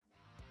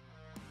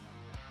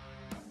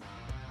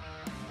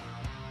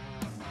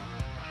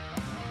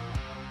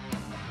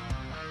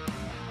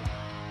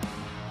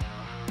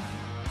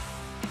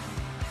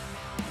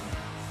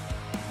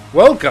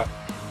Welcome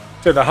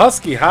to the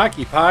Husky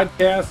Hockey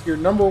Podcast, your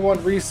number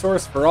one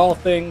resource for all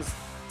things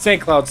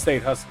St. Cloud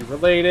State Husky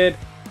related,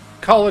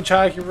 college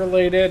hockey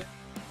related,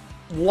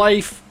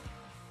 life,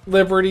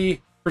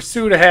 liberty,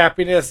 pursuit of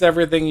happiness.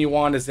 Everything you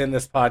want is in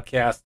this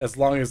podcast, as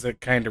long as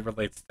it kind of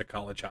relates to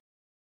college hockey.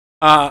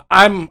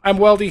 I'm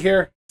Weldy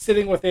here,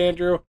 sitting with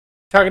Andrew,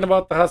 talking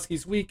about the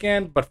Huskies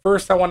weekend. But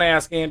first, I want to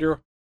ask Andrew,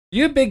 are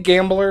you a big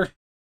gambler?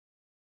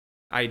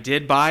 I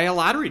did buy a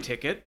lottery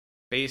ticket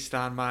based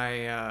on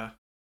my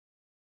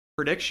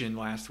prediction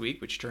last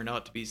week, which turned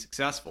out to be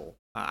successful.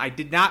 I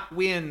did not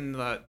win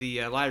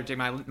the lottery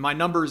ticket. My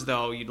numbers,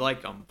 though, you'd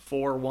like them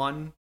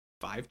 4-1,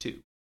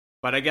 5-2.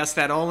 But I guess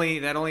that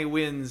only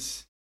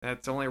wins.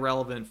 That's only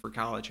relevant for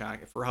college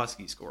hockey, for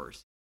Husky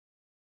scores,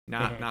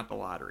 not the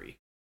lottery.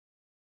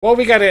 Well,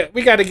 we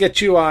gotta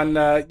get you on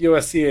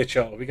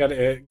USCHO. We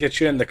gotta get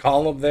you in the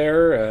column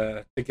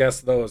there to guess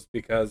those,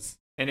 because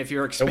and if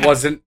you're it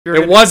wasn't a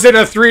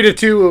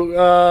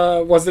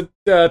 3-2 was it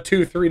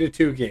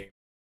 2-3-2 game.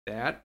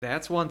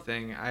 That's one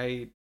thing.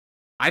 I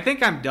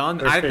think I'm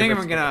done. I think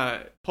I'm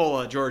gonna pull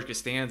a George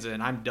Costanza,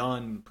 and I'm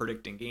done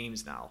predicting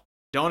games now.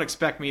 Don't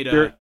expect me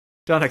to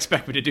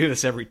do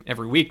this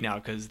every week now,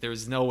 because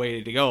there's no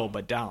way to go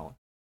but down.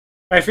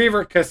 My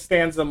favorite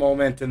Costanza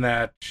moment in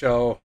that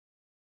show.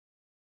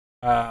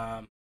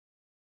 I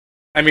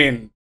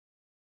mean,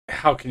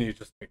 how can you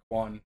just pick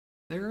one?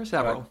 There are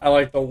several. I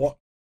like the one.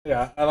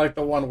 Yeah, I like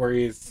the one where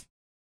he's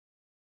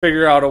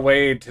figure out a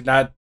way to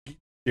not,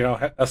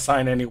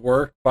 assign any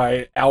work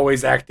by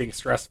always acting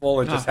stressful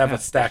and just have a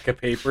stack of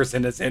papers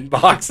in his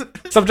inbox.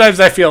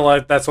 Sometimes I feel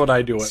like that's what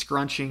I do.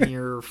 Scrunching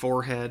your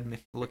forehead,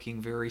 looking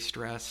very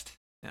stressed.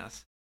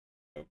 Yes.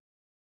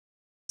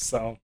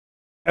 So,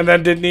 and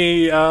then didn't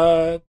he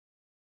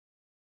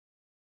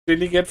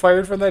get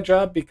fired from that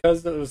job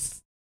because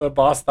the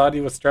boss thought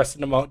he was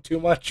stressing him out too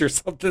much or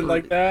something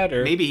like that?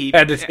 Or maybe he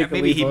had to take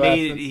maybe he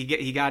made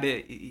he got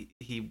it.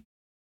 He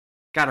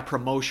got a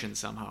promotion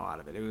somehow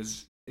out of it.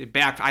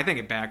 I think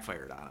it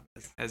backfired on him,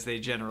 as they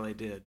generally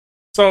did.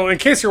 So, in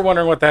case you're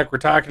wondering what the heck we're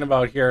talking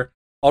about here,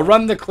 I'll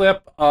run the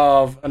clip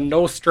of a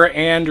Nostra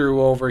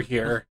Andrew over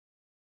here,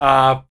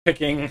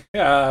 picking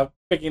that.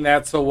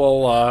 So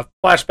we'll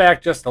flash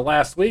back just to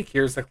last week.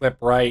 Here's the clip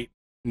right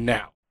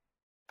now.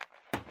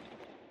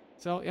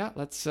 So yeah,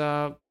 let's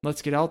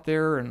get out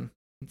there and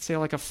let's say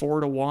like a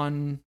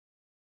 4-1,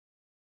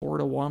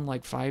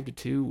 like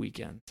 5-2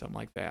 weekend, something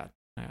like that.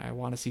 I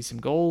want to see some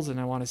goals, and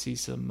I want to see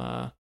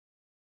some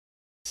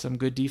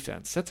good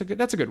defense. That's a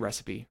good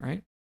recipe,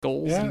 right?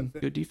 Goals and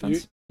good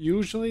defense.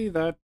 Usually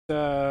that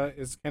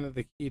is kind of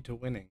the key to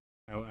winning.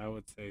 I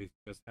would say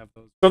just have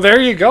those. So there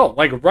you go,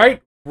 like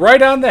right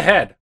on the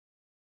head.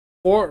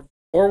 4-1,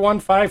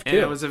 5-2. And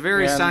it was a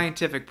very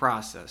scientific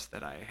process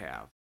that I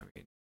have. I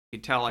mean, you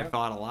can tell I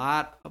thought a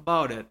lot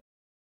about it,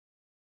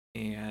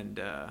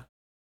 and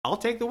I'll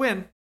take the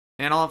win.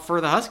 And for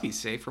the Huskies'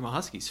 sake, from a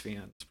Huskies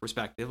fan's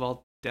perspective,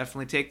 I'll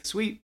definitely take the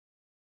sweep.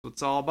 That's what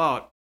it's all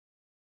about.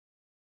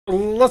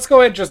 Let's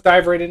go ahead and just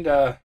dive right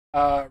into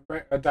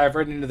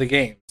the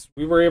games.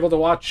 We were able to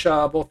watch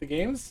both the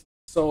games.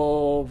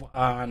 So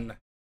on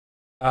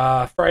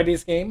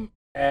Friday's game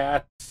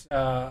up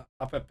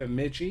at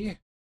Bemidji,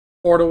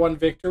 4-1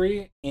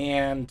 victory,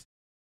 and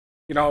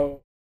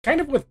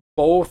kind of with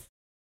both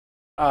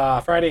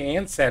Friday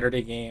and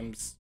Saturday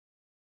games,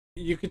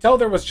 you could tell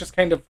there was just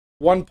kind of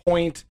one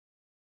point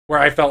where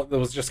I felt there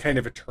was just kind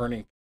of a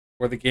turning,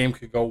 where the game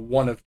could go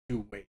one of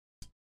two ways.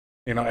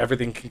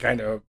 Everything can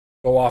kind of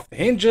go off the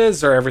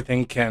hinges, or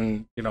everything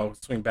can,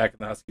 swing back in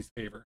the Huskies'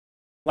 favor.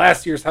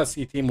 Last year's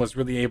Husky team was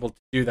really able to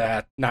do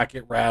that, not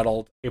get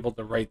rattled, able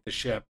to right the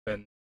ship,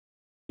 and,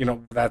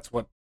 that's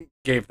what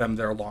gave them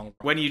their long run.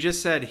 When you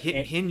just said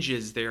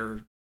hinges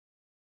there,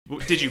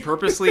 did you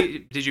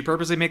purposely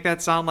make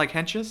that sound like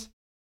henches?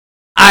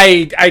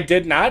 I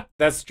did not.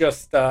 That's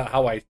just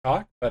how I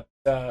talk. But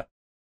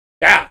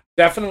yeah,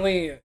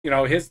 definitely,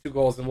 his two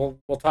goals, and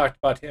we'll talk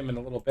about him in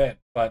a little bit.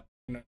 But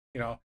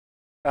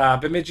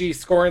Bemidji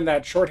scoring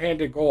that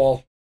shorthanded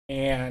goal,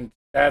 and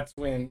that's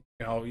when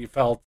you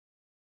felt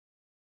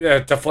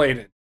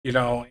deflated,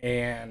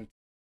 and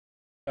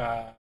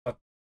but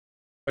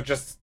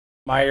just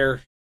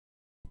Meyer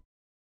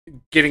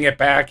getting it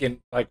back in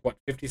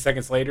 50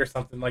 seconds later,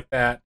 something like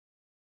that,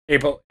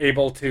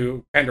 able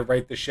to kind of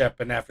right the ship,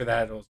 and after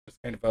that it was just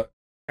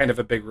kind of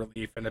a big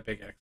relief and a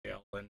big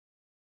exhale, and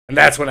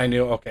that's when I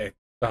knew, okay,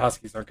 the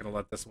Huskies aren't going to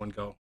let this one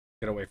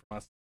get away from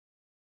us.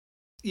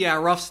 Yeah,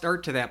 rough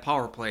start to that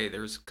power play.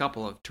 There's a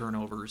couple of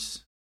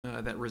turnovers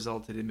that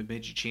resulted in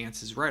Bemidji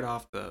chances right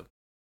off the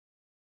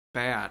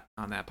bat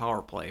on that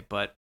power play.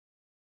 But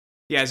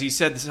yeah, as you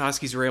said, the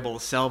Huskies were able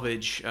to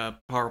salvage a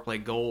power play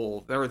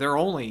goal. Their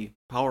only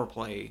power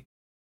play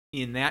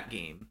in that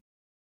game.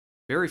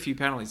 Very few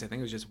penalties. I think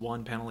it was just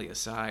one penalty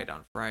aside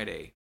on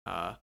Friday.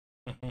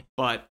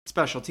 But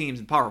special teams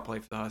and power play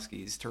for the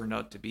Huskies turned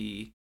out to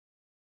be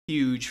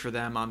huge for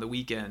them on the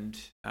weekend.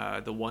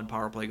 The one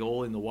power play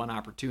goal and the one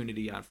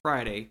opportunity on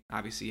Friday.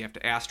 Obviously, you have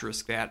to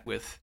asterisk that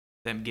with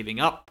them giving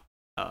up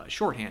a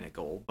shorthanded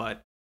goal,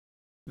 but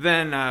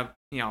then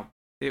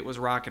it was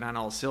rocking on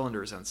all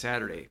cylinders on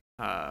Saturday.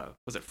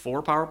 Was it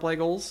 4 power play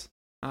goals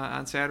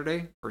on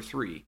Saturday or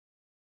 3?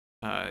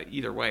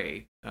 Either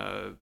way,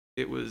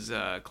 it was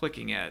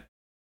clicking at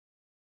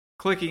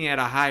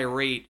a high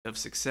rate of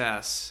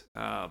success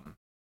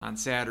on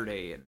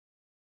Saturday, and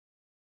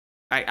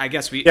I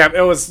guess we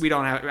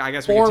don't have. I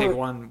guess we can take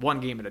one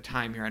game at a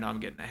time here. I know I'm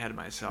getting ahead of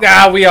myself.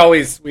 Yeah, we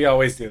always do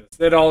this.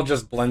 It all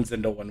just blends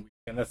into one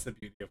weekend. That's the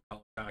beauty of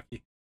college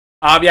hockey.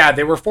 Yeah,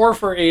 they were 4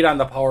 for 8 on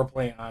the power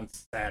play on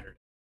Saturday.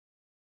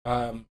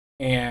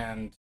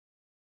 And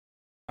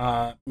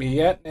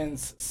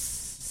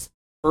Mietinen's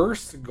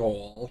first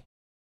goal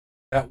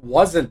that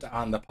wasn't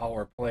on the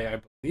power play,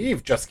 I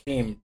believe, just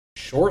came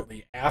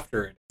shortly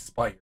after it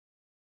expired.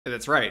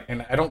 That's right.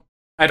 And I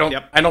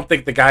don't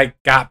think the guy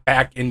got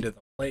back into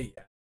the play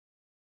yet.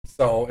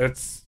 So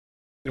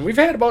and we've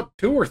had about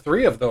 2 or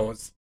 3 of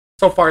those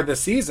so far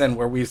this season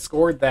where we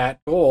scored that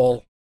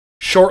goal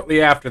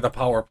shortly after the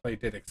power play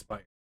did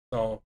expire.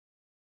 So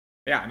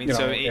yeah, I mean,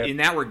 in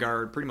that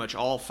regard, pretty much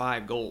all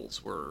 5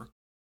 goals were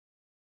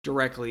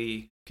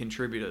directly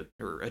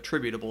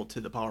attributable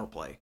to the power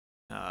play.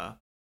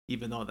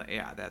 Even though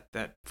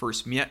that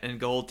first Mietinen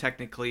goal,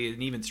 technically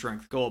an even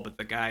strength goal, but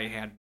the guy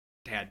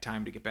had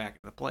time to get back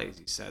into the play, as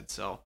he said.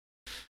 So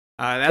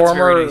that's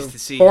very nice to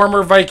see.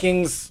 Former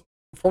Vikings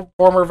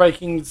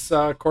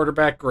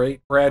quarterback,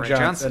 great Brad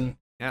Johnson.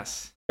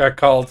 Yes, got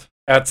called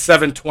at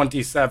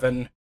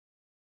 7:27.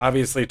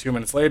 Obviously, 2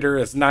 minutes later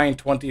is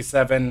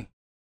 9:27.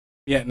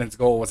 Mietinen's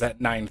goal was at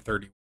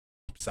 9:30.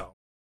 So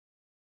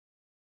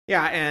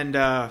yeah, and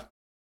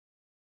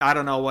I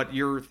don't know what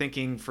you're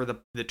thinking for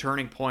the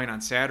turning point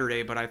on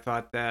Saturday, but I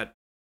thought that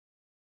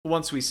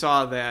once we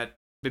saw that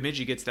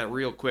Bemidji gets that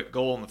real quick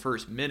goal in the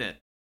first minute,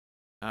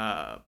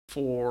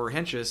 for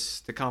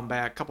Hentges to come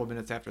back a couple of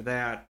minutes after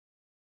that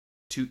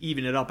to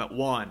even it up at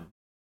 1,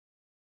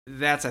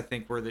 that's, I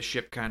think, where the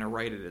ship kind of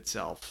righted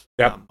itself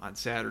on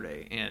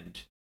Saturday. And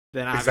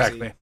then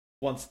obviously,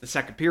 once the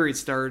second period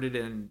started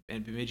and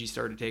Bemidji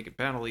started taking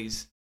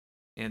penalties,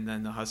 and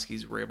then the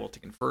Huskies were able to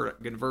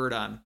convert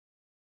on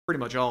pretty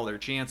much all their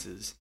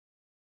chances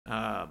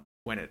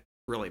when it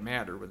really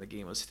mattered, when the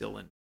game was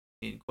still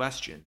in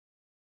question.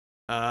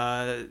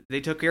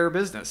 They took care of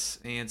business.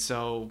 And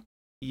so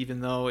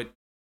even though it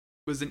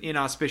was an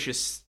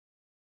inauspicious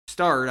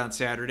start on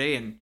Saturday,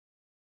 and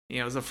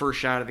it was the first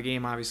shot of the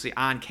game, obviously,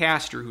 on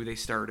Castor, who they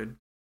started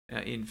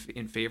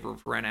in favor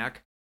of Hrenak,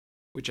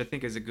 which I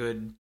think is a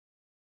good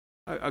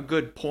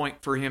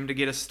point for him to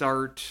get a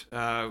start.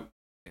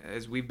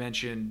 As we've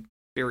mentioned,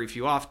 very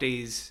few off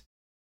days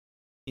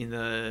in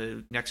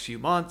the next few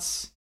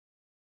months,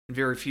 and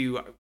very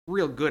few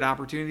real good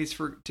opportunities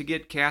to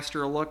get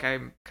Castor a look.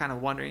 I'm kind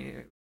of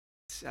wondering,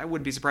 I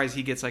wouldn't be surprised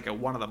he gets like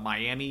one of the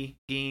Miami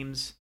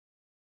games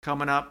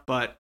coming up,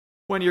 but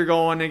when you're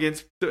going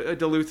against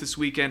Duluth this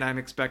weekend, I'm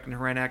expecting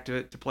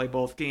Hrenak to play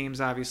both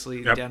games.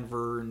 Obviously,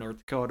 Denver, North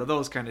Dakota,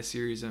 those kind of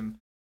series, I'm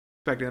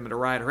expecting them to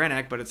ride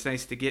Hrenak, but it's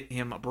nice to get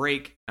him a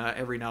break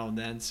every now and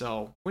then.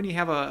 So when you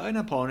have an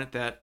opponent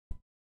that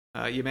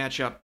you match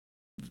up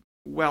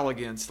well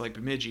against, like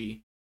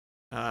Bemidji,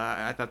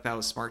 I thought that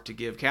was smart to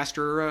give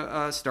Castor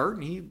a start,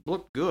 and he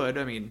looked good.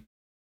 I mean,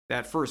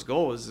 that first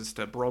goal was just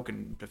a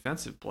broken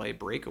defensive play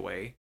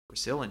breakaway for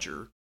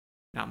Sillinger.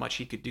 Not much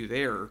he could do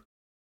there.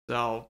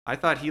 So I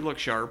thought he looked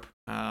sharp.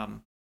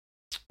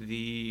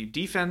 The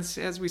defense,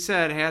 as we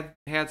said,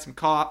 had some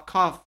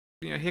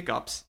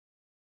hiccups.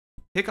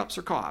 Hiccups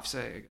or coughs?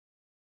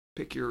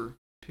 Pick your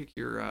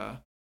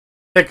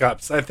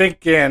hiccups. I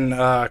think in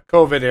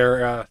COVID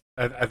era,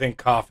 I think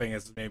coughing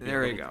is maybe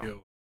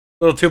a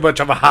little too much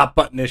of a hot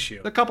button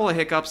issue. A couple of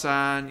hiccups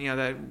on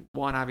that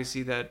one,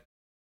 obviously, that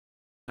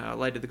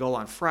led to the goal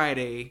on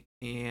Friday,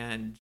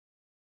 and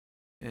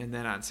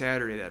then on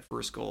Saturday that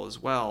first goal as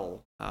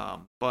well.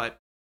 But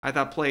I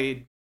thought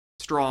played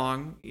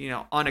strong,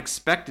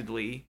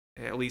 unexpectedly,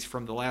 at least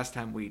from the last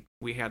time we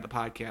had the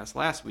podcast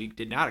last week.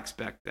 Did not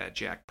expect that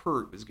Jack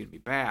Pert was going to be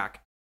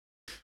back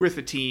with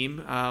the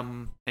team,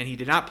 and he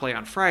did not play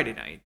on Friday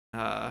night.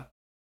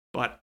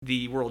 But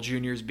the World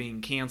Juniors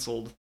being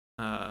canceled,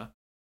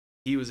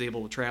 he was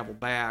able to travel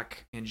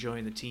back and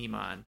join the team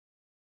on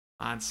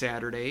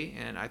Saturday,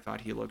 and I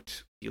thought he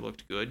looked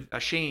good. A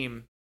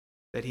shame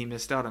that he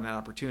missed out on that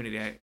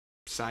opportunity.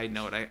 Side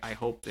note, I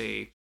hope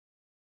they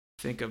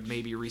think of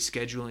maybe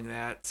rescheduling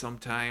that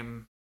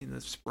sometime in the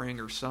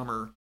spring or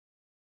summer.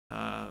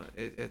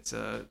 It's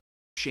a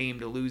shame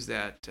to lose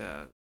that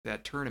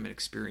tournament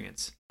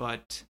experience.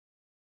 But,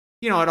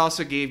 it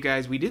also gave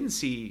guys we didn't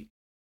see.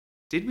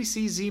 Did we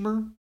see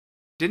Zemer?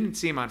 Didn't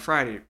see him on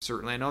Friday,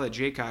 certainly. I know that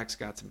Jaycox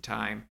got some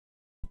time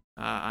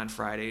on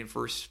Friday, and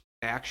first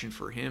action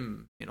for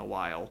him in a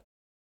while.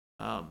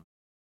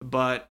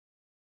 But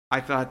I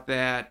thought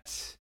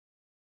that,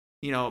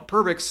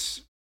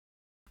 Perbix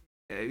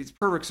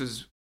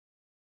was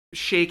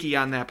shaky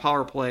on that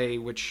power play,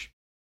 which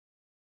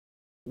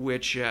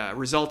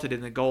resulted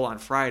in the goal on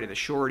Friday, the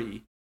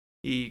shorty.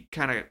 He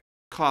kind of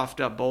coughed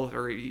up both,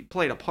 or he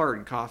played a part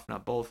in coughing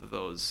up both of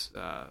those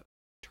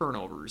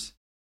turnovers.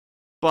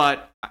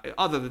 But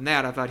other than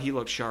that, I thought he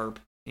looked sharp.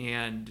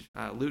 And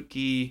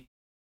Lutke,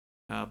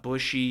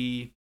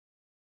 Bushy,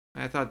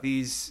 I thought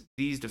these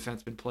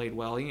defensemen played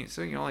well.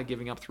 So only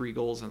giving up 3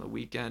 goals on the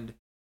weekend,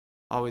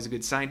 always a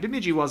good sign.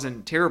 Bemidji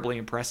wasn't terribly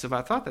impressive.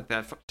 I thought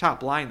that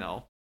top line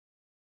though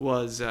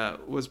was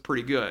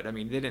pretty good. I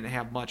mean, they didn't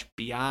have much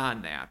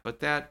beyond that, but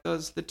that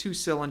does the 2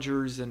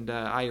 Cylingers and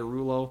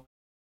Iarulo,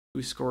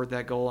 who scored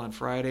that goal on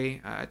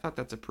Friday. I thought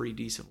that's a pretty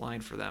decent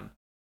line for them.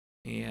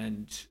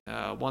 And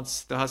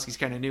once the Huskies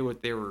kind of knew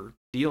what they were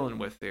dealing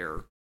with,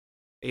 they're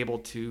able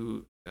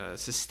to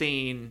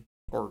sustain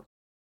or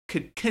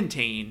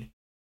contain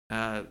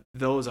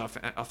those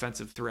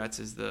offensive threats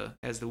as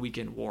the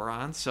weekend wore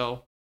on.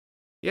 So,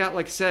 yeah,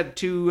 like I said,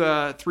 2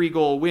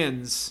 3-goal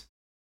wins.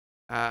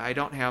 I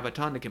don't have a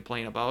ton to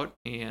complain about,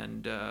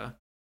 and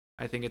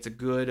I think it's a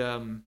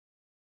good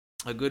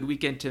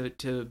weekend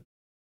to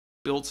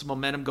build some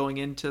momentum going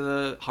into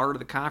the heart of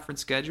the conference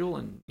schedule,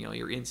 and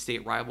your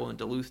in-state rival in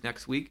Duluth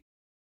next week.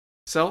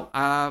 So,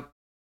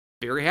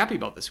 very happy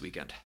about this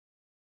weekend.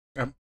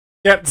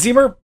 Yeah,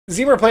 Zemer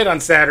played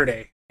on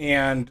Saturday,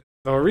 and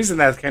the reason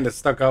that kind of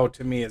stuck out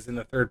to me is in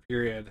the third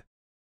period,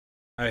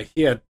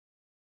 he had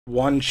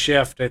one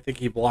shift. I think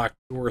he blocked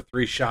 2 or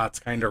 3 shots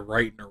kind of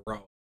right in a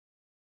row,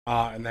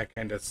 and that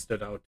kind of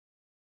stood out.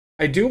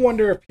 I do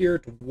wonder if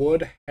Peart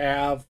would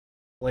have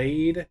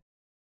played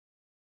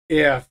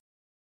if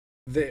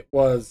it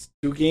was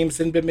 2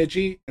 games in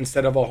Bemidji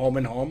instead of a home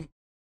and home.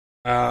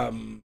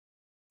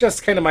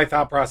 Just kind of my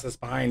thought process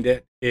behind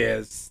it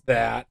is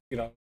that,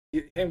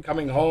 him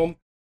coming home,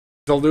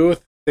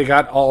 Duluth, they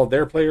got all of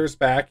their players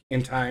back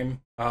in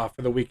time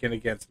for the weekend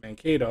against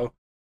Mankato.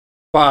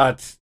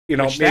 But, maybe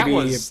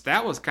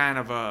that was kind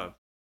of a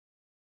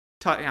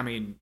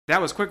that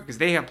was quick because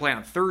they had play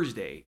on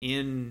Thursday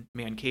in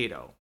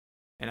Mankato.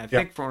 And I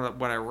think from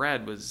what I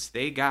read was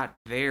they got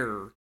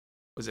there.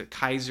 Was it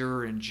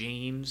Kaiser and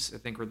James? I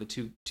think were the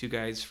two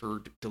guys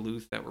for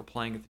Duluth that were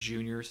playing at the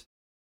juniors.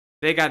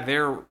 They got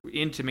there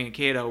into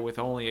Mankato with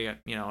only an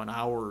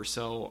hour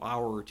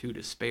or 2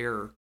 to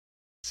spare.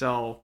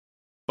 So,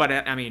 but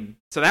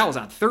so that was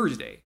on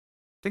Thursday.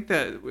 I think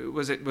that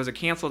was it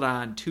canceled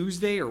on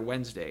Tuesday or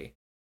Wednesday.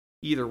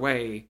 Either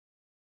way,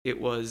 it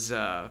was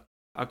a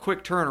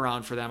quick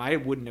turnaround for them. I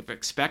wouldn't have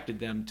expected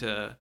them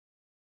to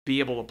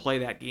be able to play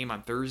that game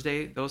on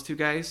Thursday. Those 2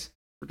 guys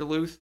for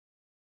Duluth.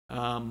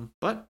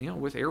 But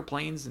with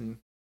airplanes and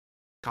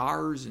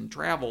cars and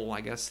travel,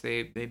 I guess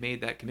they made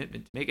that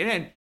commitment to make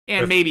it.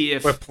 And maybe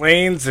if with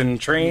planes and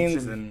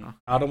trains and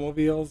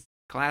automobiles,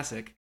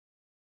 classic.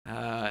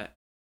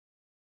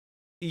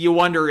 You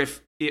wonder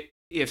if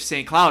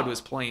St. Cloud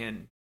was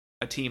playing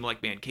a team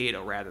like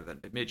Mankato rather than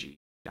Bemidji,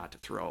 not to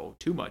throw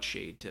too much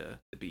shade to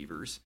the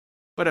Beavers,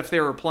 but if they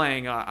were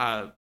playing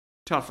a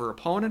tougher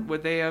opponent,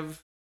 would they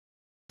have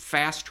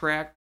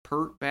fast-tracked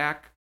Peart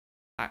back?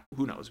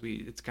 Who knows?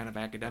 It's kind of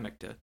academic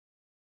to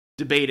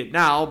debate it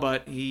now,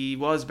 but he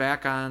was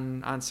back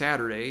on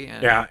Saturday.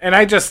 And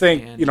I just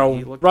think,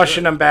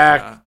 rushing him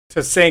back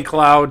to St.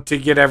 Cloud to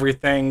get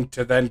everything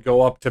to then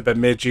go up to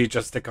Bemidji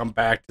just to come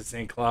back to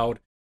St. Cloud.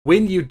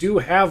 When you do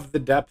have the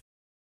depth,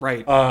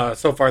 right?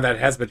 So far that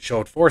has been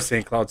showed for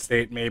St. Cloud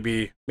State.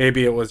 Maybe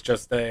it was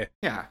just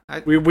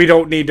we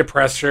don't need to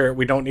pressure.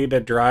 We don't need to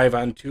drive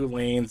on 2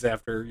 lanes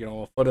after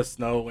a foot of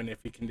snow and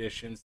iffy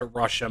conditions to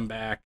rush them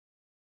back.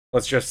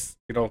 Let's just,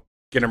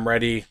 get him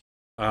ready,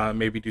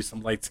 maybe do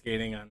some light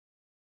skating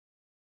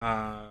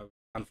on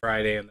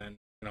Friday, and then,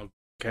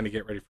 kind of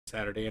get ready for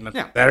Saturday. And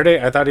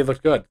Saturday, I thought he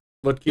looked good.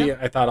 Lutke,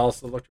 I thought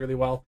also looked really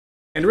well.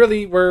 And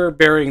really, we're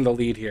bearing the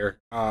lead here.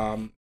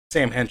 Sam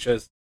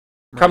Henches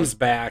comes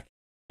back,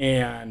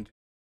 and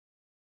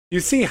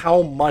you see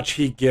how much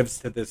he gives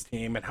to this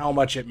team and how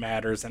much it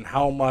matters and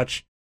how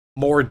much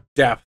more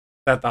depth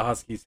that the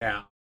Huskies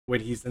have when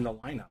he's in the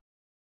lineup.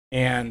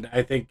 And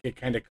I think it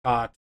kind of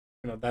caught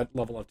that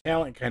level of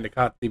talent kind of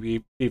caught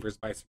the Beavers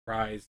by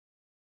surprise.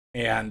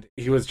 And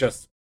he was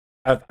just,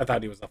 I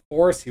thought he was a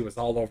force. He was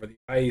all over the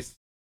ice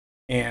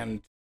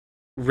and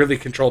really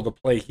controlled the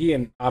play. He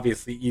and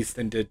obviously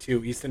Easton did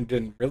too. Easton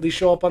didn't really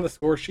show up on the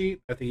score sheet.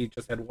 I think he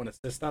just had 1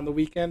 assist on the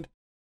weekend.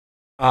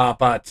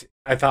 But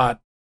I thought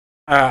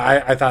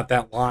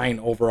that line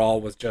overall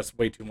was just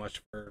way too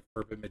much for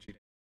Bemidji.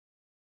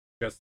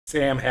 Just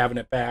Sam having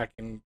it back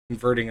and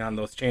converting on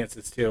those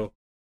chances too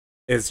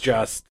is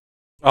just,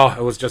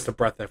 it was just a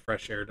breath of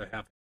fresh air to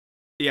have.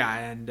 Yeah,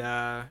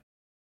 and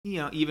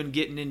even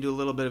getting into a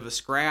little bit of a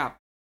scrap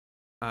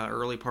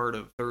early part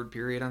of third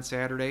period on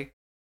Saturday.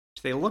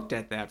 They looked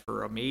at that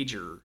for a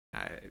major.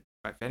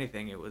 If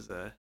anything, it was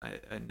a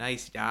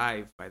nice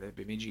dive by the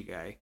Bemidji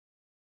guy.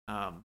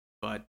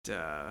 But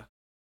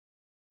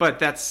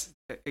that's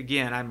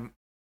again,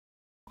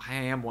 I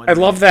am wondering.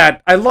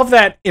 I love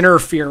that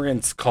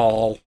interference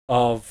call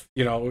of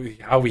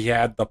how we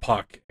had the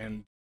puck,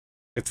 and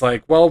it's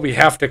like, well, we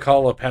have to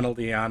call a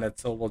penalty on it,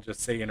 so we'll just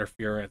say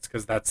interference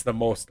because that's the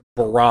most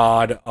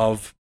broad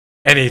of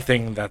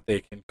anything that they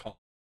can call.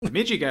 The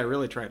Bemidji guy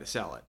really tried to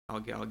sell it.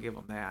 I'll give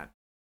him that.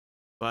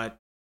 But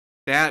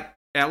that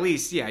at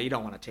least, yeah, you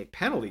don't want to take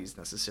penalties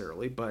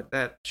necessarily, but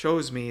that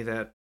shows me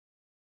that,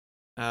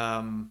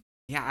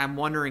 yeah, I'm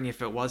wondering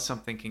if it was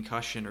something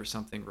concussion or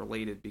something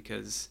related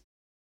because,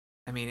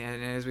 I mean,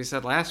 and as we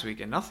said last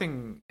week, and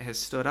nothing has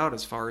stood out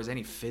as far as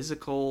anything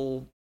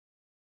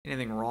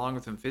wrong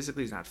with him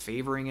physically. He's not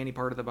favoring any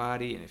part of the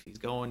body, and if he's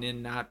going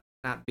in not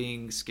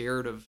being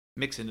scared of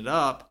mixing it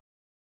up,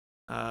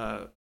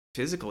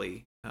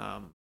 physically,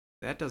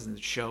 that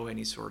doesn't show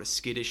any sort of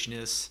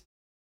skittishness,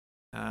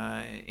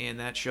 and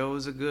that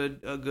shows a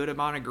good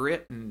amount of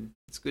grit, and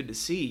it's good to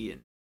see.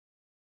 And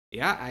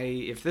yeah,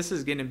 if this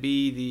is going to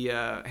be the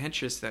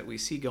Hentges that we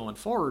see going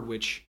forward,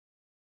 which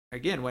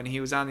again, when he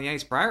was on the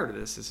ice prior to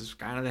this is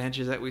kind of the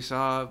Hentges that we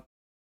saw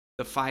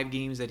the 5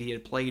 games that he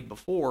had played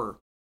before.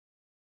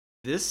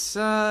 This,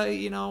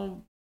 this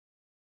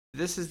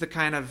is the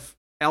kind of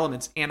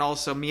elements, and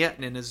also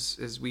Miettinen,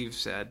 as we've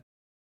said,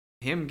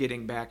 him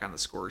getting back on the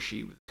score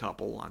sheet with a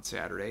couple on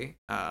Saturday.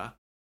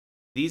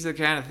 These are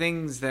the kind of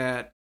things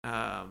that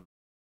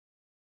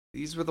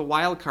these were the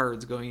wild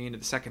cards going into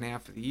the second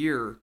half of the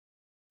year,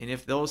 and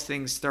if those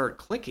things start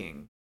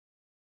clicking,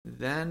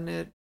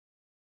 then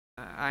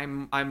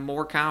I'm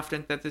more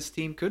confident that this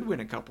team could win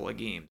a couple of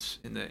games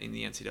in the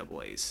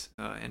NCAAs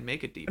and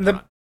make it deep.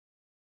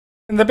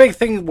 And the big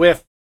thing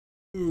with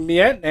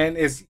Miettinen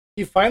is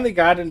he finally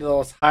got into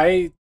those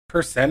high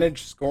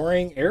percentage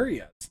scoring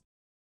areas.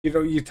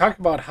 You talk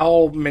about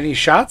how many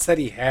shots that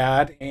he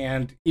had,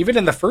 and even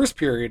in the first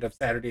period of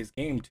Saturday's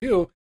game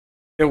too,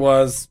 it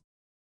was,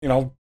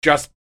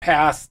 just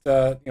past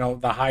the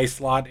high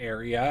slot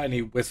area, and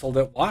he whistled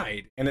it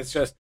wide. And it's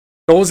just,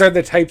 those are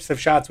the types of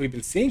shots we've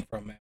been seeing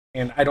from him.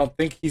 And I don't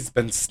think he's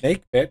been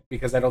snake bit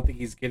because I don't think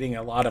he's getting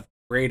a lot of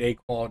grade A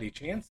quality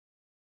chances.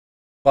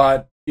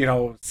 But,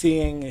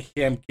 seeing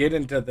him get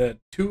into the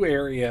 2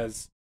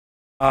 areas,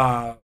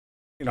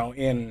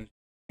 in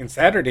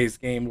Saturday's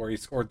game where he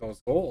scored those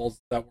goals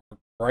that were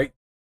right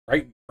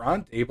in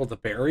front, able to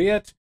bury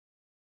it,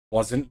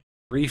 wasn't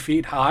 3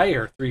 feet high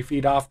or 3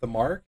 feet off the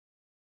mark.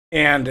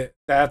 And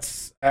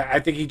I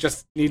think he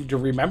just needed to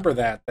remember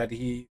that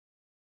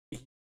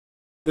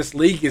this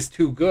league is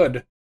too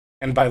good.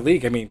 And by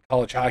league, I mean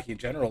college hockey in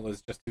general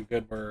is just too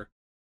good where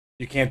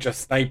you can't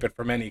just snipe it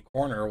from any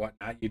corner or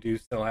whatnot. You do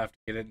still have to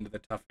get it into the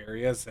tough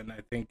areas. And I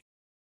think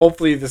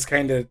hopefully this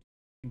kind of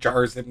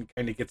jars it and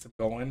kind of gets it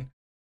going.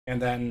 And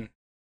then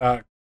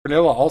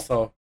Pernilla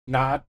also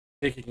not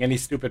taking any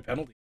stupid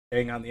penalties,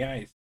 staying on the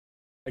ice.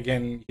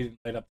 Again, he didn't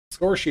light up the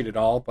score sheet at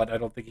all, but I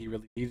don't think he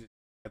really needed it.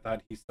 I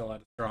thought he still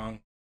had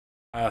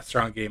a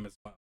strong game as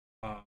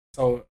well.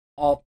 So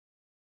all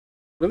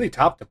really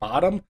top to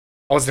bottom,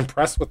 I was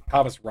impressed with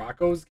Thomas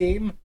Rocco's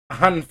game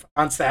on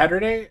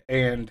Saturday,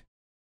 and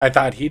I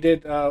thought he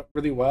did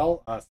really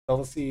well.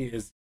 Stelicy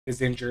is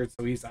injured,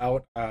 so he's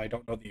out. I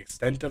don't know the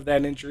extent of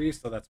that injury,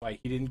 so that's why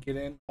he didn't get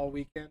in all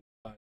weekend.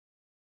 But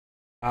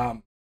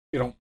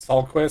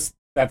Sahlquist,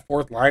 that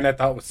fourth line I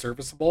thought was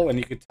serviceable, and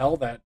you could tell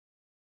that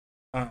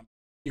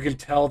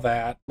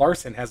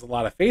Larson has a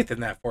lot of faith in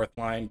that fourth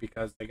line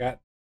because they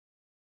got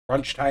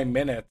crunch time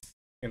minutes,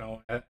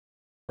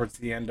 towards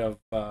the end of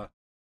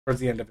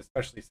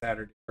especially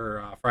Saturday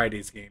or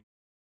Friday's game.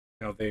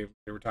 They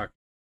were talking.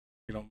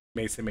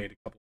 Mason made a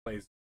couple of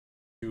plays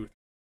too.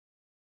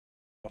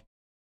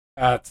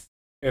 It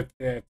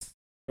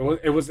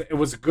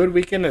was a good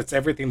weekend. It's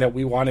everything that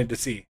we wanted to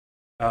see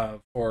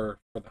for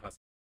the Huskies.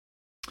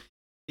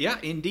 Yeah,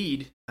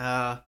 indeed.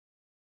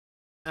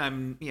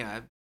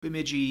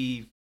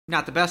 Bemidji,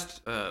 not the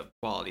best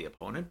quality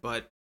opponent,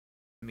 but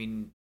I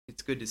mean,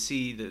 it's good to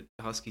see that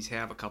the Huskies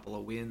have a couple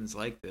of wins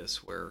like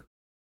this where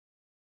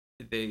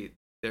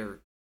they're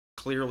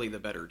clearly the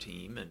better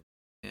team,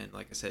 and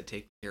like I said,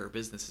 taking care of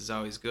business is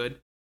always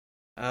good.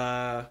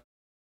 And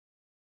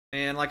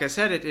like I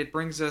said, it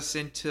brings us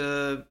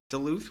into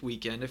Duluth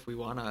weekend if we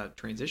want to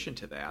transition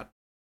to that.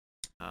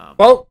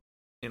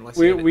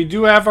 We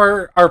do have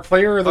our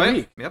player of the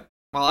week. Yep.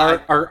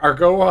 Well, our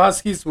Go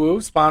Huskies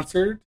Woo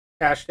sponsored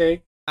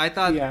hashtag. I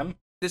thought PM.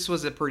 This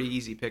was a pretty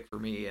easy pick for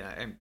me.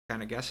 I'm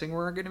kind of guessing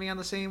we're going to be on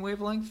the same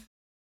wavelength.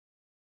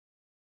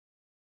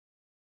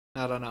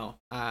 I don't know.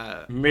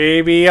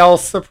 Maybe I'll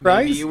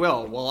surprise. Maybe you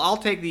will. Well, I'll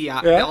take the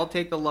I'll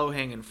take the low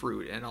hanging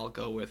fruit, and I'll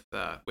go with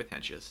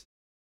Hentges.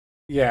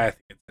 Yeah, I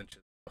think it's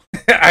Hentges.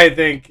 I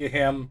think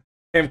him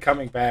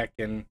coming back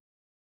and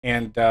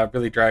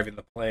really driving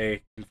the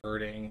play,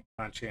 converting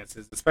on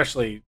chances,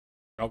 especially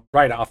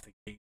right off the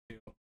gate too.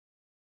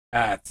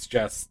 That's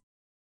just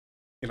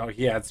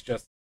he adds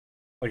just,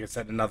 like I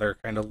said, another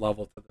kind of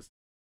level to this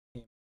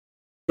team.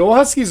 Go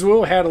Huskies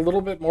Woo had a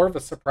little bit more of a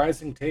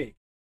surprising take,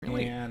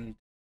 really?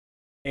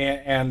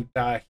 and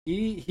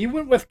he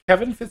went with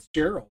Kevin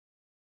Fitzgerald,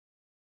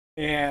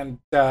 and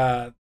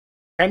kind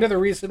of the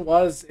reason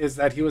is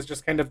that he was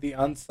just kind of the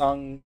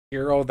unsung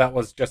hero that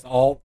was just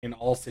in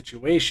all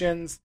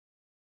situations.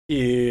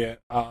 He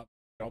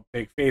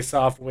big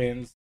face-off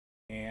wins,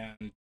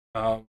 and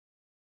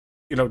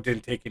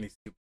didn't take any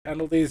stupid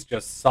penalties,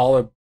 just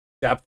solid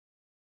depth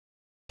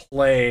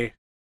play,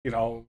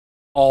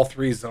 all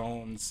 3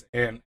 zones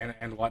and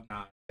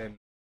whatnot. And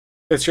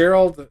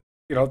Fitzgerald,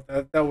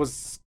 that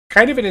was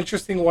kind of an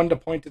interesting one to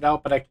point it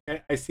out, but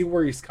I see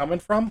where he's coming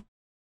from.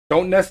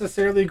 Don't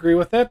necessarily agree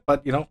with it,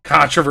 but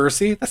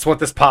controversy. That's what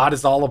this pod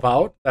is all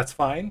about. That's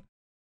fine.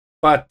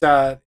 But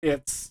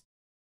it's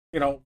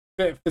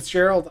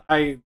Fitzgerald.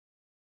 I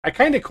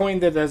kind of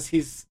coined it as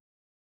he's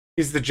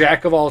the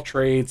jack of all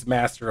trades,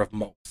 master of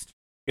most.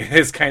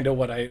 Is kind of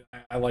what I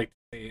like to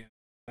say.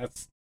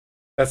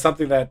 That's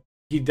something that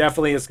he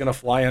definitely is going to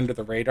fly under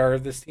the radar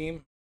of this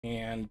team,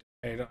 and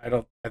I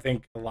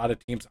think a lot of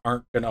teams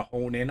aren't going to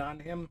hone in on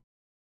him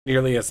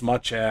nearly as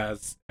much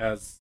as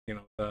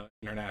the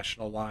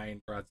international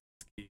line,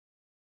 Brodzinski,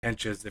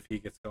 Henches if he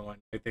gets going.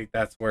 I think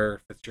that's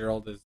where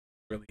Fitzgerald is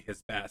really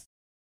his best.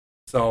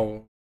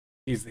 So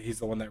he's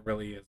the one that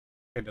really is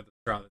kind of the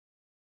straw.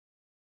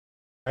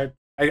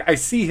 I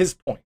see his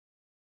point.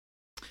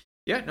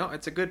 Yeah, no,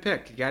 it's a good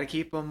pick. You got to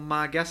keep him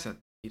guessing.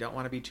 You don't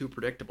want to be too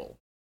predictable.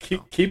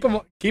 Keep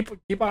him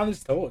on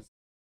his toes.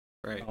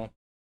 Right.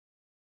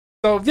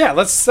 So yeah,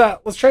 let's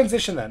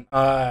transition then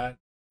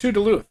to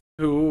Duluth,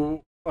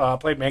 who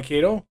played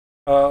Mankato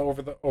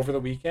over the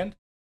weekend.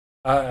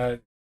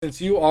 Since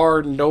you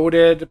are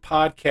noted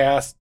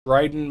podcast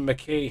Dryden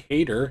McKay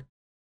hater,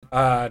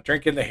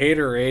 drinking the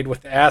haterade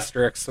with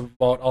asterisks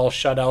about all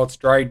shutouts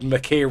Dryden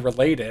McKay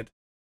related.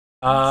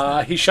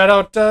 He shut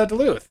out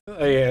Duluth.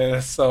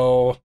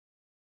 So,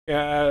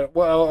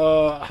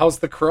 how's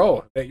the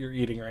crow that you're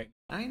eating right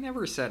now? I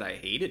never said I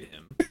hated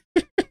him.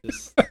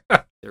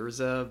 There was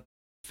a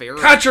fair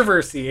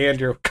controversy,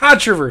 Andrew.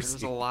 Controversy.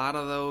 There's a lot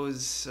of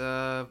those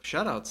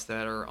shutouts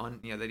that are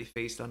that he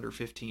faced under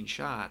 15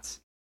 shots.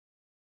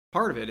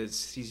 Part of it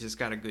is he's just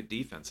got a good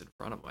defense in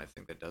front of him. I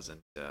think that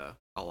doesn't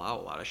allow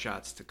a lot of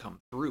shots to come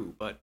through.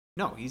 But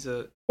no, he's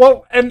a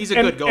good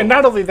goalie. And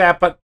not only that,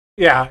 but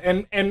yeah,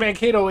 and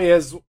Mankato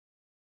is,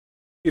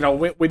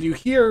 when you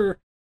hear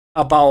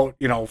about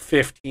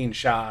 15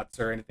 shots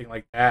or anything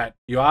like that,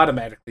 you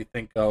automatically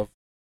think of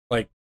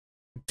like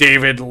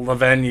David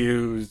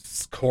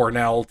Lavenue's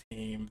Cornell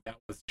team that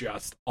was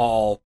just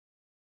all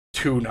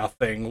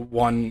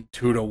 2-0,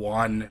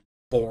 2-1,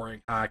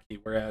 boring hockey.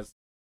 Whereas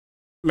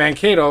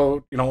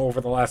Mankato,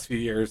 over the last few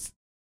years,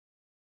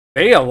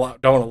 they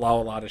don't allow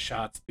a lot of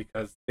shots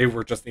because they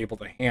were just able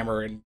to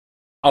hammer and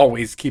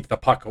always keep the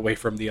puck away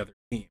from the other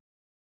team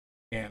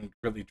and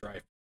really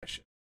drive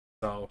possession.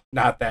 So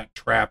not that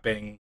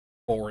trapping,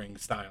 boring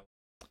style.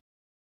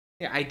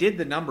 Yeah, I did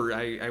the number.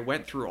 I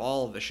went through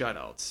all of the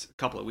shutouts a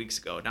couple of weeks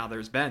ago. Now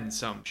there's been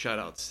some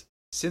shutouts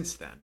since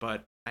then,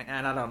 but I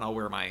don't know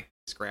where my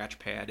scratch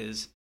pad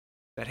is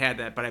that had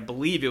that, but I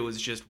believe it was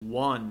just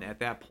one at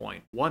that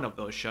point. One of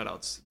those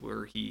shutouts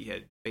where he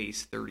had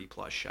faced 30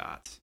 plus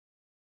shots.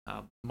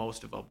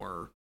 Most of them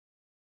were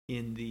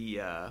in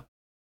the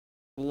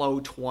low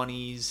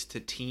 20s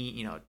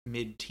to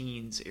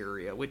mid-teens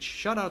area, which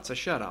shutout's a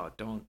shutout.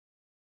 Don't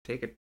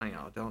take it,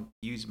 don't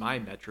use my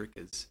metric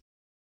as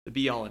the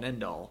be-all and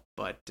end-all.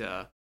 But,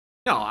 no,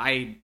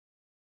 I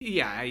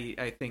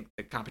think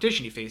the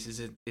competition he faces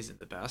isn't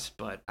the best,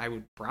 but I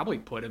would probably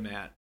put him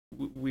at,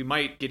 we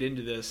might get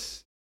into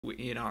this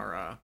in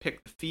our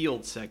Pick the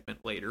Field segment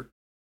later.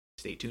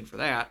 Stay tuned for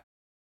that.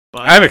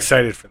 But I'm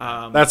excited for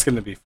that. That's going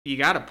to be fun. You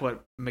got to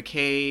put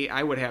McKay.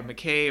 I would have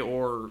McKay,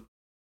 or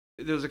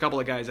there's a couple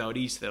of guys out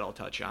east that I'll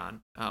touch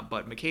on,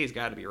 but McKay's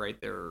got to be right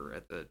there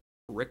at the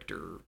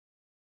Richter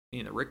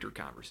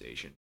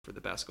conversation for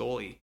the best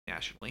goalie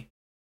nationally.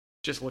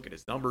 Just look at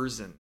his numbers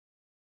and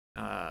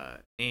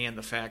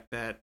the fact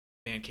that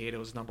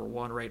Mankato's number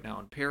one right now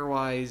in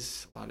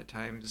pairwise. A lot of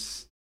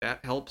times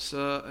that helps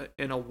an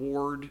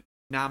award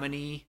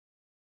nominee,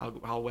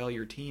 how well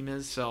your team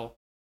is. So,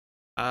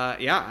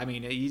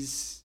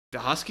 the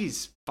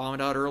Huskies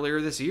found out earlier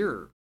this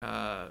year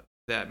that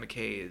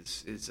McKay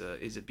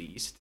is a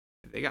beast.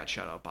 They got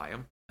shut out by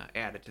him,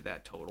 added to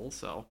that total.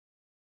 So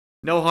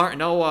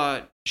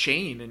no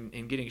shame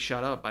in getting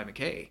shut out by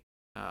McKay.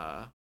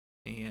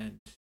 And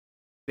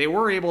they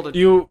were able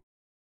to.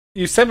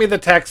 You sent me the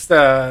text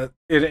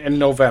in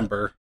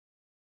November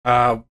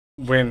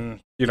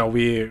when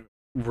we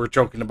were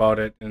joking about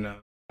it in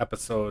a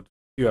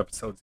few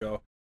episodes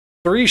ago.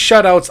 3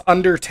 shutouts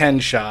under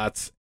 10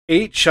 shots,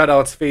 8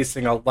 shutouts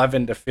facing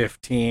 11 to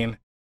 15,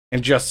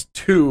 and just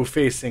 2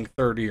 facing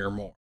 30 or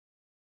more.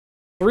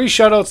 3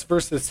 shutouts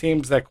versus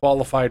teams that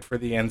qualified for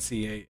the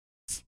NCAAs.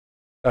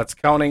 That's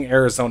counting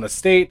Arizona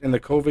State in the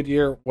COVID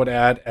year, would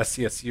add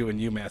SCSU and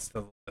UMass to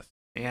the list.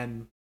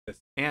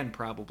 And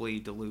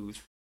probably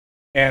Duluth.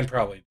 And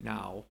probably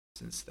now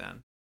since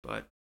then.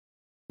 But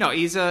no,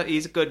 he's a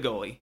good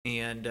goalie.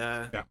 And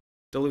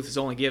Duluth is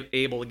only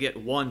able to get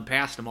one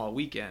past him all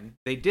weekend.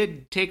 They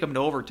did take him to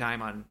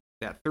overtime on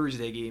that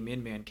Thursday game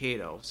in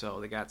Mankato, so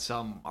they got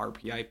some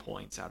RPI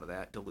points out of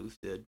that, Duluth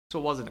did. So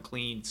it wasn't a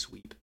clean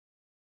sweep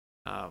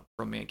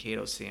from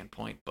Mankato's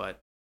standpoint,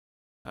 but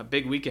a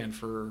big weekend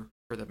for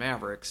the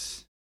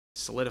Mavericks,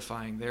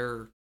 solidifying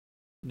their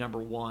number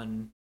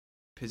one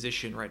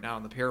position right now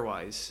in the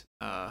pairwise.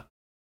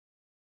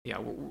 yeah,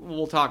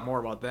 we'll talk more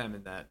about them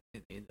in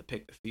the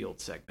pick the field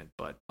segment.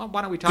 But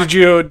why don't we talk?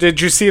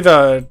 Did you see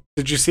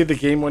the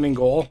game winning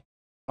goal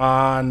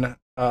on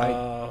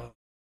for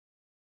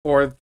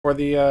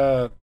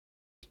the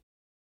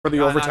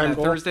overtime on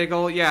goal? Thursday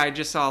goal? Yeah, I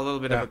just saw a little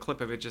bit of a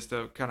clip of it, just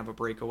a kind of a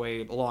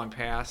breakaway, a long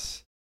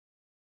pass.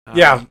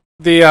 Yeah,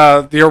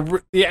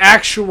 the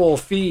actual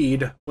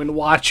feed when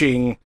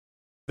watching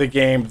the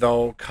game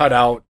though cut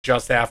out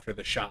just after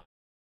the shot,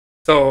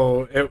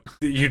 so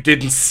you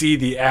didn't see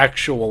the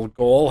actual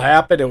goal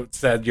happen. It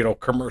said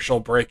commercial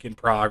break in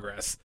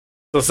progress.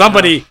 So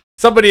somebody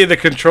in the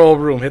control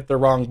room hit the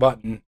wrong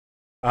button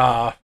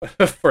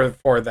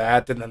for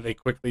that, and then they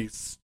quickly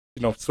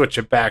switch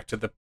it back to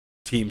the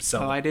team.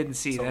 So I didn't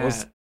see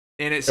that,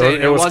 and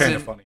it was kind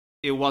of funny.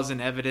 It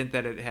wasn't evident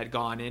that it had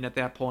gone in at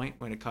that point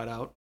when it cut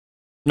out.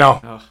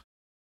 No,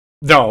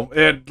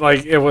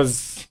 it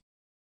was.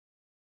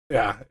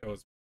 Yeah, it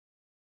was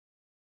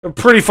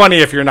pretty funny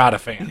if you're not a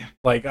fan.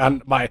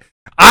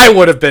 I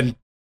would have been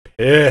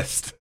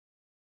pissed.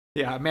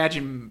 Yeah,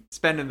 imagine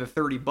spending the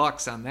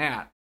 $30 on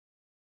that.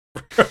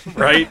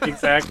 Right,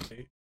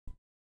 exactly.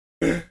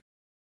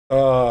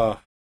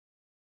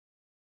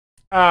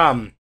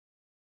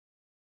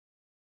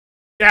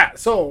 Yeah,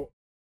 so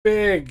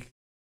big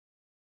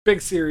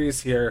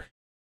series here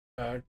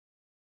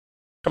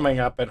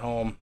coming up at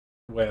home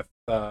with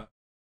Duluth.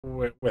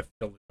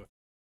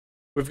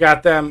 We've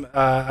got them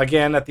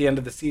again at the end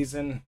of the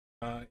season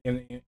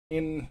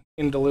in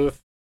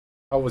Duluth.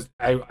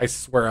 I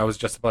swear I was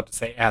just about to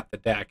say at the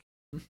deck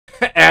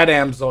at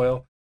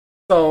Amsoil.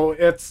 So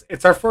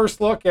it's our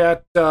first look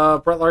at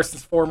Brett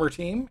Larson's former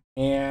team,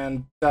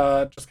 and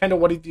just kind of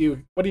what do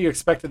you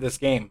expect of this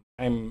game?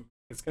 I think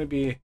it's going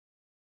to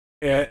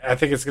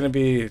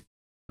be.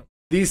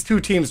 These two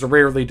teams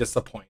rarely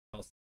disappoint.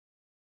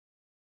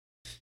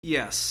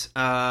 Yes,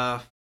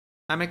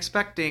 I'm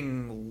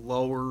expecting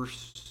lower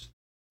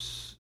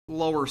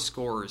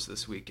scores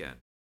this weekend.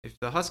 If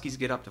the Huskies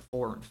get up to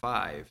 4 and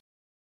 5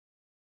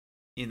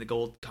 in the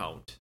goal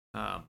count,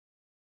 I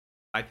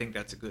think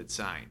that's a good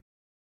sign.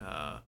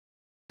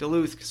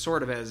 Duluth,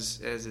 sort of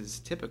as is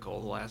typical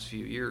the last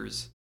few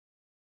years,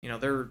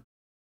 their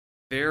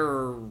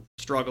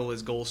struggle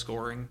is goal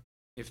scoring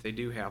if they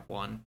do have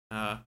one.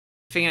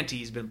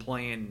 Fanti's been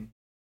playing,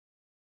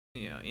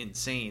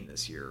 insane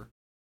this year.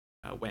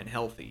 When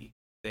healthy,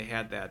 they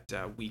had that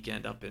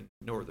weekend up in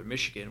northern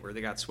Michigan where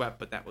they got swept,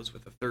 but that was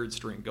with a third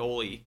string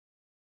goalie.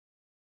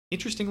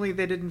 Interestingly,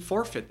 they didn't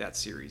forfeit that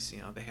series.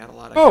 They had a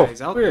lot of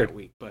guys out that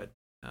week, but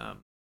not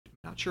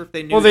sure if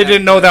they knew. Well, they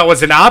didn't know that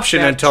was an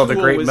option until the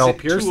great Mel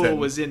Pearson. Tool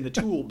was in the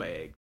tool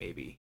bag,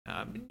 maybe.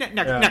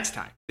 Next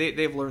time,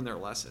 they've learned their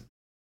lesson.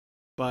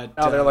 But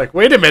now they're like,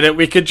 wait a minute,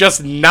 we could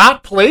just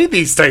not play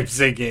these types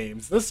of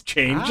games. This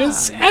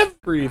changes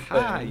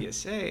everything. You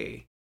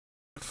say.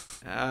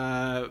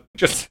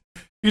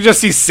 You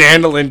just see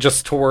Sandelin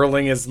just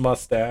twirling his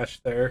mustache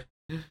there,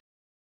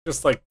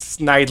 just like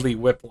Snidely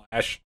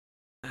Whiplash.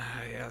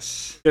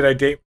 Yes. Did I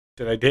date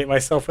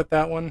myself with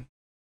that one?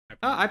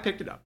 I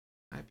picked it up.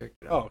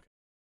 Oh, okay.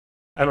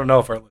 I don't know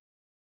if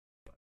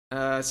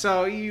I.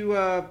 So you,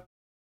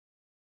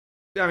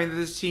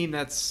 this team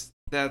that's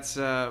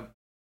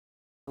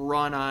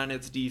run on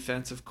its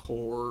defensive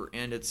core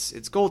and its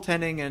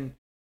goaltending, and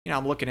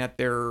I'm looking at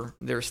their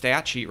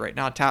stat sheet right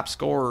now. Top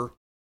scorer,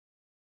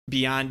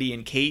 Biondi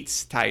and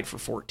Cates tied for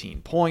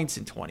 14 points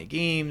in 20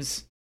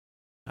 games.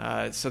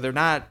 So they're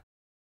not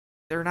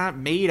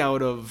made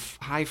out of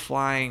high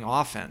flying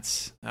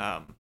offense.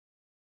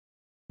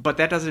 But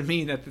that doesn't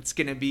mean that it's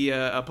going to be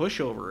a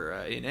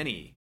pushover in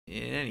any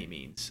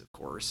means, of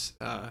course.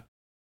 But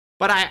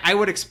I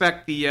would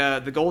expect the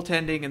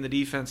goaltending and the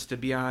defense to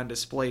be on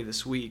display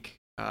this week.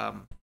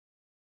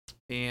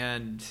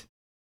 And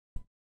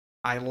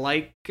I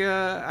like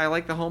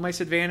the home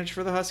ice advantage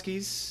for the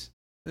Huskies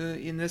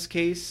in this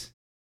case.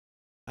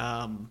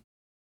 I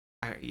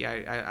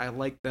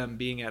like them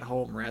being at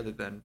home rather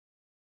than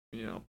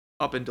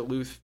up in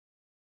Duluth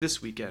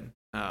this weekend.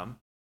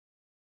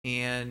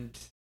 And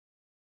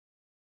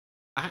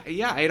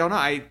I don't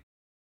know.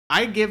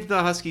 I give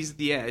the Huskies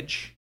the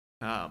edge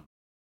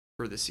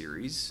for the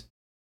series,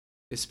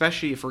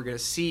 especially if we're going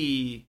to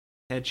see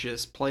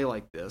Hedges play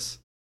like this.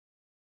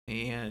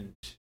 And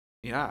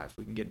if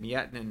we can get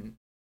Miettinen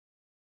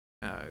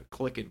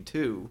clicking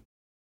too,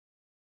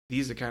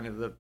 these are kind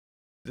of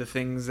the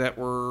things that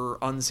were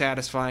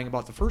unsatisfying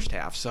about the first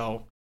half.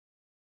 So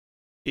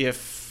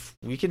if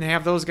we can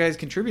have those guys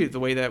contribute the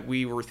way that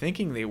we were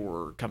thinking they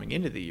were coming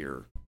into the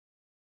year,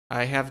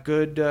 I have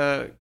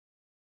good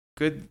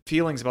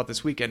feelings about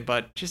this weekend.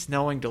 But just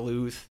knowing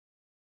Duluth,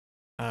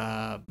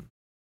 I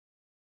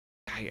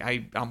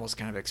almost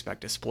kind of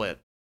expect a split.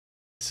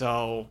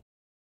 So,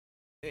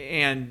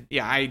 and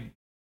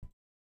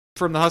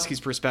from the Huskies'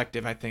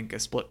 perspective, I think a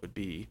split would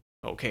be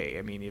okay.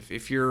 I mean,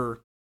 if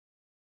you're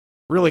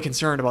really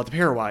concerned about the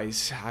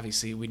pairwise,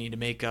 obviously we need to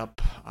make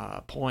up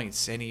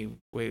points any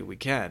way we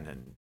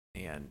can,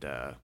 and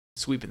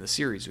sweeping the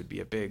series would be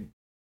a big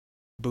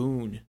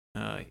boon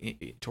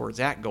towards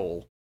that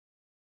goal.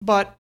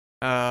 But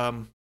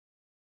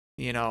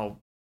You know,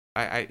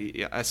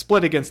 a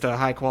split against a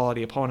high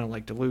quality opponent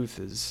like Duluth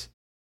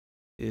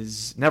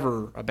is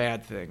never a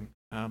bad thing.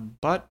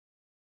 But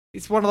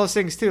it's one of those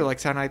things too, like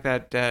sound like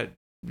that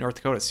North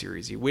Dakota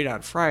series. You wait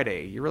on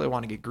Friday, you really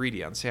want to get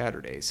greedy on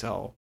Saturday.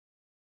 So,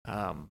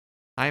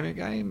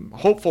 I'm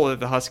hopeful that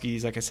the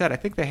Huskies, like I said, I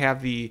think they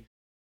have the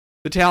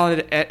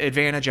talent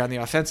advantage on the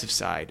offensive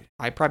side.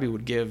 I probably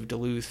would give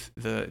Duluth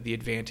the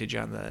advantage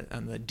on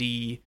the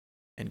D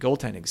and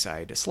goaltending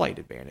side, a slight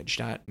advantage,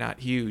 not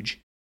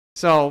huge.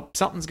 So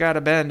something's got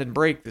to bend and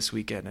break this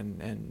weekend,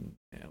 and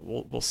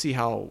we'll see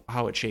how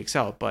it shakes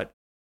out. But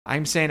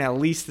I'm saying at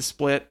least the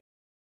split.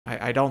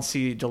 I don't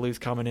see Duluth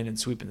coming in and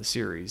sweeping the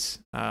series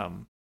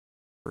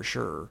for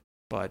sure,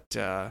 but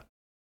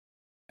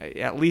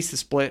at least the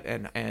split,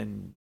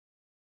 and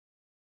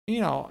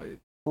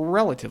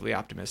relatively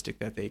optimistic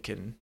that they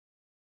can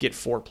get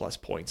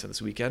 4+ points on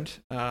this weekend.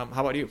 How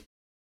about you?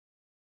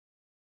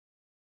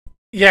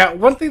 Yeah,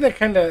 one thing that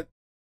kind of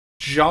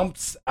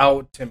jumps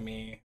out to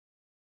me,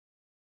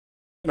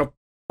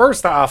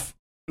 first off,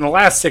 in the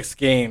last 6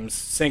 games,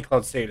 St.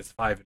 Cloud State is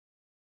 5.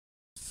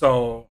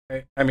 So,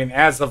 I mean,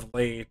 as of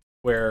late,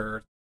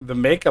 where the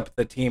makeup of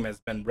the team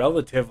has been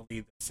relatively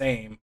the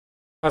same,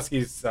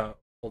 Huskies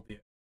hold the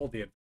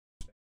advantage.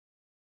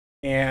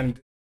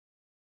 And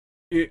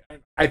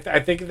I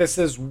think this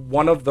is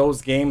one of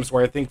those games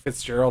where I think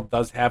Fitzgerald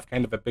does have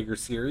kind of a bigger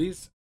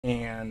series,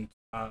 and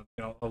a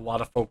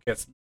lot of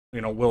focus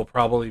will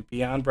probably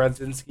be on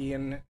Brodzinski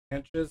and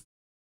Henches,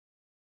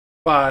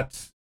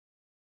 but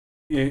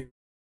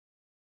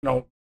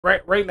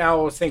right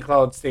now St.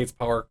 Cloud State's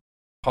power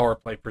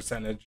play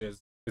percentage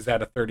is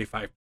at a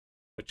 35,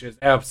 which is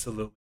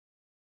absolutely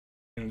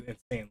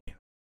insanely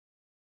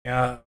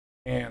high.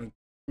 And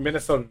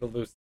Minnesota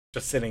Duluth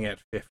just sitting at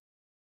 50.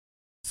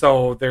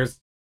 So there's,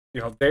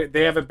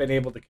 they haven't been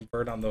able to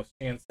convert on those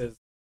chances.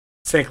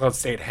 St. Cloud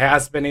State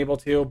has been able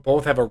to.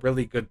 Both have a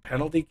really good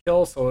penalty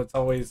kill, so it's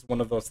always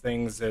one of those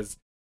things is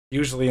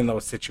usually in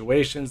those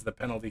situations, the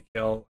penalty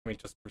kill, I mean,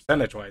 just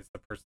percentage-wise,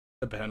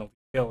 the penalty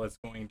kill is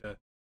going to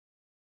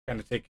kind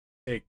of take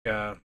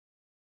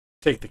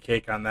the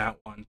cake on that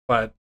one.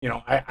 But,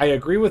 I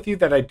agree with you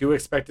that I do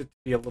expect it to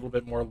be a little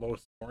bit more low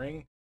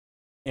scoring.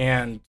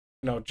 And,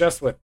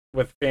 just with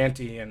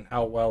Fanti and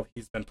how well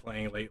he's been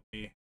playing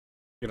lately,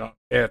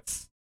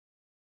 it's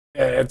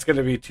going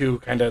to be 2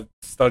 kind of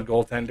stud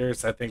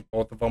goaltenders. I think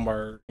both of them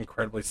are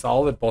incredibly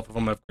solid. Both of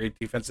them have great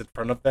defense in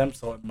front of them.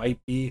 So it might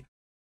be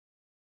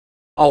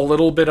a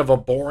little bit of a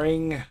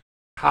boring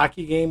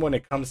hockey game when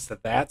it comes to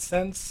that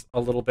sense.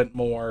 A little bit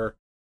more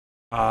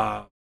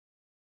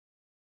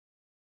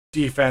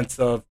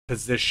defensive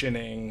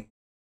positioning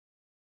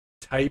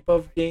type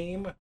of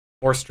game,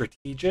 more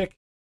strategic,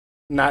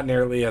 not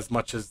nearly as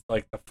much as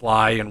like the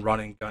fly and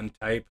running gun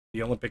type.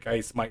 The Olympic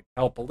ice might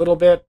help a little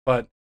bit,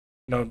 but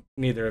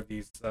neither of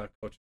these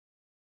coaches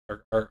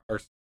are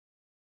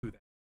do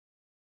that.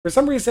 For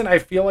some reason, I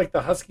feel like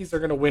the Huskies are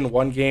going to win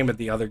one game and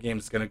the other game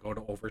is going to go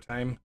to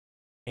overtime,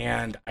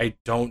 and I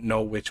don't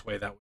know which way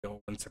that would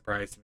go. Wouldn't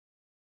surprise me.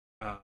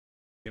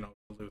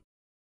 Duluth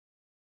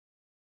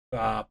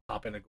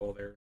pop in a goal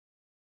there,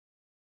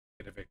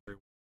 get a victory.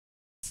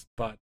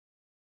 But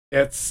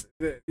this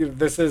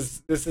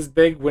is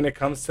big when it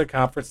comes to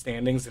conference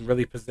standings and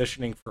really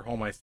positioning for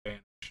home ice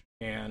advantage,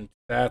 and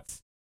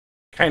that's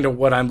kind of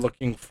what I'm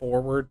looking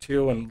forward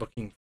to and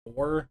looking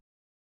for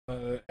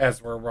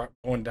as we're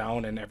going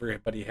down and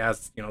everybody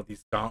has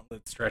these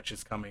gauntlet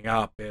stretches coming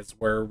up. Is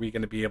where are we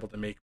going to be able to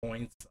make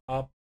points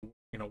up?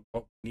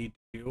 What we need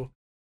to do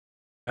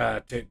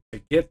to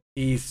get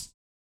these,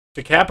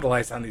 to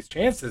capitalize on these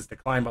chances to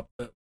climb up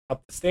the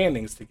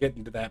standings, to get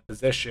into that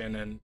position,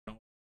 and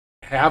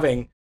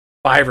having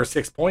 5 or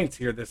 6 points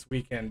here this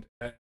weekend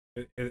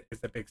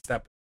is a big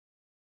step.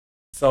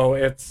 So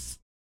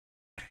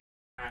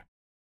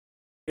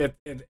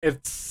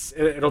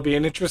it'll be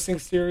an interesting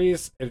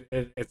series.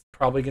 It's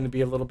probably going to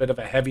be a little bit of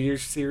a heavier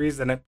series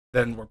than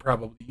we're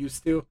probably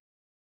used to,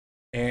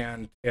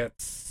 and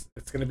it's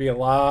going to be a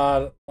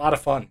lot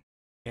of fun,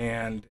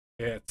 and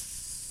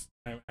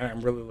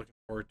I'm really looking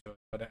forward to it.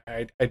 But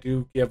I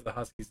do give the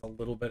Huskies a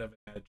little bit of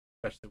an edge,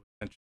 especially with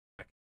tension.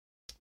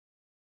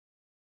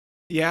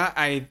 Yeah,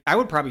 I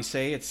would probably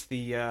say it's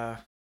the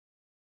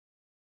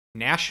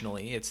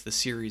nationally, it's the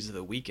series of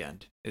the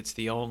weekend. It's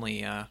the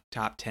only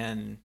top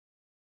 10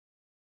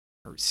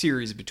 or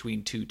series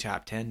between 2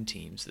 top 10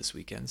 teams this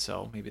weekend.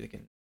 So maybe they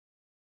can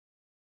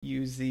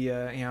use the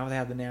they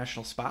have the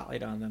national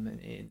spotlight on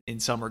them in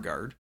some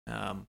regard.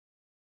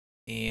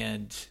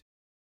 And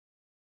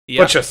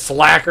yeah, bunch of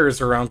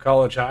slackers around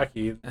college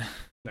hockey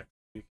next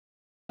week.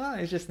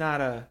 It's just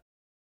not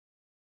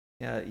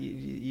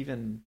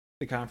even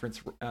the conference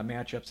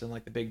matchups in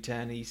like the Big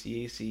Ten,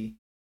 ECAC,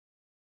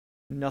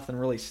 nothing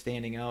really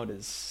standing out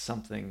as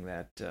something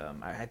that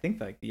I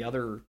think like the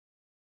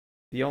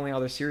only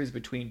other series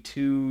between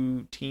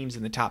 2 teams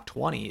in the top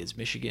 20 is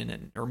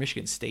Michigan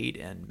State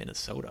and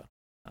Minnesota.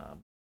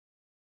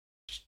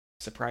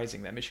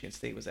 Surprising that Michigan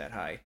State was that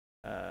high,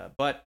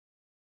 but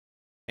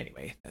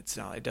anyway, that's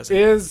not. It doesn't.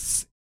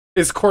 Is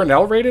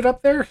Cornell rated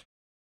up there?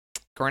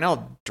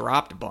 Cornell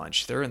dropped a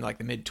bunch. They're in like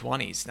the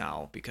mid-20s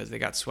now because they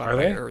got swept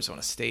by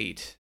Arizona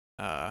State.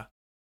 And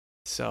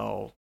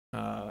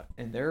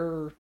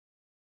they're.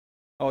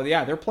 Oh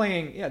yeah, they're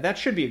playing. Yeah, that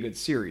should be a good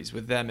series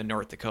with them in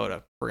North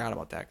Dakota. Forgot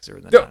about that because they're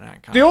in the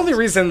non-conference. The only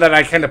reason that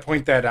I kind of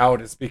point that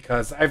out is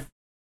because I'll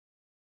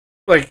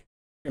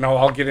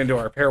get into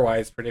our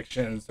pairwise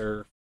predictions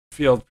or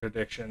field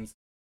predictions,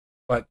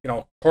 but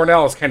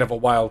Cornell is kind of a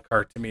wild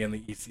card to me in the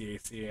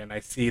ECAC, and I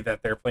see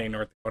that they're playing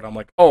North Dakota. I'm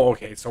like, oh,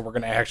 okay, so we're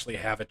gonna actually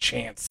have a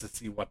chance to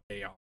see what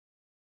they are.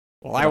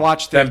 Well, I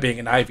watched them being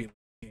an Ivy League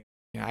team.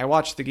 Yeah, I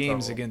watched the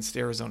games against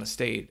Arizona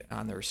State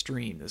on their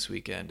stream this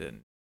weekend,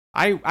 and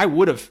I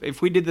would have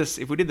if we did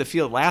the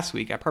field last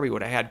week, I probably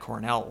would have had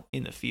Cornell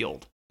in the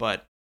field,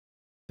 but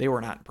they were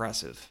not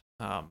impressive.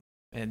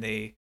 And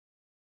they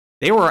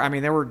were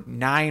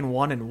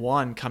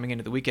 9-1-1 coming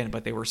into the weekend,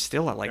 but they were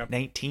still at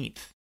 19th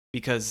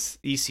because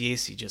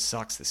ECAC just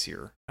sucks this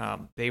year.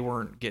 They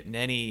weren't getting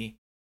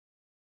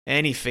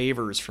any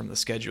favors from the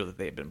schedule that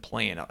they've been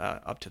playing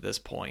up to this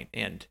point,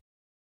 and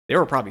they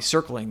were probably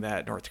circling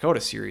that North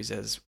Dakota series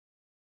as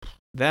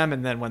them,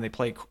 and then when they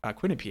play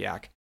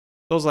Quinnipiac,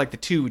 those are like the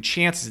two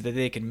chances that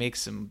they can make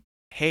some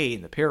hay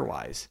in the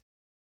pairwise.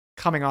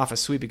 Coming off a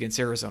sweep against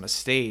Arizona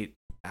State,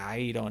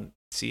 I don't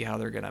see how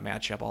they're going to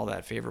match up all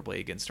that favorably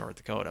against North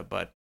Dakota.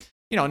 But,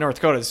 North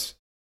Dakota's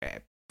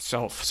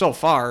so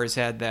far has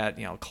had that,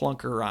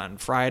 clunker on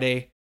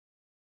Friday,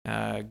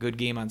 good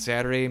game on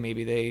Saturday.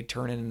 Maybe they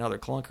turn in another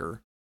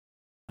clunker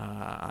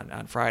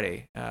on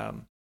Friday.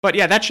 But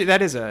yeah,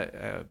 that is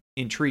a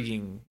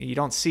intriguing. You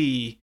don't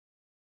see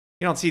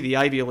the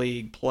Ivy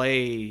League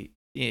play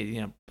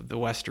the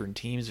Western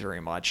teams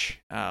very much.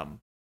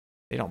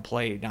 They don't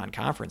play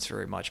non-conference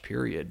very much,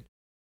 period,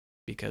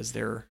 because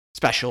they're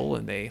special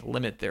and they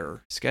limit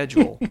their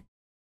schedule.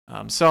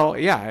 So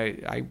yeah,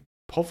 I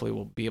hopefully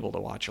will be able to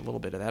watch a little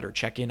bit of that or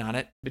check in on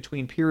it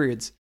between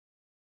periods.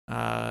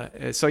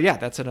 So yeah,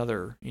 that's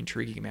another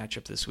intriguing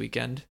matchup this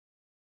weekend.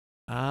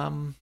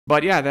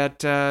 But yeah,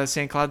 that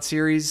St. Cloud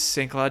series,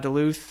 St. Cloud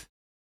Duluth,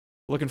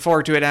 looking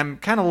forward to it. I'm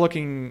kind of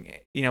looking,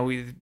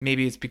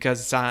 maybe it's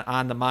because it's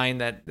on the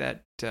mind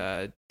that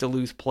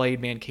Duluth played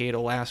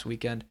Mankato last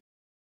weekend.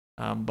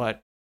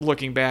 But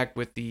looking back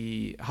with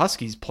the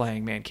Huskies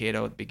playing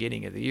Mankato at the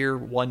beginning of the year,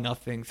 1-0,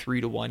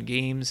 3-1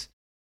 games.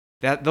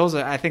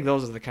 I think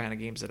those are the kind of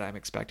games that I'm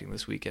expecting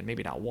this weekend.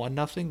 Maybe not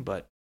 1-0,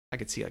 but I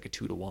could see like a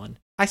 2-1.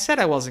 I said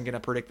I wasn't going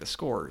to predict the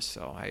scores,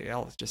 so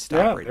I'll just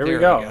stop right there. There we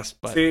go. I guess.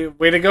 But see,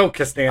 way to go,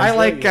 Costanza. I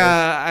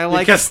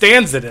like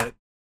Costanza it.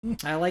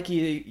 I like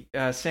you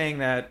saying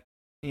that.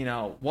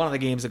 One of the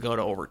games that go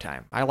to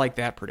overtime. I like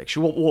that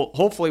prediction.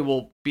 Hopefully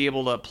we'll be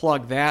able to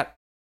plug that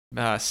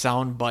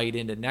sound bite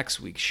into next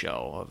week's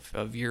show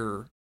of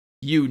you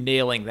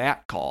nailing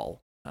that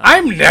call.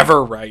 I'm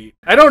never right.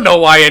 I don't know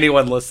why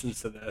anyone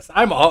listens to this.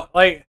 I'm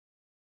always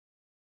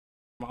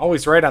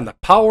right on the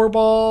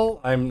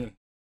Powerball.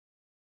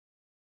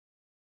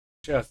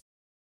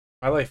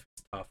 My life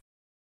is tough.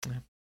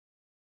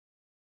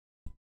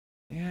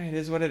 Yeah, it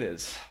is what it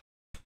is.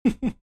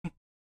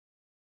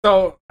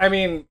 So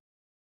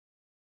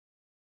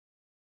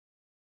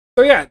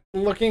yeah,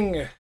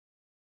 looking,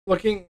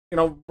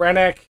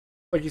 Rennick,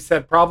 like you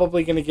said,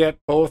 probably going to get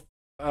both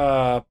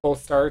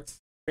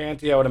starts.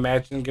 Fanti, I would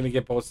imagine, going to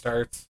get both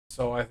starts.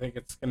 So I think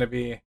it's going to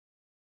be,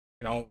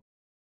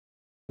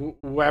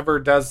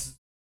 whoever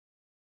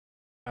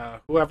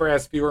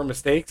has fewer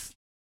mistakes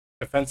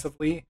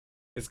defensively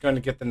is going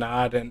to get the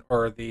nod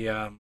or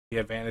the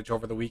advantage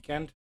over the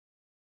weekend.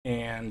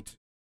 And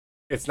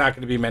it's not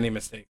going to be many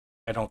mistakes,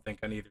 I don't think,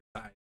 on either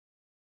side.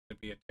 It's going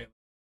to be a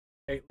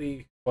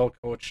tightly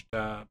well-coached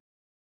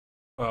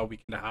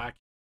weekend of hockey.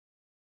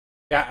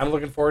 Yeah, I'm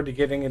looking forward to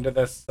getting into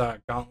this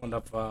gauntlet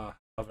of a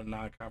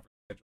non-conference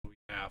schedule we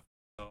have,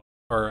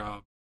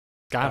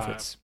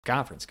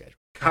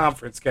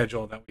 conference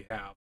schedule that we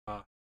have.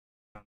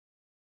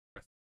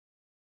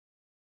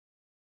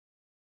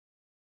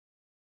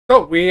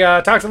 So we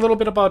talked a little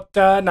bit about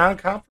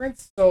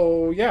non-conference.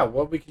 So yeah,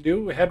 what we can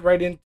do, head right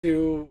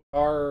into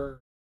our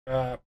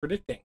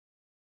predicting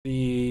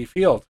the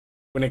field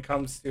when it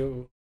comes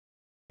to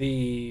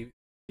the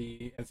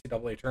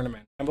NCAA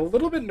tournament. I'm a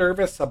little bit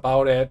nervous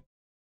about it.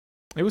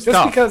 It was just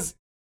tough. Because,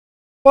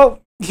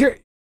 here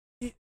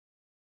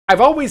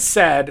I've always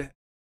said,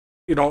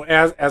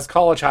 as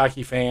college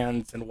hockey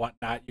fans and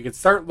whatnot, you could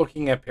start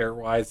looking at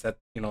pairwise at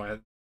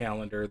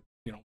calendar,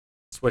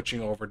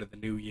 switching over to the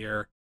new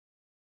year.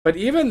 But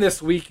even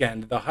this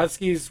weekend, the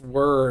Huskies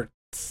were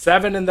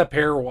 7 in the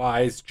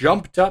pairwise,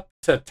 jumped up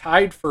to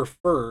tied for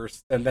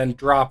first, and then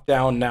dropped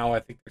down. Now I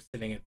think they're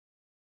sitting at.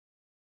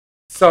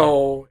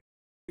 So,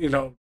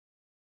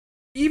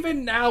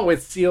 even now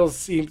it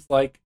seems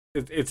like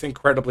it's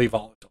incredibly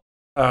volatile.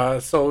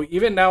 So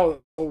even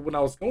now, when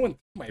I was going through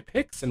my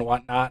picks and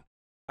whatnot,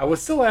 I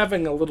was still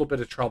having a little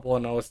bit of trouble,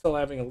 and I was still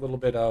having a little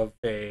bit of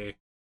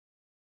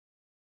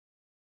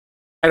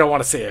I don't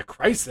want to say a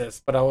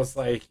crisis, but I was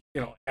like,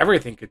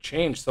 everything could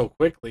change so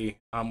quickly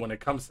when it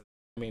comes to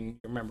I mean,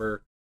 you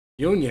remember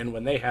Union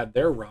when they had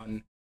their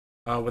run,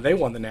 when they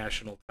won the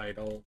national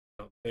title.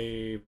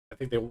 I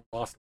think they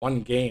lost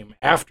one game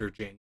after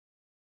January.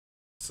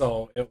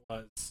 So it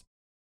was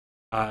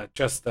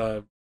just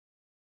any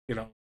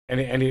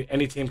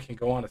team can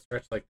go on a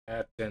stretch like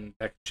that, and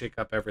that can shake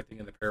up everything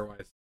in the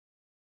pairwise.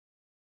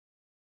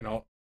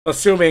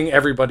 Assuming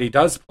everybody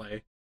does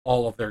play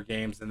all of their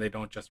games and they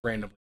don't just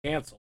randomly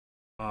cancel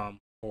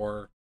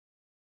for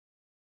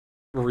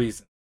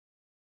reasons.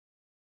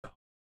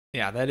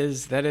 Yeah, that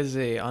is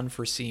a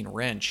unforeseen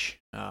wrench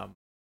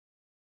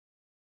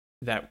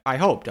that I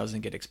hope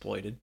doesn't get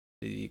exploited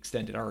to the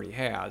extent it already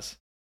has.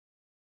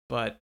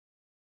 But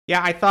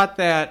yeah, I thought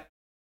that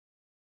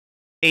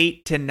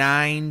 8 to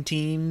 9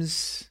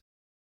 teams,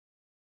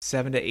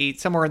 7 to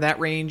 8, somewhere in that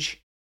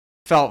range,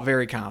 felt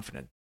very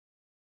confident.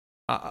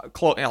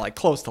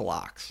 Close to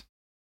locks.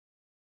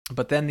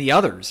 But then the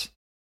others,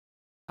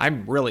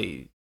 I'm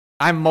mostly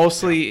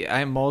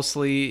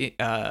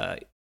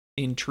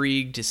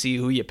intrigued to see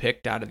who you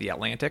picked out of the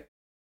Atlantic.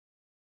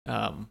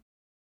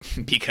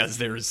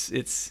 Because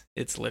it's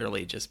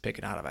literally just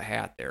picking out of a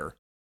hat there.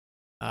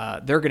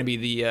 They're going to be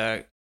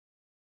the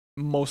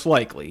most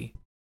likely,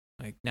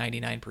 like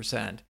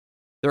 99%,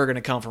 they're going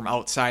to come from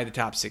outside the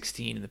top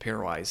 16 in the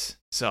pairwise.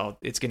 So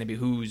it's going to be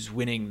who's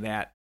winning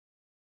that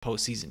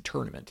postseason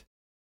tournament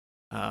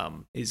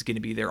is going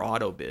to be their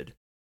auto bid.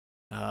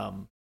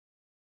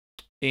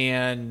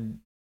 And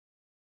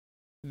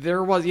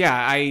there was,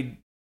 I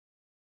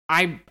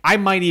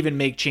might even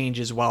make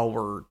changes while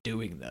we're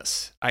doing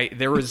this.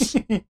 There was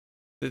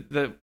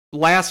the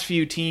last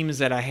few teams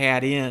that I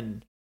had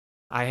in,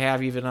 I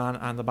have even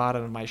on the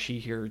bottom of my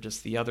sheet here,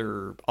 just the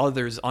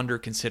others under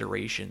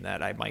consideration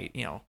that I might,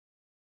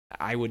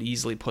 I would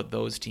easily put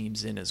those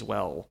teams in as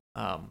well.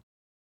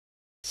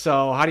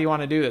 So how do you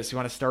want to do this? You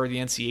want to start with the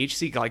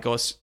NCHC, like go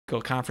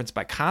conference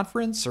by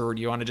conference, or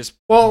do you want to just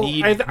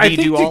I think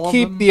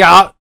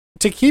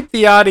to keep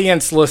the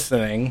audience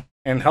listening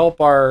and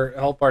help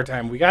our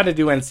time, we got to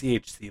do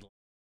NCHC.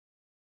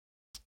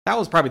 That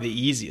was probably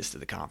the easiest of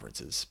the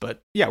conferences,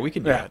 but yeah, we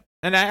can do that.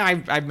 And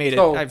I've made it.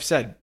 I've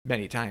said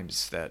many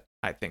times that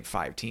I think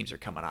 5 teams are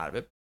coming out of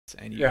it,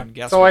 and you can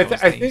guess. So I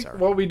think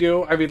what we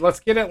do. I mean, let's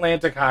get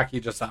Atlantic hockey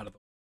just out of the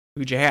way.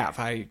 Who'd you have?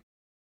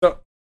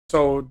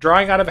 So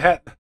drawing out of a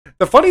hat.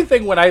 The funny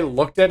thing when I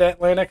looked at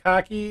Atlantic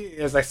hockey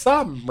is I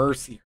saw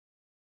Mercier.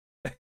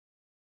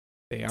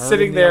 They are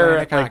sitting there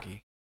at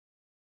hockey.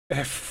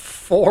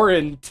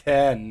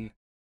 4-10,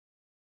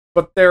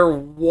 but they're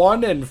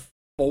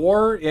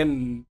 1-4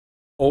 in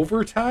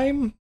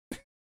overtime.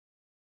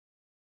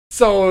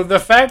 So the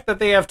fact that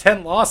they have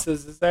 10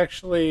 losses is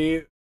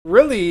actually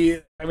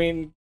really,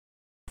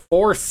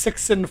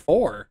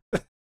 4-6-4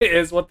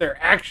 is what their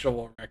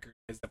actual record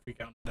is if we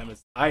count them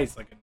as ties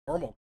like a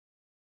normal.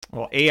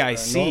 Well,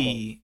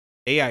 AIC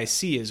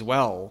as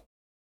well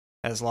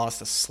has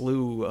lost a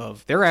slew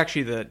of. They're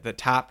actually the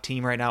top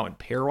team right now in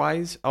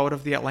pairwise out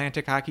of the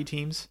Atlantic hockey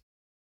teams,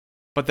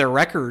 but their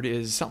record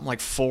is something like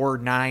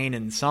 4-9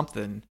 and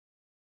something.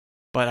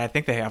 But I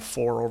think they have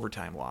 4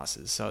 overtime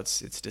losses, so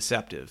it's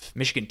deceptive.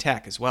 Michigan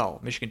Tech as well.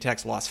 Michigan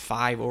Tech's lost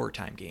 5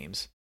 overtime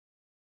games.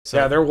 So,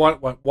 yeah, they're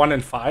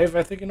 1-5,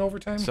 I think, in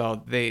overtime.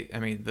 So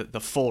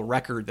the full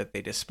record that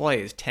they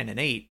display is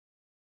 10-8,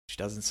 which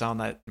doesn't sound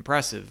that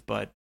impressive,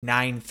 but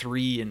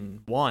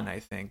 9-3-1, I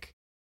think.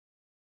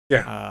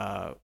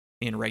 Yeah.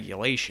 In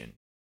regulation,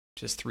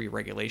 just 3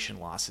 regulation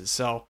losses.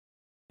 So,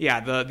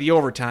 yeah, the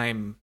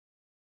overtime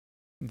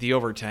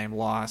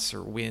loss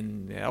or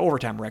win,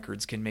 overtime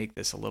records can make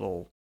this a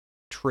little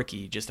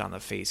tricky just on the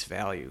face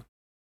value.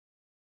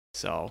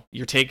 So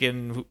you're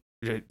taking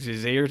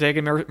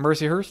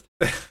Mercyhurst?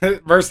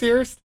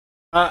 Mercyhurst?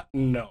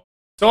 No.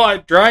 So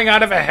drawing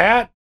out of a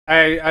hat,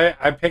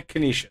 I picked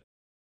Canisius.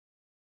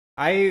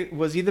 I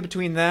was either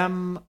between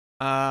them.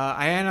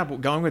 I ended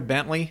up going with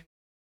Bentley.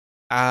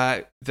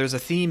 There's a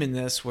theme in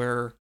this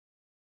where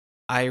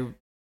I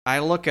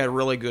look at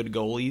really good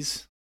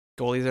goalies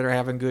that are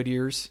having good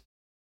years.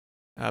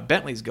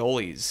 Bentley's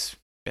goalie's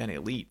been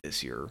elite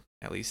this year,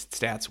 at least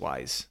stats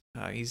wise.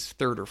 He's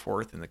 3rd or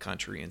 4th in the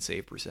country in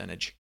save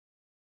percentage.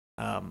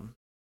 And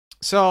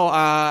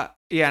I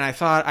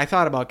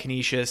thought about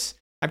Canisius.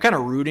 I'm kind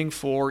of rooting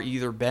for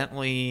either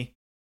Bentley,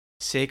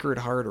 Sacred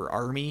Heart, or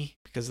Army,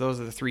 because those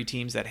are the 3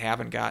 teams that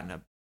haven't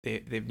gotten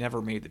they've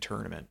never made the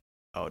tournament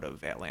out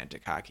of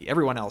Atlantic hockey.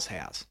 Everyone else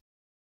has.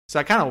 So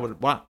I kind of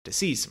would want to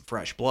see some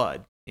fresh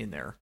blood in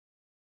there.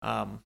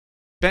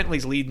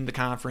 Bentley's leading the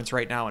conference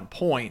right now in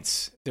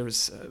points.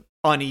 There's an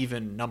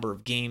uneven number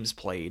of games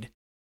played.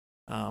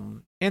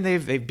 And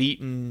they beat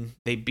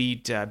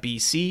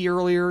BC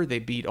earlier. They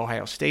beat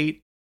Ohio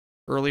State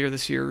earlier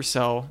this year.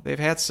 So they've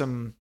had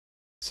some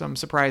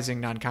surprising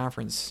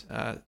non-conference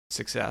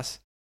success.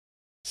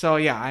 So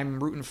yeah,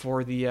 I'm rooting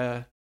for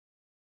the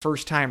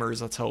first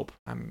timers. Let's hope.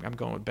 I'm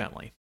going with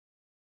Bentley.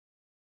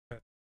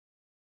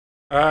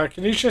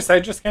 Canisius, I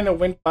just kind of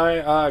went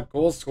by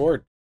goals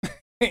scored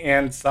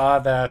and saw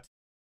that,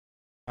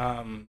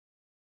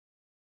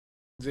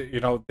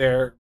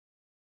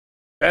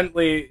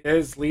 Bentley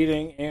is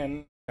leading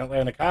in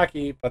Atlantic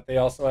hockey, but they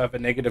also have a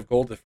negative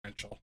goal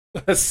differential.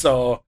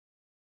 So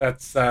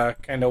that's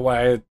kind of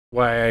why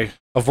I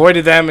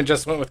avoided them and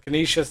just went with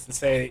Canisius and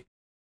say,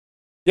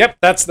 yep,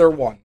 that's their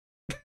one.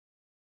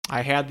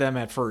 I had them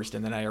at first,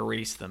 and then I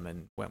erased them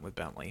and went with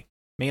Bentley,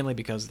 mainly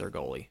because of their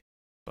goalie.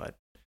 But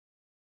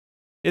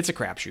it's a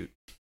crapshoot.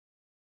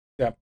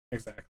 Yep,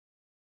 exactly.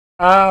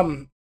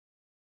 So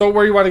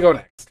where you want to go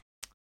next?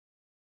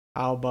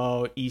 How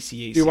about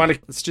ECAC? Do you want to?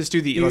 Let's just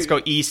do let's go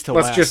east to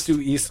west. Let's just do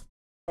east.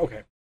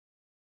 Okay.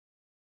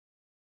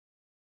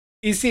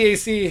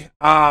 ECAC.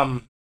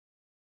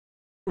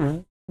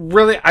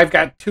 Really, I've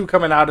got two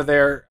coming out of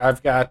there.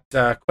 I've got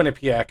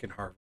Quinnipiac and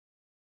Harvard.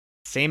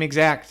 Same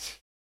exact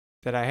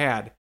that I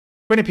had.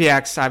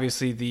 Quinnipiac's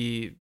obviously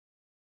the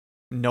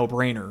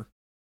no-brainer.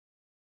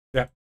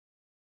 Yeah.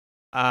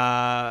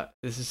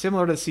 This is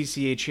similar to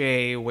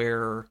CCHA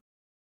where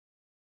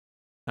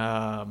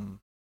I'm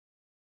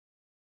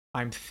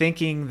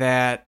thinking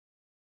that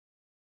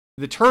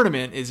the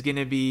tournament is going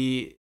to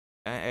be,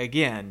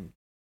 again,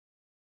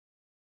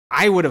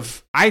 and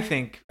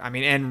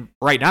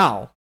right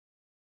now,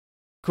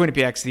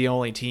 Quinnipiac's the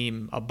only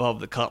team above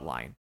the cut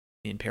line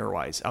in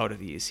pairwise out of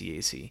the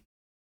ECAC.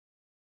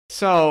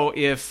 So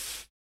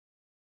if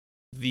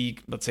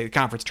let's say the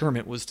conference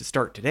tournament was to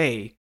start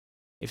today,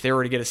 if they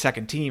were to get a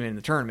second team in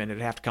the tournament,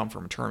 it'd have to come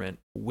from a tournament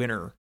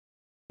winner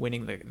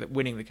winning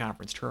the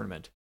conference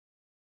tournament.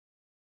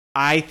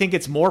 I think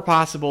it's more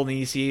possible in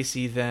the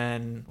ECAC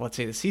than, let's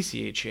say, the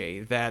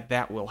CCHA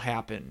that will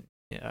happen.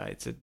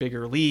 It's a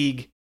bigger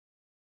league.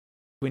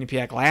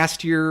 Quinnipiac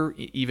last year,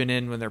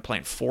 even when they're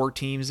playing 4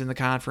 teams in the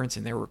conference,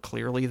 and they were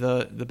clearly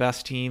the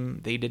best team,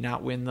 they did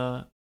not win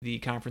the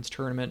conference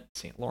tournament.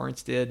 St.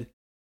 Lawrence did.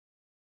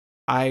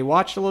 I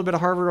watched a little bit of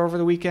Harvard over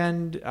the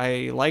weekend.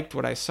 I liked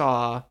what I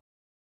saw.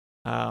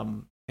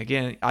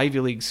 Again,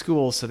 Ivy League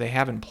schools, so they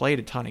haven't played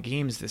a ton of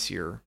games this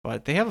year,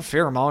 but they have a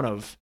fair amount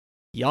of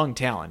young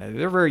talent.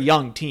 They're a very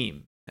young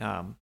team.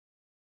 And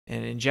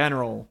in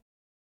general,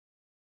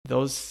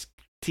 those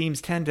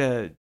teams tend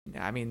to,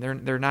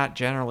 they're not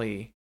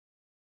generally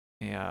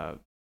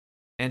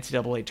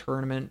NCAA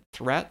tournament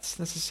threats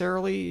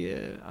necessarily.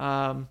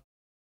 A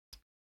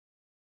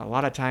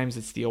lot of times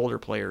it's the older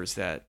players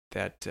that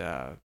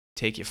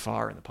take you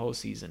far in the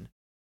postseason.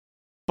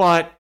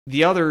 But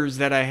the others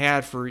that I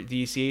had for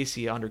the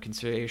ECAC under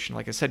consideration,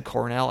 like I said,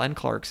 Cornell and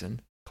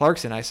Clarkson.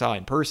 Clarkson I saw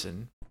in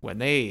person when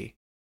they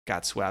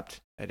got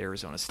swept at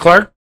Arizona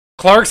State.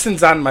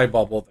 Clarkson's on my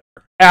bubble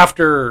there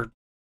after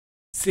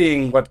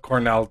seeing what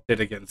Cornell did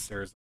against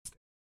Arizona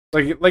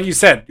State. Like you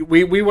said,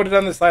 we would have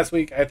done this last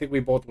week. I think we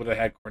both would have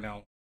had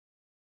Cornell.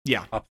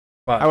 Yeah, but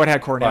I would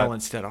have had Cornell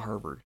instead of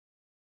Harvard.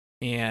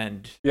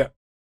 And yeah,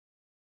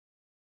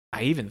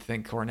 I even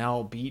think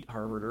Cornell beat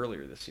Harvard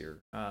earlier this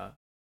year.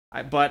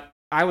 But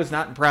I was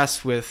not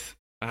impressed with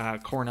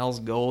Cornell's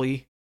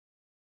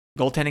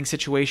goaltending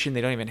situation.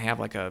 They don't even have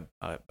like a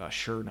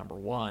sure number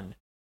one.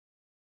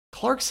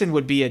 Clarkson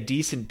would be a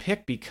decent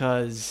pick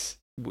because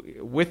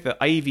with the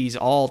Ivies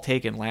all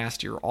taken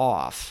last year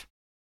off,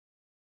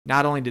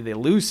 not only did they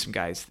lose some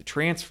guys to the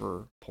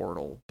transfer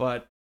portal,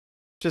 but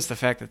just the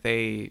fact that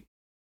they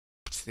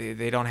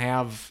don't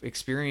have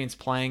experience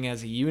playing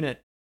as a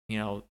unit,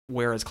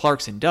 whereas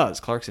Clarkson does.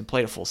 Clarkson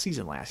played a full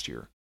season last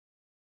year.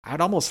 I'd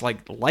almost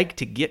like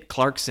to give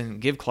Clarkson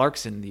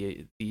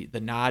the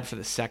nod for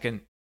the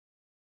second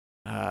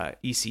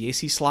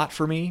ECAC slot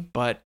for me,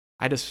 but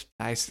like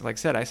I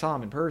said, I saw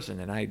him in person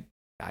and I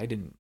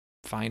didn't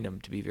find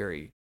him to be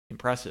very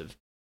impressive.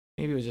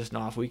 Maybe it was just an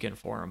off weekend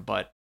for him,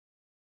 but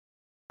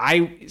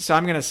I'm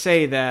going to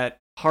say that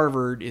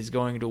Harvard is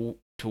going to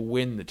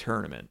win the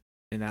tournament,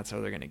 and that's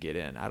how they're going to get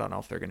in. I don't know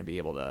if they're going to be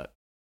able to.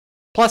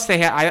 Plus,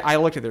 I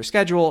looked at their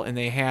schedule, and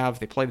they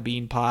play the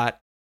Bean Pot.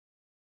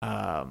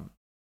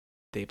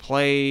 They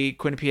play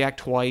Quinnipiac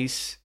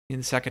twice in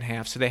the second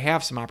half, so they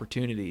have some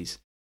opportunities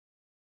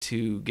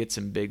to get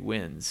some big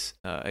wins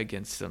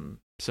against some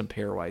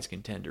pairwise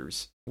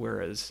contenders,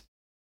 whereas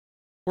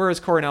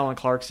Cornell and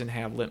Clarkson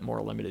have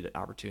more limited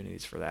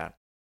opportunities for that.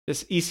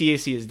 This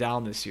ECAC is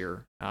down this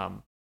year.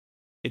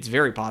 It's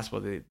very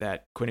possible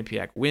that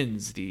Quinnipiac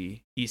wins the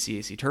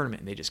ECAC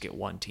tournament and they just get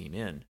one team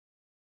in.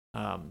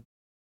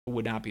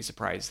 Would not be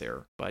surprised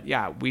there, but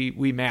yeah,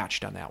 we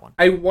matched on that one.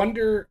 I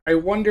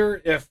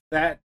wonder if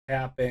that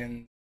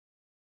happened.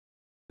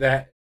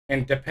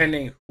 And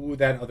depending who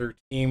that other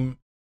team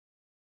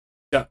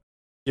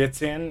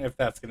gets in, if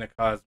that's going to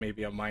cause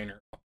maybe a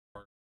minor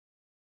uproar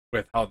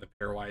with how the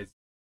pairwise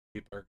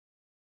people are.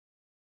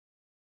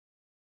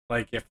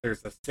 Like if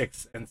there's a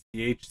 6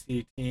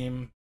 NCHC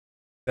team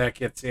that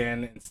gets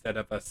in instead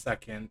of a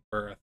second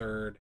or a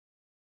third,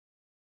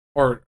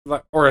 or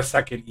a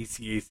second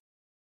ECAC,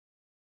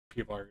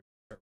 people are.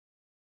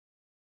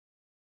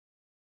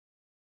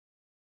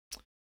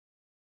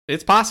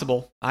 It's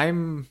possible.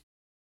 I'm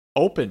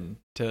open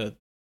to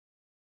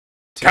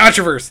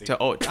controversy.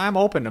 I'm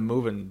open to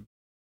moving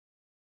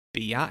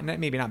beyond,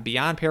 maybe not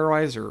beyond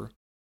pairwise, or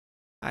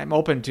I'm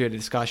open to a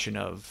discussion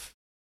of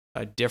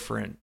a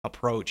different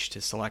approach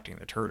to selecting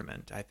the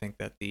tournament. I think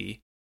that the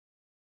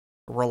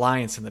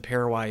reliance on the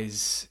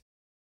pairwise,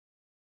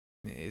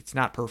 it's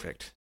not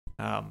perfect.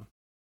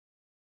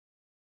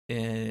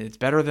 It's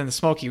better than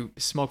the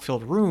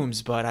smoke-filled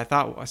rooms, but I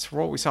thought for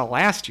what we saw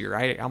last year,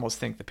 I almost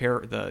think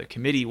the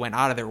committee went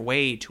out of their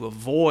way to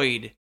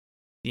avoid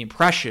the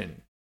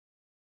impression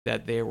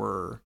that they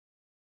were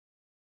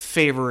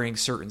favoring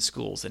certain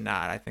schools and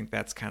not. I think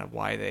that's kind of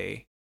why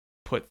they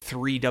put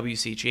 3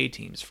 WCHA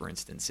teams, for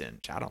instance, in.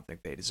 I don't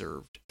think they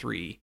deserved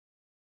 3.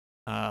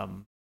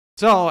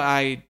 So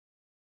I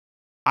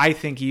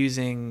think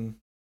using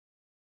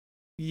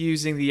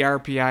the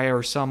RPI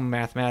or some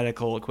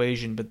mathematical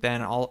equation, but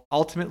then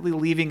ultimately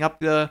leaving up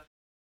the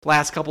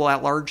last couple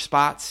at-large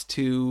spots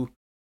to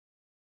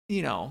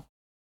the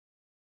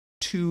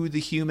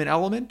human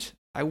element,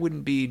 I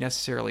wouldn't be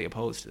necessarily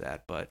opposed to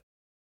that. But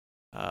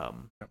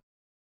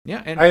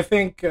yeah, and I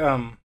think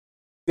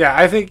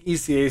I think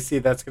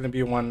ECAC, that's going to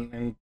be one,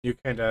 and you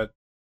kind of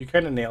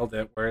nailed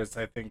it. Whereas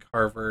I think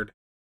Harvard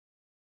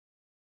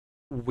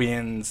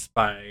wins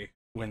the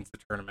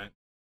tournament.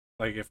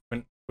 Like if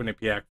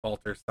Quinnipiac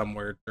falters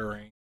somewhere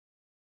during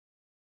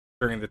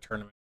the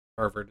tournament,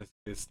 Harvard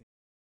is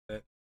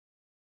that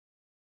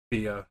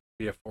be a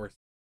force.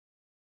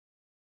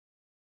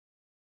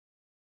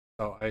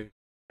 So I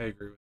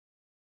agree with that.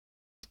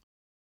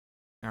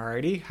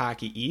 Alrighty,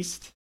 Hockey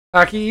East.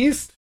 Hockey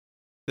East.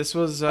 This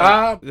was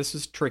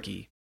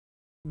tricky.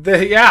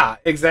 Yeah,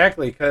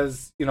 exactly.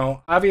 Because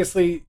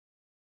obviously,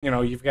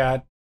 you've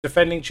got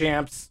defending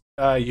champs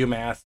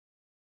UMass,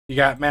 you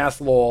got Mass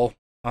Lowell.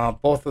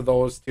 Both of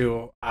those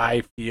two,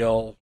 I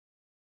feel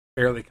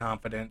fairly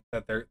confident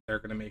that they're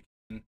going to make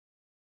it.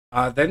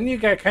 Then you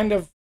got kind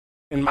of,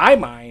 in my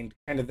mind,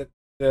 kind of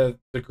the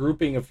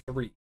grouping of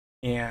 3.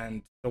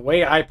 And the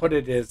way I put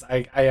it is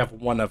I have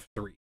one of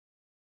 3.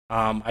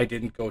 I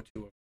didn't go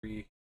 2 of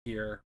 3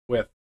 here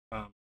with,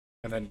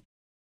 and then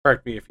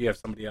correct me if you have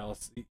somebody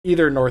else,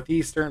 either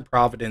Northeastern,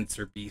 Providence,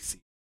 or BC.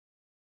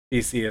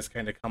 BC has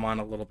kind of come on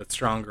a little bit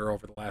stronger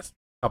over the last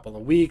couple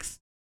of weeks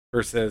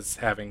versus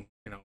having,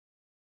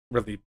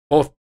 really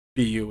both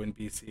BU and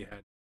BC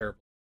had terrible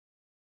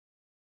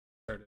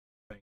started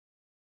thing.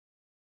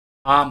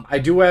 I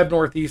do have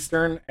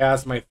Northeastern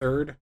as my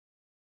 3rd,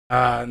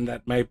 and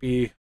that might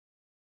be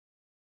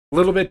a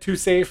little bit too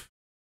safe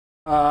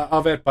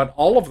of it, but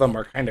all of them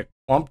are kind of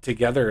clumped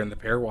together in the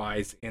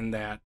pairwise in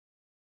that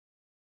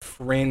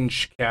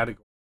fringe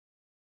category.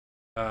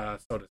 So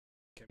to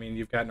speak. I mean,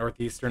 you've got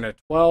Northeastern at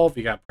 12,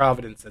 you got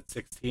Providence at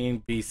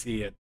 16,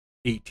 BC at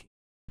 18.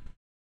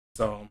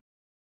 So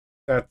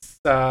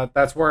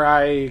that's where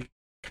I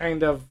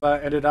kind of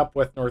ended up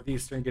with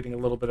Northeastern getting a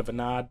little bit of a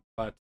nod,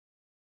 but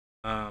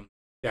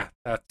yeah,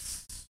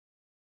 that's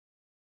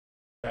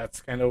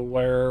kind of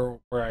where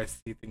I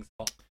see things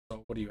fall.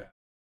 So what do you have?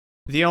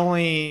 The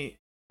only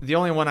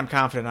one I'm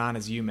confident on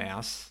is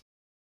UMass.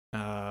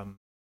 I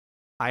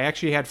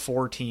actually had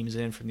 4 teams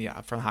in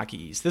from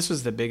Hockey East. This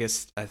was the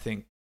biggest, I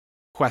think,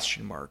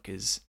 question mark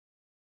is,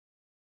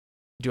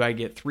 do I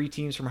get 3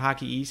 teams from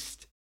Hockey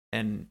East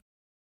and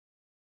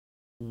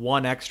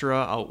 1 extra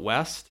out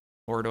west,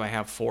 or do I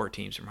have 4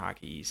 teams from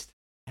Hockey East?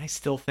 I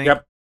still think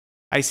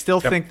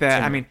think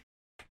that, I mean,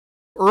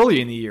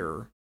 early in the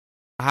year,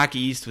 Hockey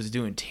East was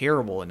doing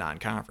terrible in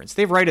non-conference.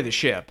 They've righted the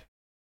ship.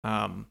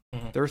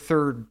 They're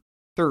third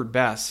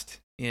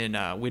best in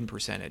win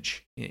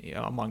percentage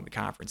among the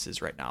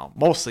conferences right now,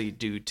 mostly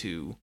due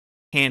to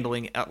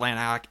handling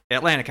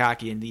Atlantic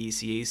Hockey and the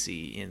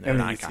ECAC in their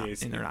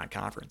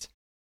non-conference.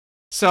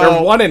 So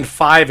they're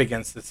 1-5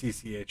 against the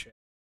CCHA.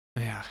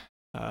 Yeah,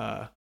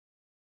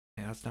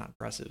 that's not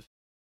impressive.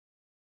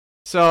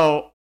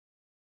 So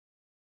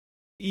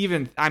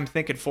even I'm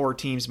thinking 4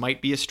 teams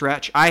might be a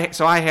stretch. I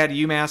had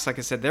UMass, like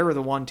I said, they were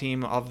the one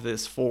team of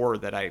this 4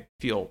 that I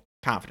feel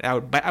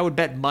confident. I would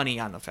bet money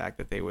on the fact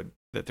that they're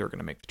going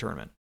to make the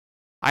tournament.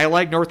 I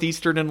like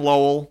Northeastern and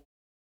Lowell.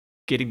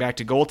 Getting back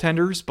to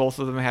goaltenders, both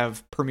of them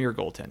have premier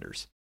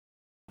goaltenders.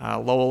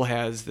 Lowell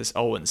has this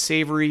Owen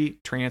Savory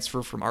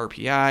transfer from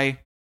RPI,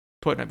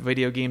 putting up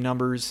video game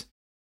numbers.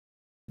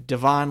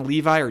 Devon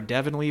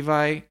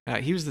Levi,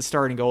 he was the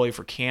starting goalie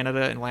for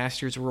Canada in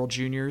last year's World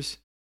Juniors.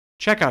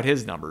 Check out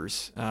his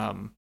numbers.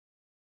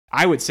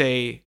 I would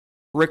say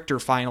Richter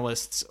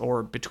finalists,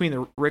 or between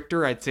the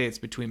Richter, I'd say it's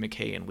between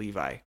McKay and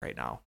Levi right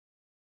now.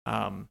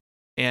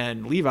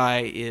 And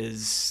Levi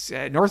is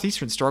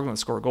Northeastern struggling to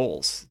score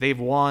goals. They've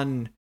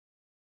won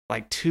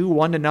like 2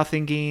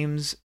 1-0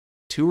 games,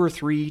 2 or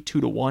 3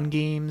 2-1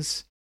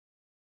 games.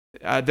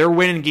 They're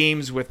winning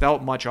games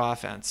without much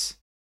offense.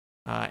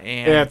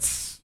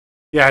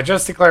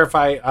 Just to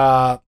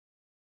clarify,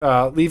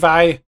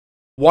 Levi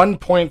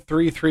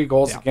 1.33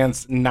 goals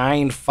against,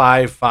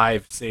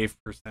 9.55 save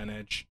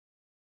percentage.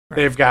 Right.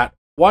 They've got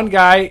one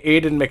guy,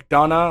 Aiden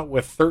McDonough,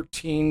 with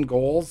 13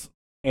 goals,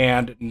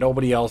 and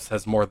nobody else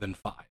has more than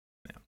 5.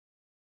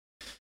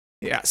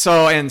 Yeah.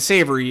 So, and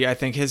Savory, I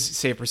think his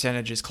save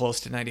percentage is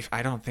close to 90.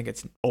 I don't think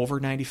it's over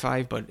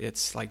 95, but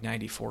it's like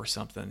 94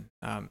 something.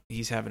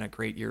 He's having a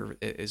great year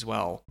as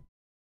well.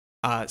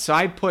 So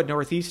I'd put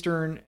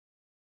Northeastern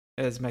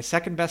as my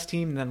second best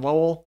team, and then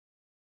Lowell,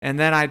 and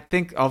then I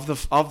think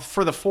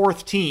for the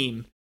fourth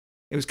team,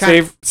 it was kind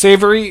of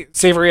Savory.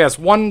 Savory has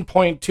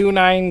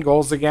 1.29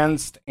 goals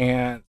against,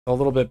 and a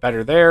little bit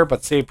better there,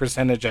 but save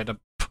percentage at a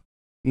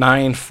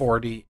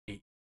 948.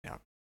 Yeah,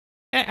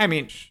 I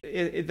mean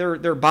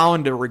they're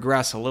bound to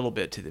regress a little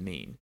bit to the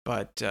mean,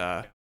 but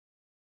a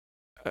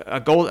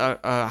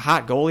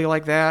hot goalie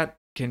like that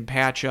can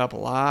patch up a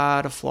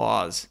lot of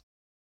flaws,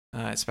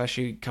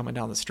 especially coming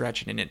down the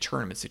stretch in a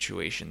tournament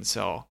situation.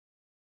 So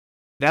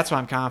that's why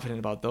I'm confident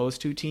about those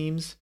two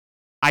teams.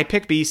 I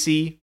pick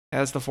BC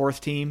as the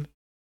fourth team.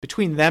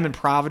 Between them and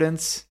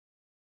Providence,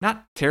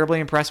 not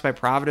terribly impressed by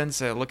Providence.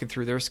 Looking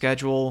through their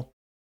schedule,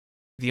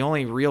 the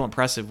only real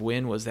impressive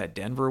win was that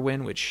Denver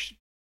win, which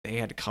they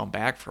had to come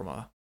back from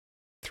a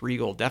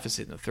 3-goal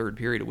deficit in the third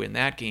period to win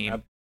that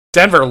game.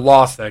 Denver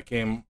lost that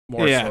game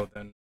more so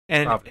than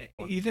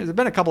Providence. There's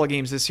been a couple of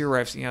games this year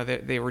where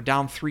they were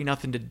down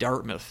 3-0 to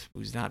Dartmouth,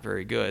 who's not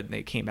very good, and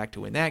they came back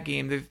to win that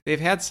game. They've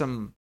had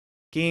some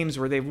games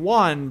where they've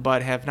won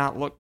but have not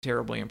looked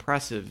terribly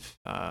impressive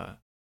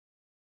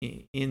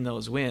in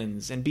those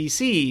wins. And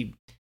BC,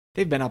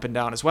 they've been up and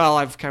down as well.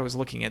 I was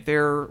looking at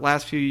their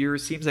last few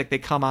years. Seems like they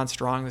come on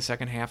strong the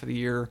second half of the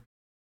year.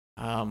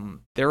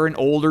 They're an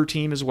older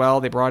team as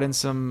well. They brought in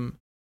some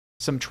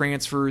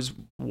transfers,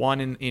 one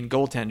in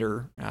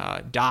goaltender,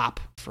 Dopp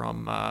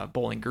from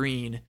Bowling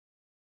Green,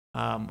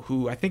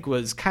 who I think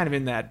was kind of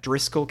in that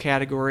Driscoll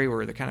category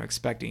where they're kind of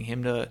expecting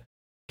him to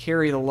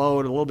carry the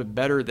load a little bit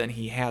better than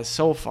he has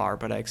so far,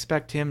 but I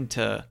expect him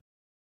to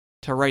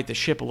right the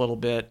ship a little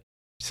bit.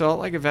 So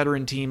like a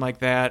veteran team like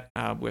that,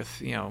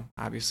 with,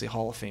 obviously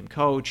Hall of Fame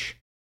coach,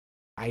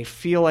 I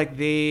feel like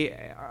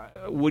they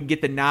would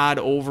get the nod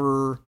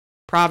over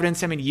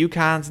Providence. I mean,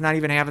 UConn's not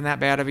even having that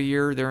bad of a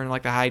year. They're in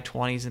like the high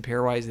 20s in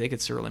pairwise. They could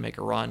certainly make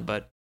a run,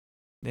 but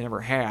they never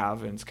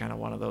have, and it's kind of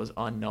one of those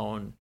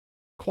unknown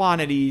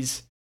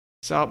quantities.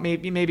 So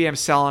maybe I'm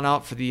selling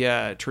out for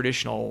the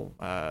traditional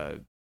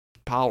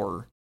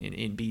power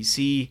in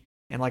BC.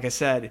 And like I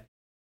said,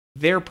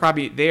 they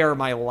are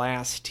my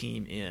last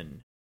team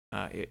in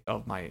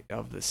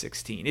of the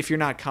 16. If you're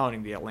not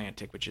counting the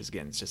Atlantic, which is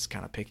again it's just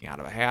kind of picking out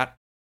of a hat.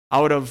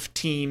 Out of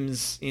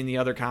teams in the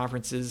other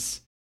conferences,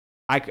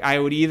 I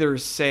would either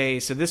say,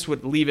 so this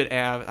would leave it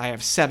as I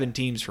have 7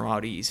 teams from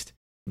out east,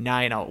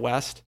 9 out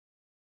west,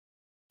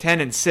 10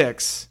 and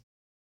 6.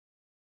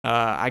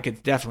 I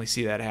could definitely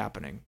see that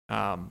happening.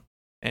 And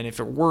if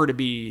it were to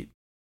be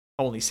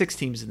only 6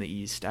 teams in the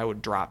east, I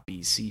would drop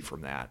BC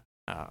from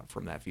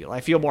that field. I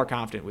feel more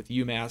confident with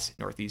UMass,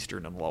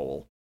 Northeastern, and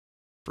Lowell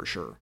for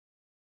sure.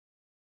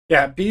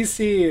 Yeah,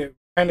 BC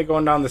kind of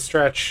going down the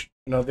stretch.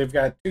 They've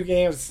got 2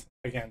 games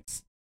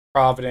against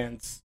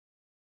Providence.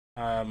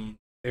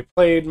 They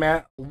played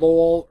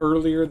Lowell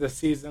earlier this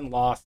season,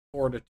 lost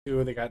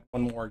 4-2. They got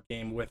one more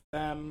game with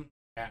them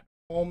at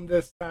home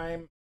this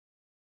time.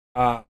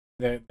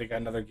 They got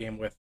another game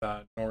with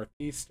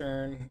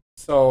Northeastern.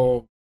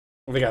 So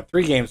they got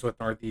 3 games with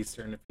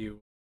Northeastern.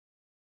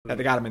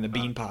 They got them in the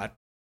bean pot.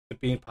 The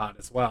bean pot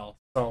as well.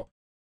 So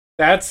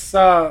that's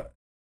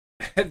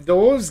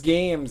those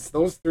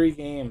 3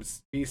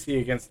 games, BC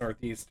against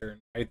Northeastern.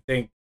 I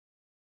think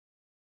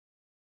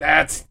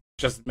that's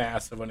just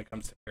massive when it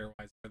comes to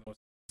pairwise for those.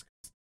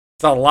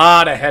 It's a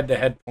lot of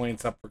head-to-head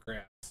points up for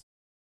grabs.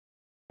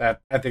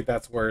 I think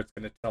that's where it's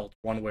going to tilt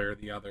one way or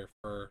the other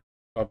for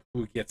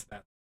who gets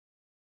that.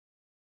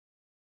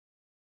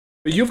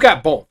 But you've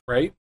got both,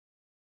 right?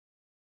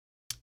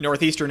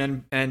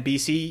 Northeastern and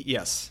BC,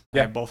 yes.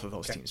 Yeah. I have both of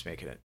those teams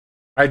making it.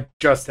 I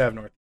just have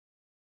North.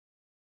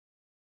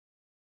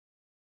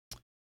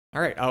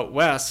 All right, out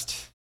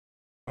west.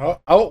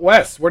 Out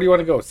west, where do you want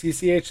to go?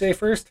 CCHA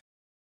first?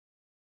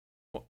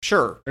 Well,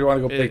 sure. Or do you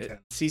want to go Big Ten?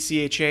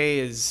 CCHA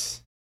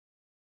is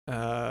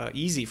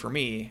easy for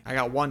me. I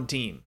got one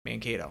team,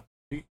 Mankato.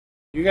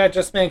 You got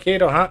just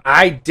Mankato, huh?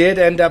 I did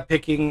end up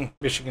picking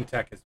Michigan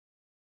Tech.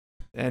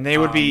 And they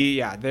would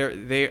be,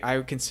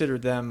 I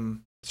considered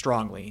them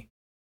strongly.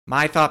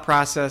 My thought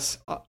process,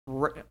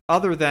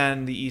 other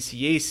than the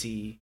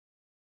ECAC,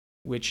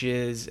 which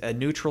is a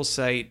neutral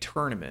site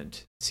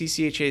tournament,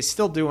 CCHA is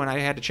still doing, I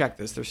had to check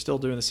this, they're still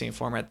doing the same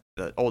format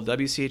the old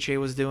WCHA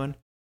was doing,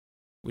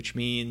 which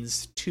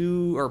means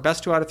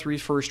best 2 out of 3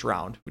 first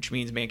round, which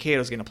means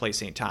Mankato is going to play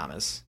St.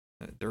 Thomas.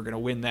 They're going to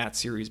win that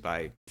series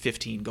by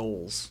 15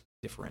 goals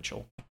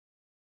differential.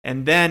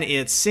 And then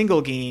it's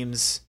single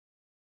games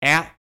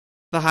at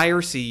the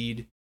higher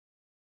seed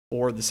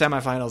or the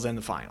semifinals and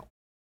the final.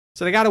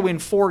 So they got to win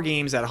 4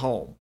 games at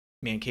home,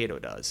 Mankato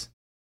does.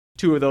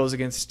 2 of those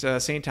against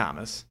St.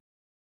 Thomas.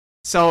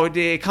 So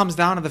it comes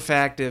down to the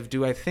fact of,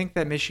 do I think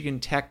that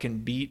Michigan Tech can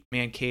beat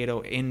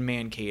Mankato in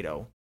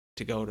Mankato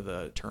to go to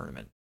the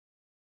tournament?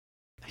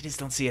 I just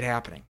don't see it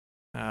happening.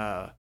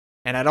 And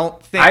I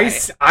don't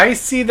think... I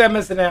see them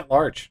as an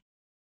at-large.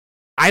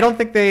 I don't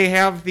think they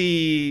have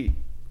the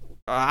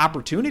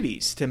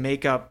opportunities to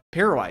make up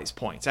pairwise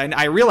points.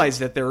 I realize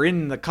that they're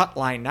in the cut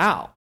line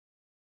now.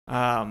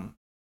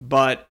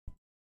 But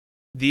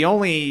the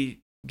only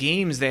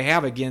games they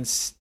have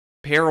against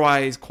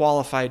pairwise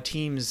qualified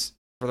teams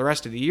for the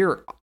rest of the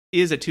year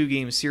is a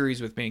 2-game series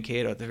with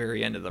Mankato at the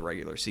very end of the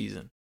regular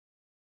season.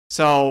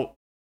 So,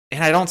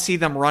 and I don't see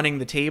them running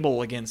the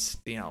table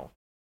against,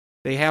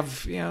 they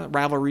have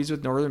rivalries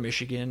with Northern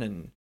Michigan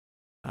and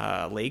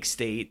Lake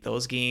State.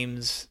 Those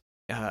games,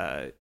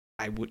 I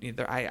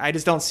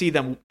just don't see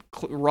them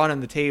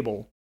running the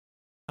table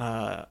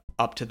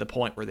up to the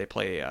point where they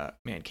play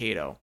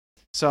Mankato.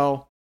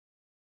 So,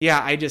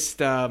 yeah, I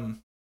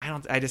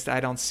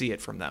don't see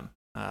it from them.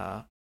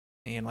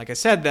 And like I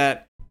said,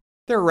 that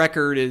their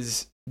record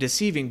is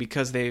deceiving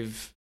because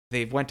they've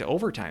went to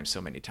overtime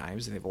so many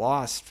times and they've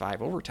lost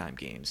 5 overtime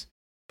games.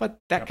 But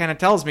that kind of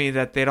tells me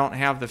that they don't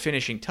have the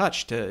finishing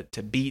touch to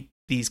beat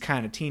these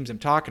kind of teams I'm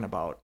talking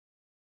about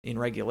in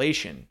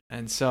regulation.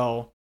 And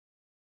so,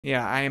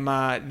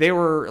 yeah, they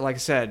were, like I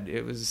said,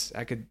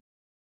 I could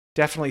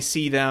definitely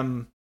see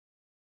them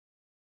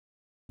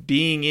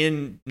being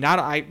in,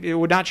 it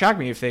would not shock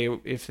me if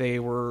they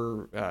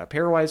were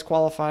pairwise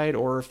qualified,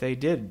 or if they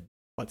did,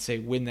 let's say,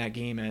 win a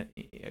game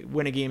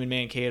in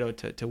Mankato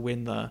to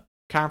win the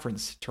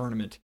conference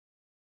tournament.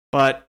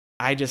 But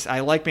I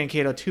like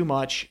Mankato too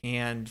much,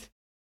 and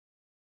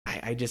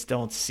I just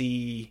don't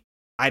see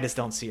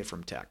it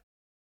from Tech.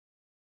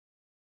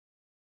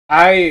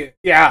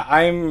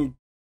 I'm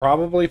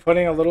probably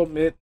putting a little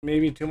bit,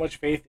 maybe too much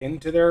faith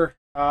into their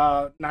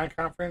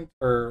non-conference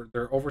or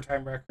their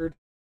overtime record.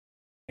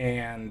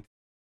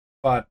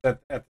 But at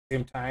the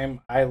same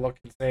time, I look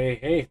and say,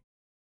 hey,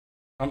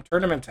 come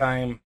tournament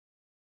time,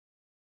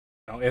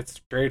 it's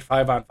straight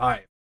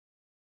 5-on-5,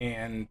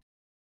 and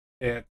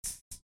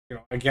it's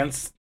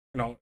against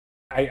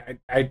I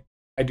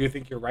do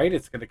think you're right.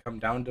 It's going to come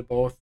down to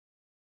both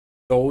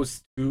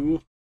those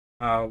two,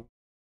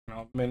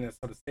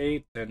 Minnesota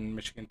State and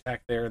Michigan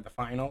Tech there in the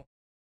final,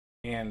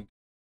 and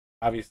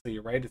obviously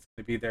you're right. It's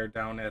going to be there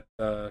down at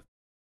the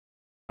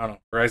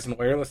Verizon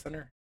Wireless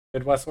Center.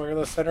 Midwest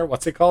Wireless Center.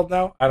 What's it called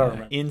now? I don't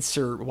remember.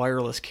 Insert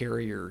wireless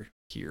carrier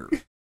here.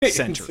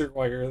 Center. Insert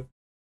wireless.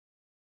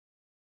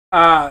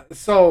 But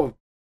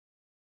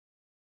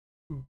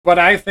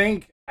I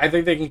think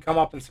they can come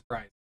up and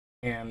surprise.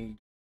 And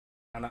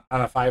on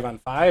a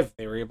 5-on-5,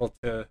 they were able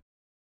to.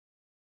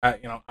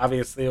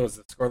 Obviously it was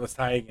a scoreless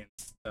tie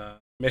against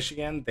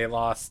Michigan. They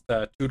lost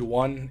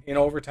 2-1 in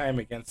overtime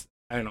against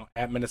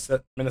at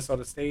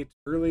Minnesota State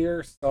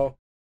earlier. So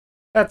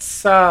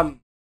that's I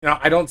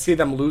don't see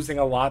them losing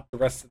a lot the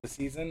rest of the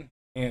season,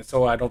 and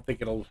so I don't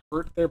think it'll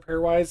hurt their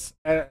pairwise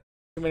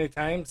too many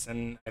times.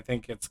 And I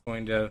think they're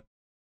going to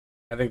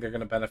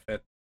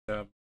benefit,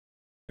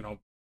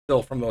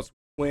 still from those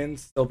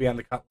wins, still be on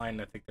the cut line.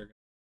 I think they're.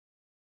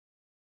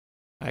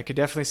 I could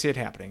definitely see it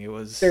happening. It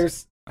was,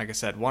 like I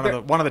said, one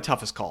of the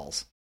toughest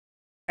calls.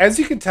 As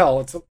you can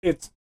tell,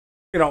 it's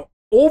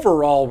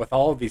overall with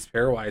all of these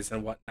pairwise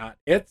and whatnot,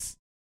 it's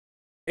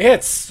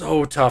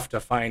so tough to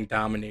find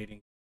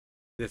dominating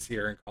this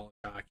year in college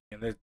hockey,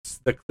 and it's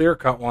the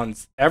clear-cut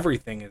ones.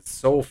 Everything is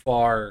so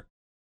far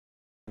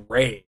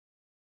gray.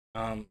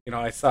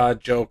 I saw a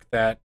joke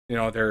that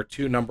there are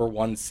 2 number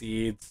 1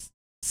 seeds,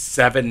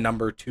 7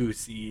 number 2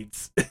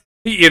 seeds.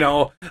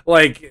 There's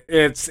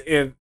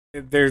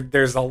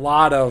a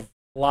lot of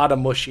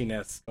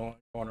mushiness going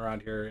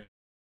around here,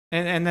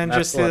 and then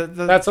that's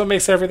that's what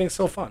makes everything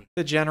so fun.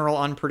 The general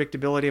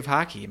unpredictability of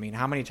hockey. I mean,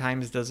 how many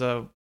times does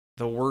the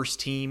worst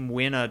team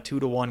win a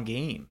 2-1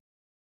 game?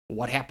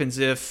 What happens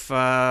if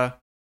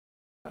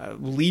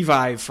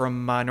Levi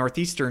from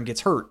Northeastern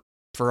gets hurt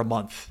for a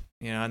month,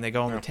 and they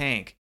go in the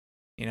tank?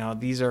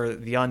 These are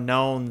the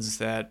unknowns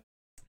that.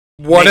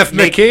 What if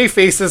McKay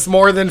faces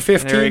more than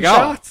 15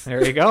 shots?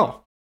 There you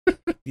go.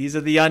 These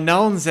are the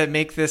unknowns that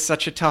make this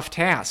such a tough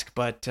task,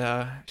 but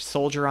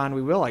soldier on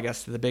we will, I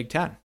guess, to the Big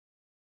Ten.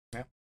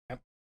 Yep.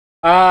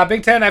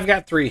 Big Ten, I've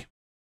got 3.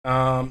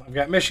 I've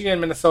got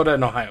Michigan, Minnesota,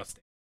 and Ohio State.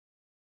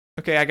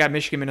 Okay, I got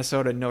Michigan,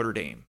 Minnesota, and Notre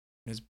Dame.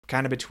 It's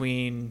kind of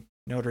between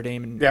Notre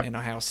Dame and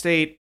Ohio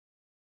State.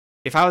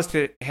 If I was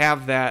to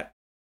have that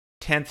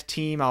 10th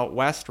team out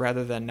west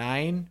rather than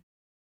 9,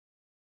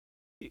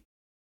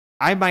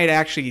 I might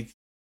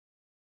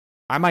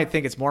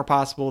think it's more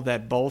possible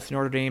that both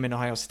Notre Dame and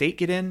Ohio State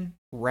get in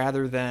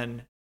rather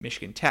than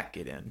Michigan Tech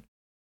get in.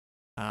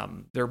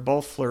 They're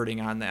both flirting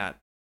on that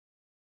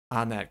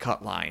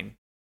cut line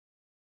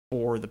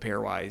for the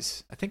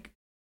pairwise. I think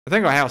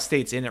Ohio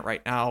State's in it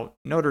right now.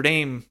 Notre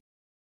Dame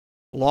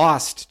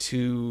lost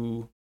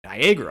to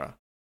Niagara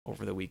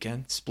over the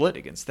weekend, split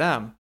against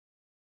them.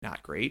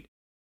 Not great.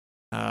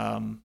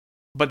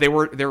 But they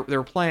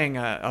were playing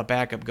a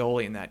backup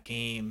goalie in that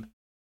game.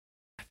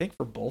 I think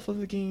for both of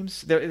the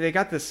games, they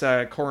got this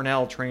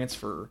Cornell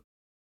transfer,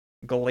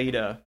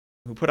 Galeta,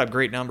 who put up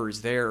great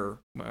numbers there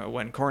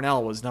when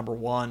Cornell was number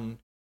 1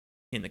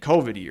 in the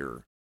COVID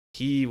year.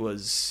 He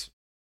was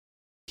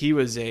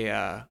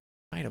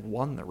might have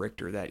won the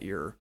Richter that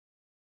year,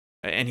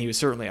 and he was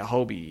certainly a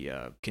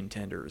Hobie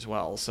contender as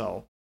well.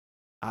 So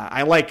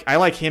I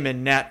like him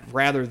in net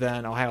rather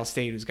than Ohio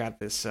State, who's got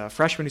this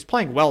freshman who's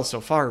playing well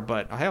so far,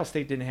 but Ohio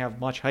State didn't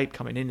have much hype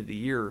coming into the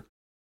year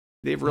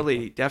they've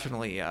really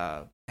definitely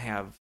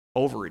have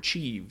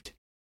overachieved.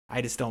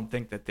 I just don't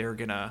think that they're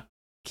gonna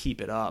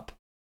keep it up.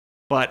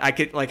 But I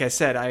could, like I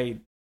said,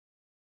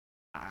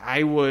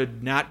 I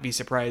would not be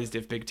surprised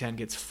if Big Ten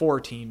gets 4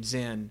 teams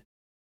in.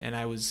 And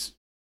I was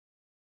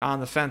on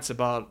the fence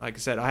about, like I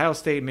said, Ohio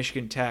State,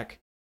 Michigan Tech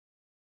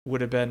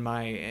would have been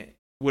my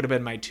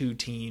 2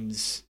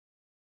 teams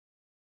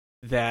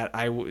that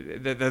I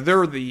would.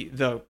 They're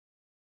the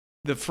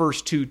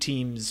first 2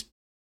 teams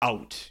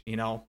out.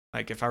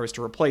 Like if I was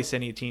to replace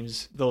any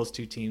teams, those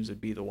 2 teams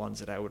would be the ones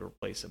that I would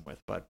replace them with.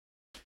 But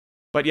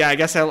yeah, I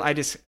guess I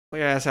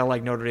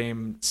like Notre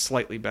Dame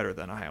slightly better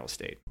than Ohio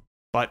State.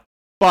 But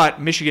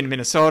Michigan and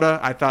Minnesota,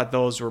 I thought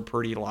those were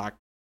pretty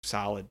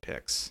solid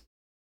picks.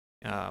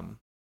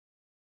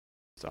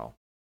 So.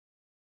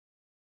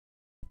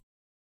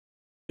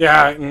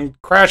 Yeah,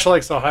 and Crash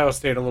likes Ohio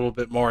State a little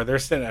bit more. They're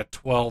sitting at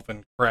 12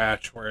 in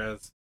Crash,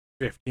 whereas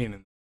 15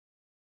 in.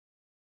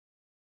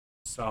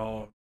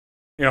 So,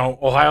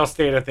 Ohio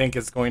State, I think,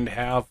 is going to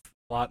have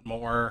a lot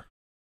more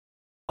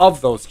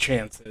of those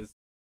chances.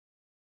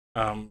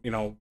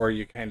 Where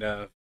you kind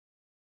of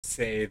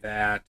say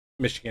that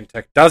Michigan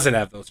Tech doesn't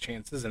have those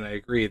chances, and I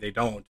agree they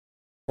don't,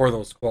 for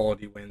those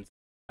quality wins.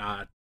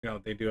 Not,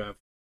 they do have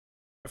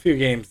a few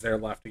games there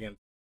left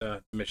against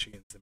the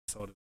Michigans and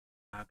Minnesota,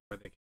 not where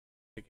they can.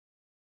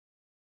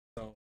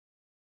 So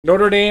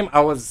Notre Dame,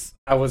 I was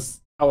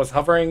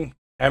hovering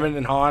Hammond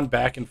and Hahn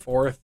back and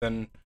forth,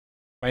 and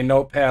my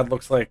notepad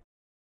looks like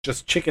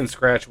just chicken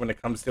scratch when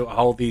it comes to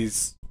all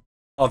these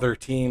other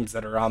teams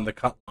that are on the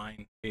cut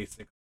line,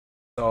 basically.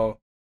 So,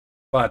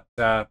 but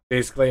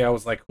basically, I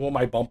was like, who am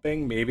I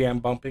bumping? Maybe I'm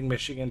bumping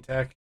Michigan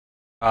Tech.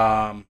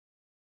 That's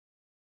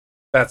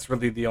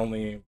really the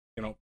only,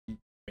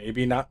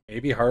 maybe not.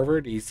 Maybe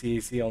Harvard.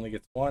 ECAC only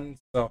gets 1.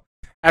 So,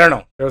 I don't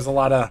know. There was a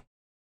lot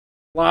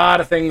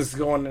of things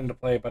going into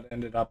play, but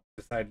ended up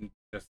deciding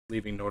just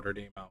leaving Notre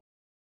Dame out,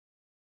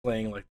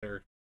 playing like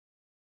their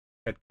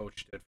head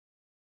coach did.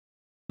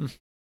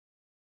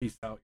 Peace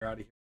out. You're out of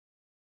here.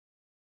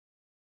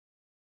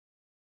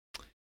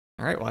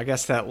 All right, well, I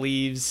guess that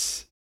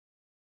leaves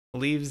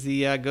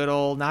the good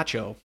old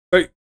Nacho.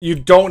 But you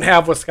don't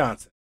have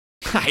Wisconsin.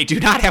 I do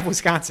not have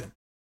Wisconsin.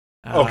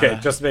 Okay,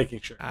 just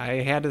making sure. I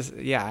had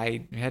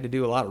to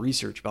do a lot of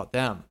research about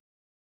them.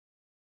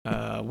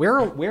 Where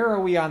are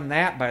we on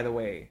that, by the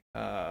way?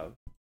 The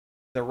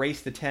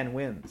race to 10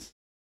 wins.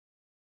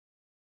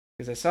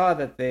 Because I saw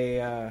that they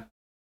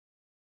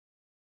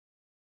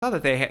had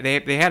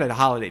a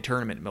holiday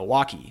tournament in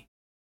Milwaukee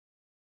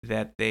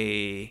that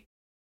they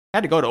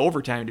had to go to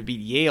overtime to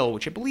beat Yale,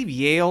 which I believe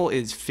Yale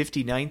is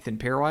 59th in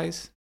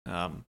pairwise.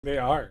 They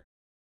are.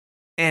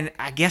 And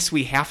I guess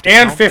we have to.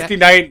 And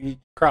 59th in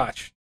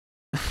crotch.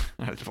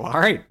 Well, all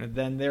right.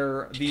 Then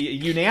they're the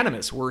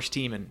unanimous worst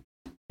team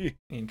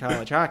in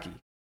college hockey.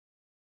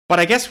 But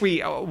I guess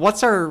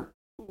are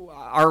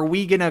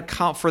we going to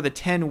count for the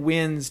 10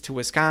 wins to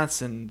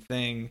Wisconsin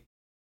thing?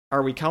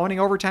 Are we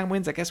counting overtime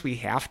wins? I guess we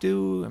have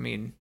to. I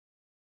mean,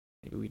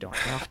 maybe we don't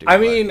have to.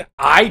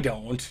 I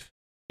don't.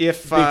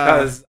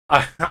 Because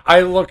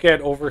I look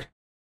at 3-3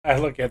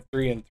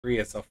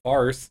 as a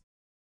farce,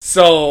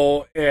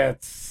 so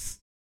it's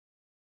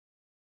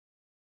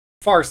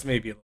farce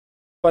maybe,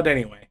 but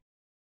anyway,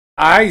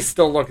 I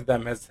still look at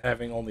them as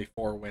having only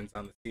 4 wins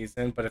on the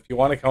season. But if you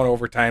want to count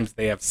overtimes,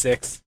 they have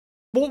 6.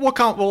 We'll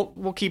count.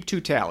 We'll keep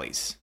 2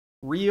 tallies,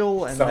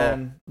 real and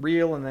then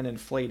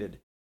inflated.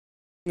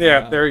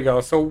 Yeah, there you go.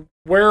 So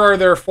where are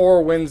their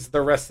 4 wins the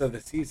rest of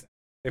the season?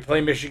 They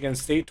play Michigan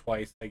State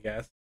twice, I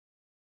guess.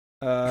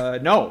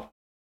 No.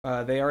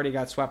 They already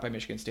got swept by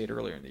Michigan State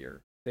earlier in the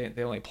year.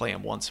 They only play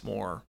them once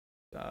more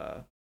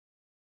at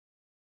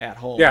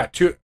home. Yeah,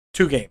 two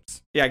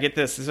games. Yeah, get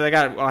this. So they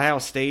got Ohio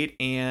State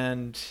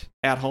and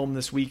at home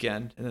this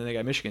weekend, and then they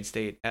got Michigan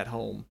State at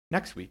home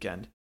next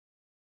weekend.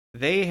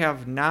 They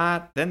have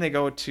not. Then they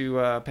go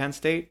to Penn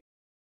State.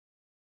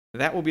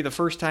 That will be the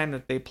first time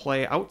that they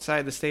play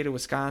outside the state of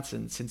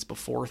Wisconsin since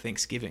before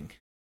Thanksgiving.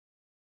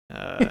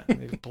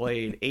 They've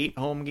played 8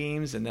 home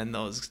games and then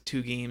those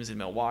 2 games in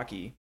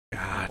Milwaukee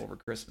over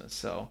Christmas.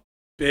 So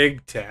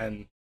Big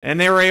Ten,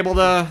 and they were able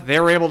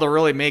to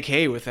really make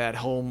hay with that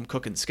home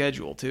cooking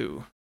schedule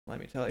too. Let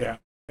me tell you.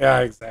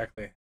 Yeah,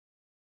 exactly.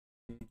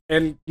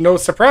 And no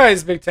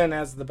surprise, Big Ten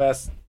has the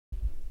best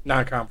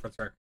non-conference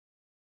record,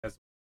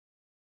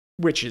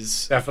 which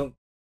is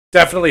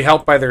definitely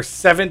helped by their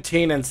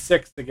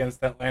 17-6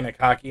 against Atlantic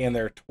Hockey and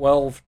their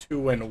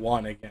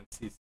 12-2-1 against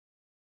these.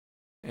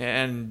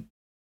 And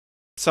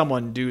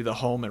someone do the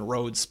home and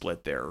road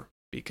split there,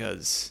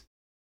 because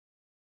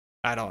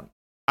I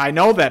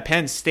know that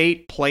Penn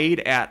State played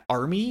at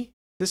Army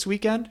this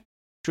weekend,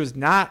 which was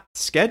not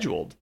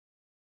scheduled.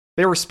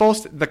 They were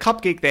the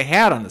cupcake they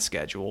had on the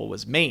schedule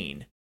was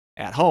Maine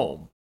at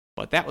home,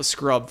 but that was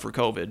scrubbed for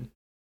COVID.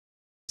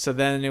 So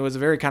then it was a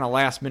very kind of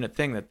last minute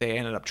thing that they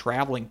ended up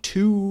traveling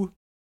to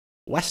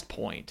West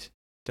Point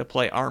to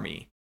play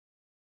Army.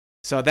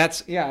 So I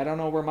don't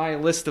know where my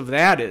list of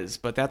that is,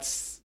 but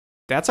that's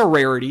that's a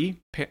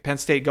rarity. Penn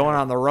State going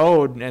on the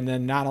road, and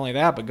then not only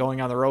that, but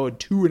going on the road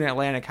to an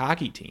Atlantic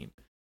hockey team.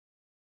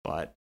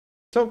 But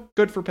so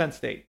good for Penn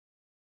State.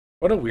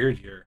 What a weird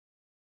year.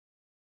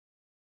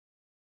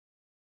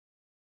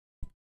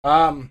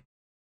 So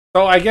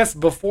I guess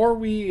before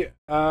we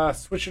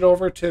switch it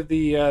over to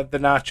the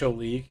Nacho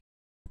League,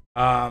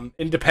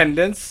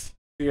 Independence.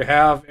 Do you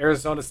have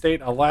Arizona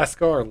State,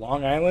 Alaska, or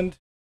Long Island?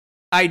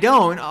 I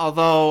don't.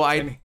 Although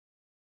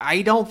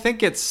I don't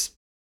think it's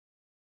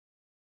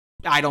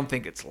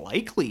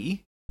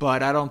likely,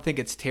 but I don't think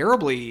it's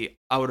terribly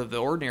out of the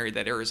ordinary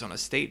that Arizona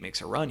State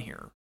makes a run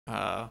here.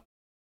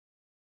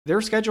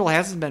 Their schedule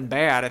hasn't been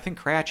bad. I think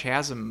Cratch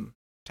has them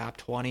top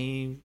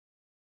 20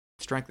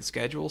 strength of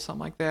schedule, something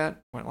like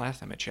that. Went last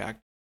time I checked.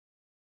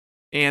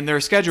 And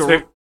their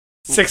schedule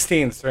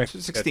 16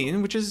 strength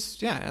 16, which is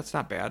that's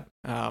not bad.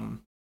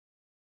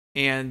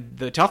 And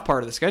the tough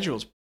part of the schedule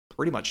is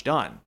pretty much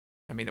done.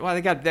 I mean, well,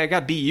 they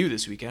got BU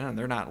this weekend, and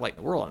they're not lighting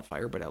the world on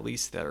fire, but at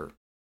least they're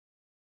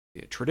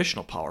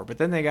traditional power. But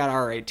then they got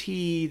RIT,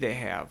 they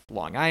have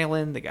Long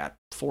Island, they got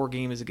 4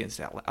 games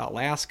against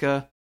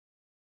Alaska.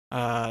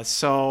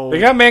 So they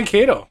got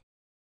Mankato.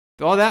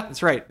 Oh,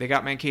 that's right. They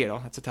got Mankato.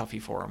 That's a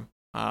toughie for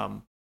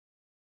them.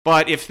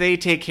 But if they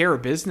take care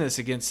of business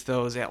against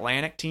those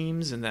Atlantic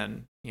teams, and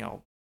then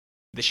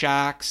the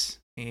Sharks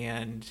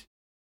and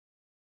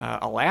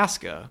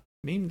Alaska,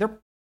 I mean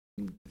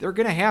they're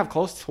going to have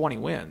close to 20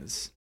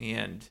 wins,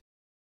 and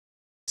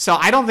so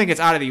I don't think it's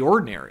out of the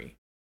ordinary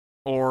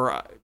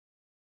or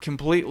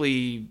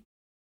completely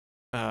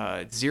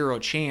zero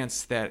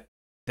chance that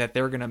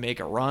they're going to make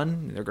a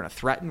run. They're going to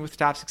threaten with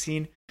top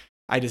 16.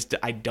 I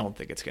don't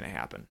think it's going to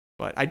happen.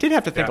 But I did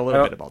have to think a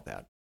little bit about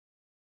that.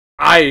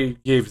 I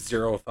gave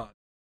zero thought,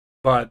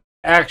 but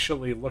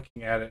actually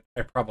looking at it,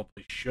 I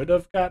probably should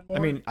have got more.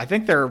 I mean, I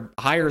think they're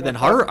higher than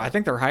Harvard. I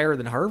think they're higher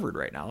than Harvard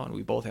right now, and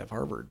we both have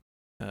Harvard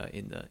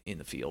in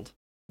the field,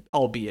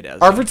 albeit as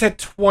Harvard's at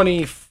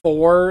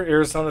 24,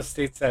 Arizona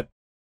State's at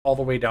all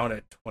the way down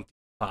at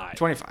 25.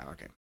 25,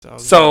 okay.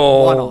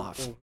 So one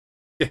off,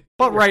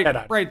 but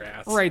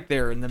right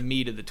there in the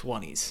meat of the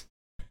 20s.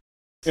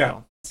 So.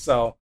 Yeah.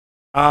 So,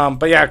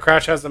 but yeah,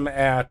 Crash has them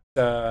at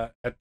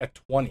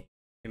 20.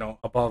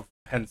 Above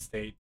Penn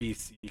State,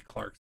 BC,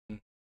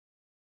 Clarkson,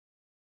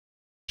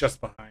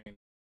 just behind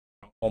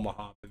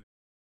Omaha.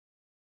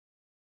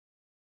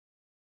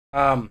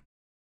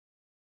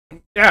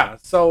 Yeah.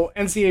 So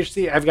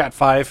NCHC, I've got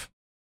 5.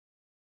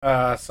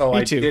 So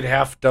Me too.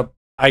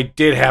 I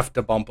did have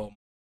to bump them.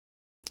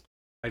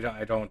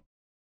 I don't.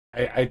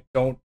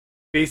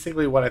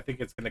 Basically, what I think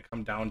it's going to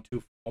come down to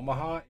for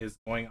Omaha is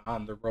going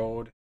on the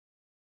road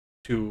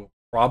to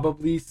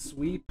probably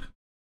sweep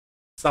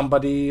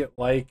somebody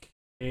like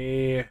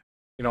if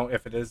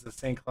it is a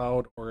St.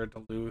 Cloud or a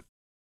Duluth,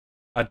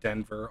 a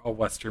Denver, a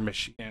Western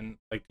Michigan.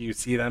 Like, do you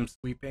see them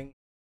sweeping?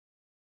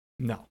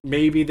 No.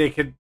 Maybe they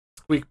could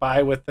squeak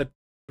by with the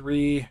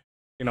 3.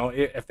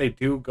 If they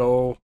do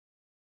go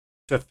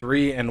to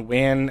 3 and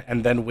win,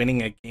 and then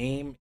winning a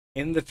game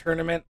in the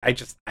tournament, I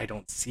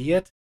don't see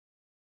it.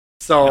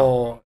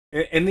 So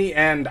in the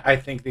end, I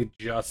think they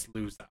just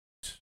lose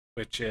out,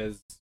 which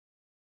is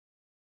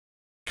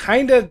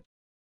kind of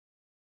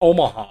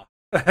Omaha.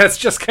 That's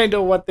just kind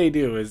of what they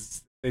do.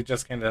 Is they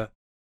just kind of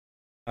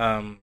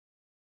and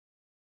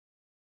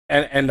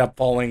end up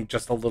falling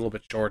just a little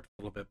bit short,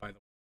 a little bit by the way.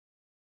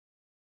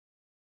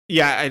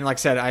 Yeah, and like I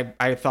said,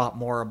 I thought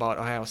more about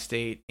Ohio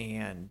State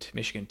and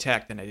Michigan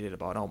Tech than I did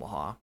about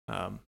Omaha.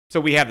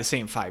 So we have the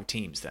same 5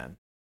 teams then,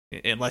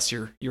 unless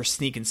you're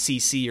sneaking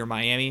CC or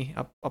Miami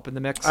up in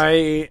the mix.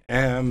 I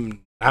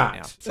am not.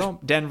 Yeah. So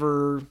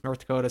Denver, North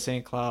Dakota,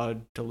 St.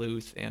 Cloud,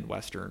 Duluth, and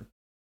Western,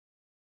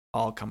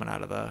 all coming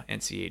out of the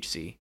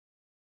NCHC,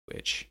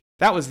 which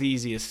that was the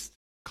easiest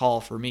call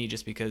for me,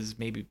 just because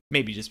maybe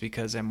just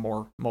because I'm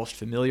most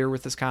familiar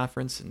with this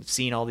conference and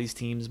seen all these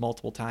teams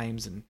multiple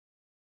times and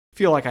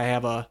feel like I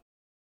have a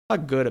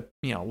good,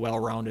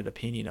 well-rounded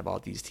opinion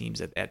about these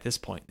teams at this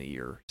point in the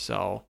year.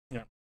 So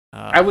yeah,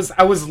 I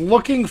was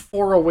looking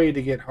for a way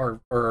to get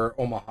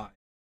Omaha.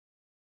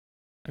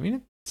 I mean,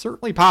 it's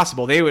certainly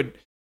possible. They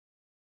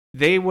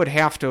would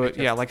have to.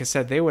 Yeah, like I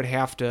said, they would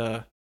have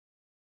to.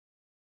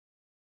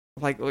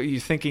 Like, are you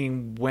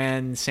thinking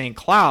when St.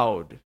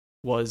 Cloud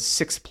was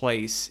 6th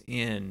place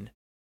in,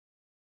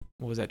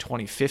 what was that,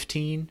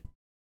 2015?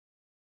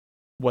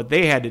 What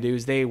they had to do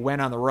is they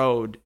went on the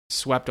road,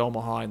 swept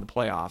Omaha in the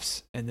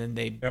playoffs, and then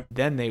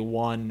they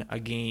won a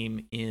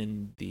game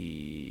in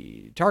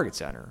the Target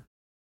Center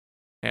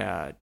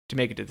to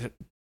make it to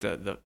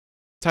the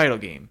title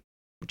game,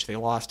 which they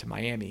lost to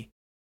Miami.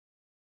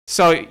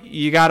 So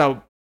you got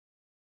to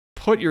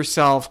put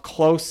yourself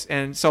close,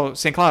 and so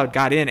St. Cloud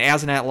got in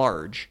as an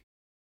at-large,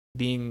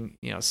 being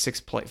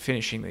 6th place,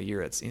 finishing the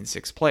year in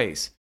 6th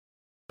place.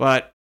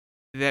 But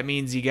that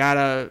means you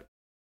gotta,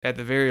 at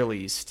the very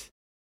least,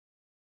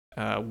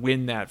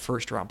 win that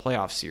first round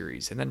playoff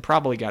series, and then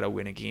probably gotta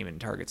win a game in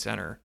Target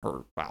Center,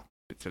 or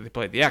they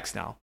play the X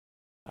now.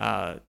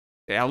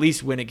 At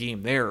least win a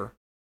game there.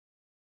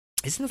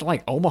 Isn't it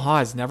like Omaha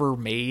has never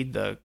made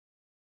the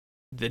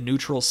the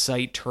neutral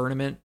site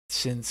tournament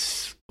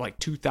since like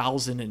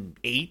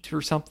 2008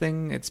 or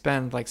something. It's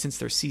been like since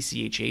their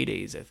CCHA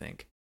days, I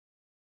think.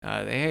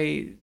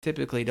 They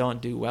typically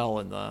don't do well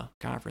in the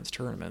conference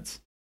tournaments,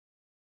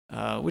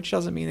 which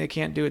doesn't mean they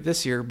can't do it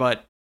this year.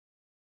 But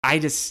I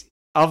just,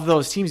 of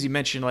those teams you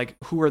mentioned, like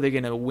who are they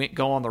going to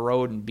go on the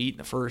road and beat in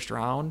the first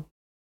round?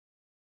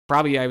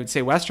 Probably I would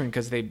say Western,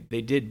 because they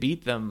did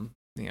beat them,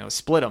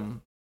 split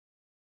them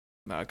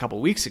a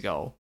couple weeks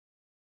ago.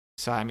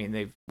 So, I mean,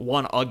 they've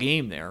won a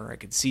game there. I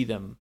could see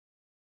them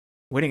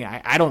winning.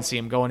 I don't see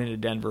them going into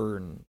Denver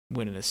and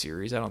winning a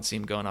series. I don't see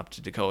them going up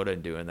to Dakota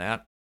and doing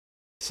that.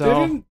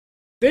 So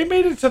they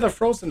made it to the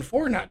Frozen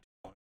Four not too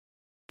long.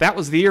 That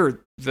was the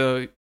year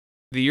the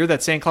year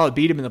that St. Cloud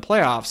beat them in the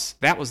playoffs.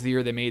 That was the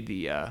year they made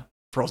the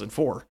Frozen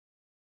Four,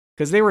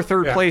 because they were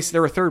third place. They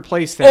were third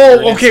place.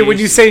 Oh, okay. When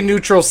you say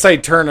neutral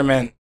site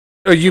tournament,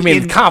 you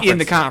mean conference? In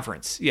the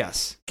conference,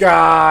 yes.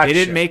 Gotcha. They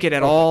didn't make it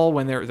at all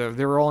when they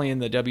were only in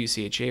the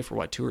WCHA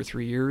for 2 or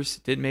 3 years.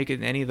 Didn't make it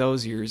in any of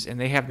those years, and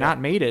they have not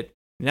made it.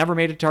 Never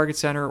made it to Target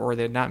Center, or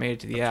they had not made it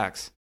to the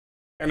X.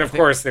 And of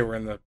course, they were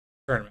in the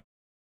tournament.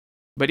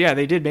 But yeah,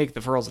 they did make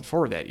the Frozen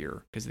Four that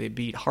year because they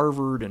beat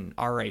Harvard and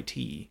RIT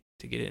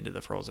to get into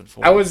the Frozen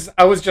Four. I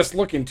was just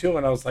looking too,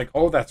 and I was like,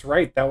 oh, that's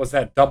right. That was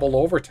that double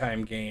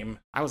overtime game.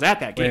 I was at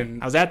that game.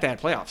 I was at that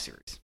playoff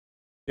series.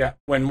 Yeah,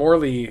 when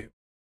Morley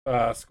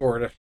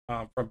scored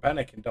from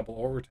Bennick in double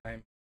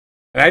overtime.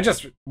 And I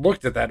just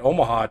looked at that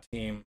Omaha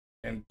team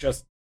and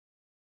just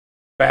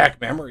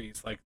back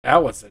memories. Like,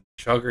 that was a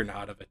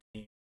juggernaut of a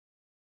team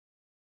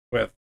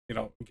with,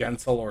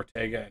 Gensel,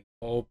 Ortega, and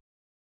Pope,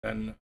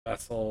 then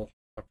Vessel,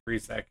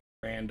 Kaprizek,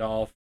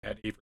 Randolph, had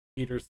Avery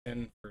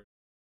Peterson for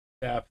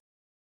depth.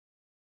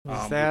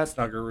 Was that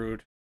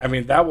Snuggerud? I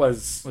mean, that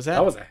was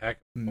a heck.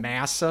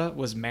 Massa?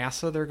 Was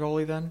Massa their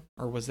goalie then?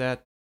 Or was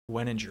that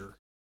Weninger?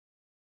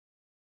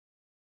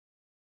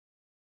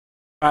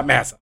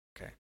 Massa.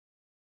 Okay.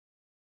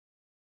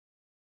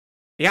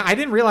 Yeah, I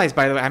didn't realize,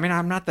 by the way, I mean,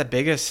 I'm not the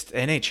biggest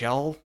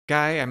NHL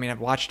guy. I mean, I've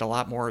watched a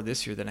lot more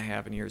this year than I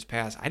have in years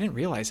past. I didn't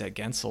realize that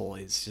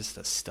Gensel is just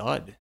a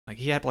stud. Like,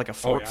 he had like a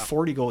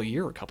 40-goal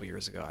year a couple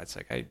years ago. It's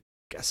like, I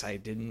guess I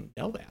didn't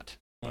know that.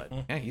 But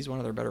yeah, he's one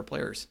of their better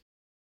players.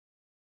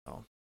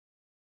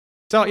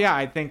 So yeah,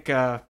 I think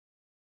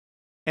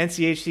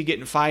NCHC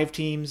getting 5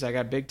 teams. I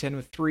got Big Ten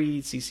with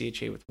 3,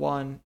 CCHA with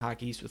 1,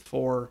 Hockey East with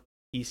 4,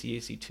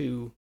 ECAC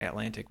 2,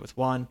 Atlantic with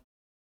 1.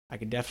 I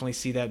could definitely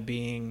see that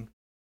being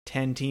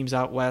 10 teams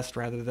out west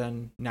rather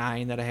than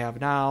 9 that I have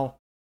now.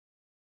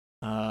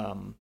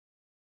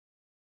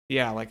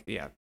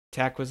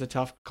 Tech was a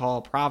tough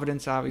call.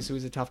 Providence obviously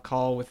was a tough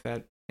call with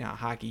that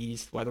Hockey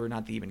East. Whether or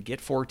not they even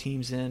get 4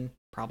 teams in,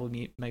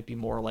 probably might be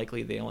more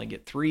likely they only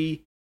get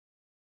 3.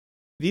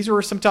 These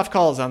were some tough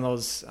calls on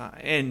those,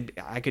 and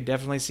I could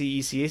definitely see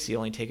ECAC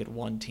only taking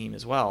 1 team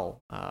as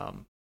well.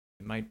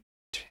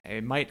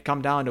 It might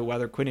come down to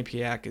whether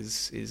Quinnipiac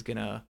is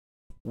gonna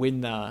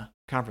win the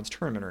conference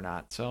tournament or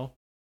not. So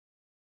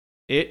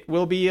it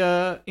will be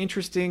a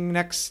interesting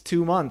next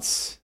 2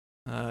 months,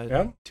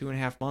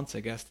 2.5 months, I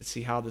guess, to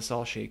see how this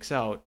all shakes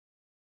out.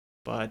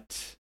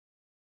 But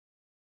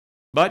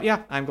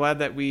yeah, I'm glad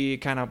that we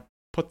kind of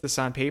put this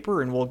on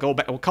paper, and we'll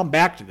come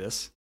back to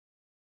this.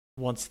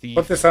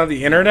 Put this on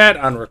the internet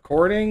on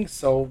recording,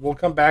 so we'll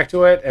come back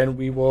to it, and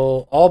we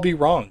will all be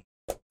wrong.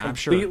 I'm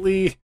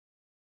completely sure.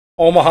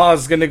 Omaha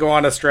is going to go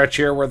on a stretch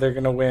here where they're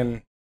going to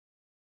win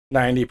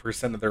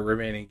 90% of their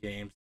remaining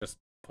games. Just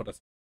put us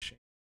in shape.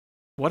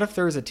 What if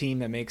there's a team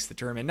that makes the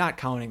tournament, not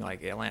counting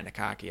like Atlantic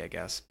Hockey, I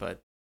guess, but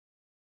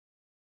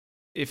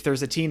if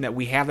there's a team that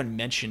we haven't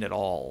mentioned at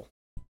all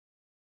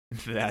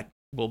that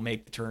will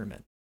make the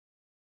tournament,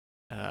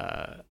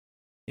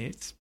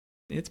 it's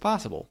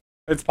possible.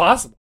 It's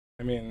possible.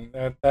 I mean,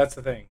 that's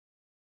the thing.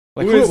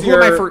 Like,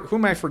 who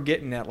am I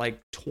forgetting at like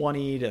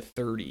 20 to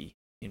 30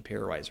 in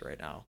pairwise right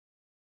now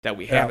that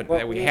we haven't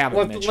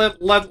mentioned?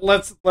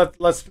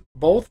 Let's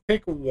both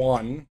pick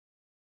one.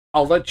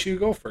 I'll let you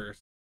go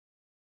first.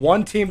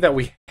 One team that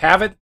we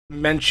haven't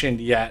mentioned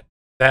yet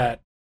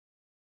that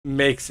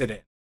makes it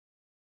in.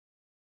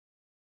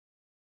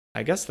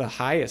 I guess the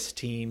highest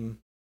team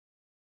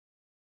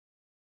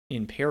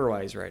in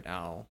pairwise right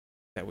now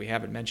that we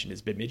haven't mentioned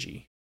is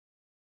Bemidji,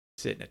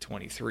 sitting at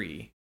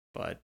 23,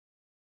 but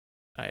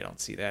I don't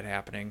see that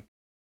happening.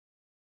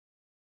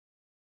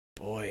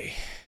 Boy.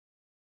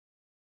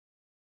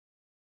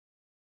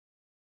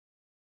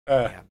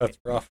 That's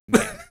rough.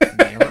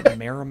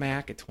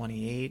 Merrimack at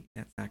 28,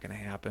 that's not going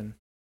to happen.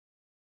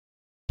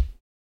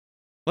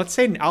 Let's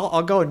say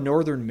I'll go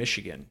Northern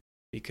Michigan,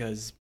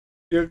 because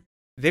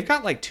they've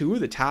got like 2 of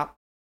the top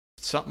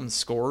something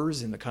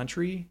scorers in the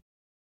country.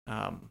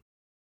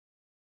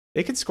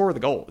 They can score the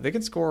goal. They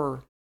can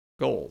score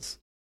goals.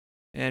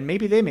 And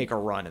maybe they make a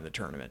run in the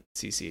tournament,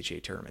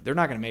 CCHA tournament. They're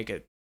not going to make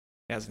it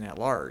as an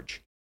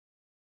at-large.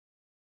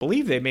 I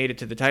believe they made it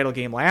to the title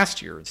game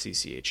last year in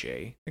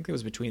CCHA. I think it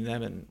was between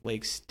them and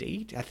Lake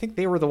State. I think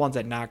they were the ones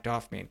that knocked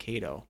off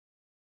Mankato.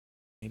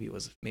 Maybe it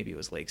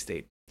was Lake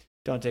State.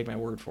 Don't take my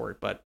word for it.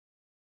 But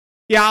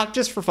Yeah,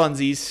 just for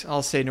funsies,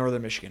 I'll say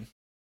Northern Michigan.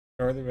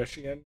 Northern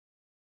Michigan.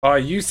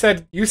 You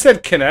said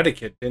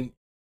Connecticut, didn't you?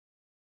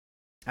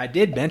 I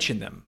did mention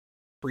them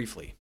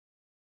briefly.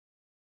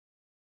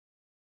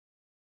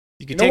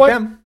 You can You know take what?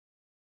 them.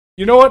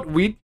 You know what?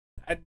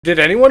 Did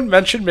anyone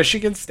mention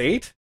Michigan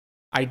State?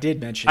 I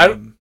did mention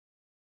them.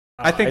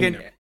 I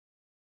think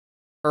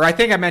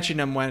I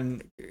mentioned them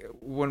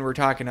when we're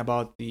talking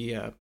about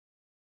the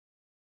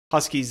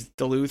Huskies.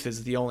 Duluth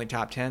is the only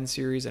top 10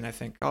 series, and I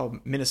think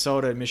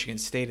Minnesota and Michigan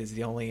State is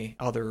the only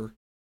other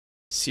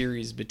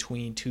series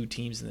between two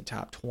teams in the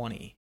top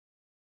 20.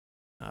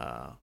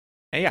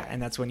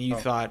 And that's when you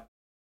thought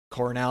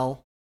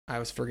Cornell. I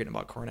was forgetting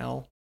about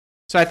Cornell.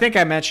 So I think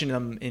I mentioned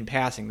them in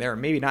passing there.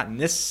 Maybe not in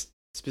this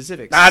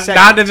specific segment.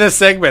 Not in this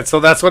segment, so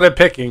that's what I'm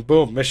picking.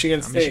 Boom,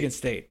 Michigan State. Michigan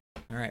State.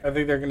 All right. I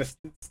think they're going to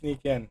sneak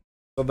in.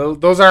 So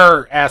those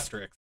are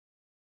asterisks.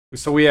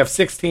 So we have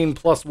 16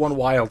 plus one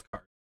wild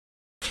card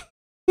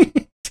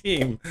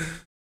team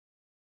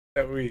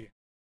that we...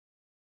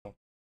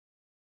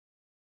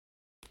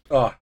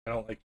 Oh, I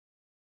don't like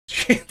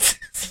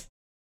chances.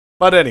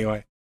 But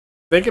anyway,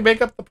 they can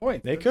make up the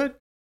point. They could.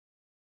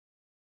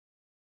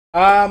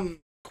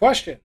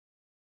 Question.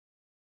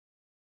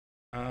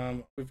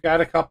 We've got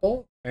a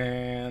couple,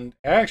 and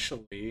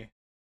actually,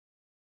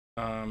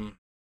 the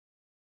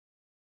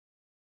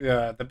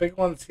big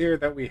ones here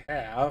that we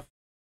have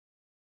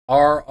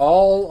are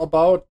all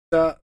about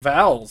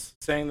Val's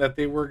saying that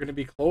they were going to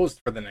be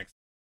closed for the next.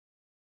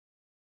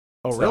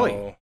 Oh,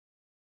 really?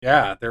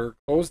 Yeah, they're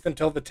closed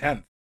until the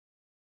 10th,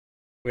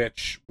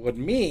 which would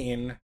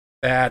mean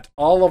that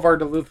all of our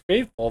Duluth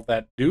faithful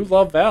that do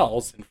love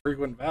Val's and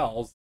frequent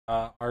Val's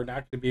are not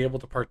going to be able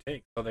to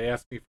partake. So they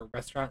asked me for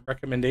restaurant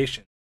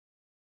recommendations.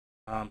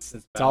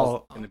 Since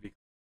Val's going to be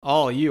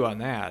all you on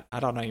that. I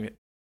don't know even.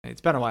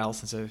 It's been a while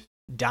since I've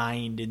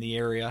dined in the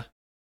area.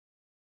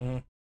 Mm-hmm.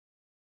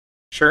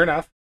 Sure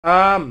enough.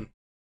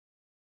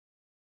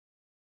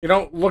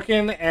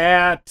 Looking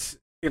at,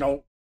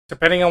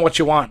 depending on what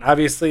you want.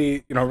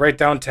 Obviously, right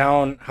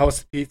downtown,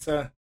 House of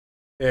Pizza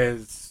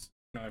is,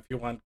 if you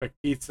want quick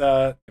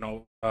pizza,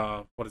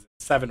 what is it,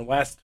 7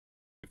 West,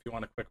 if you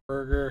want a quick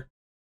burger.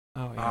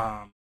 Oh,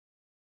 yeah.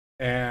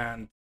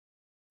 And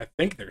I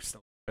think they're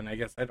still open. I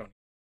guess I don't.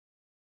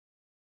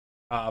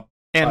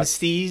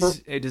 MC's,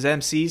 does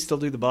MC still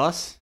do the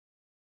bus?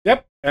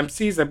 Yep,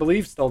 MC's I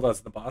believe still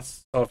does the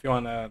bus. So if you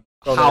want to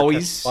go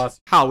Howie's, there,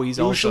 Howie's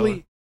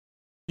usually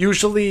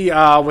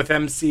with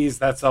MC's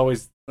that's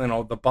always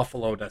the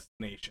Buffalo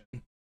destination.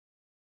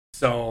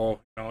 So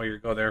you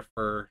go there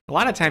for a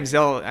lot of times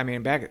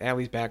at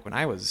least back when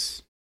I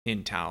was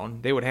in town,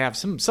 they would have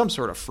some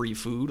sort of free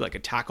food like a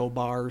taco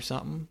bar or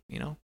something.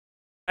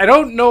 I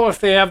don't know if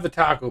they have the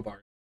taco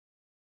bar.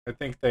 I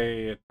think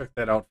they took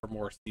that out for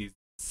more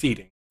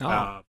seating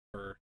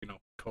for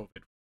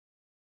COVID.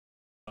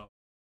 So,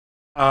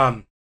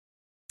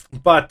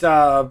 but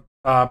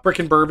Brick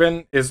and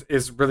Bourbon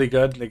is really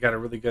good. They got a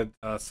really good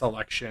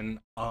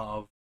selection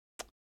of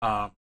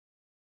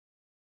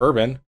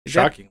bourbon.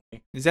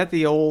 Shockingly, is that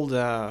the old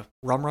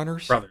Rum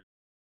Runners?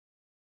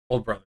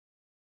 Old Brothers.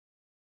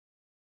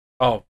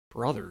 Oh,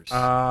 Brothers.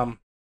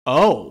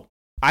 Oh,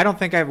 I don't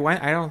think I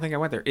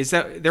went there. Is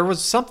that there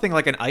was something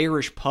like an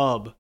Irish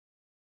pub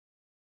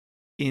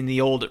in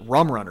the old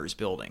Rum Runners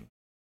building?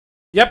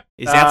 Yep.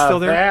 Is that still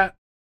there?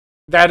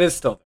 That is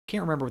still there.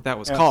 Can't remember what that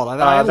was called.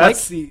 I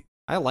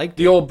liked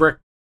the old brick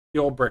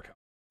house.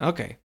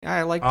 Okay,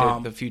 I liked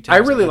it the few times. I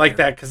really like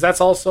that because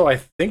that's also, I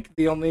think,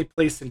 the only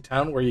place in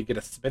town where you get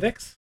a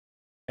Smittix,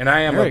 and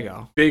I am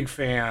a big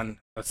fan.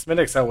 A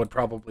Smittix, I would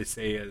probably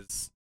say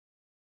is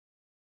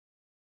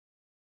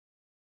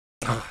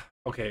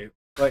okay.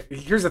 Like,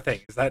 here's the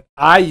thing: is that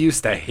I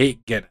used to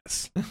hate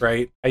Guinness,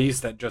 right? I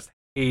used to just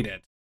hate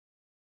it.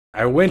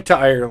 I went to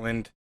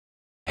Ireland,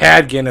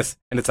 had Guinness,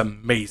 and it's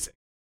amazing.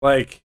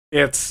 Like,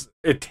 it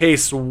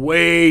tastes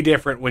way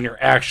different when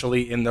you're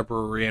actually in the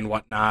brewery and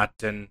whatnot,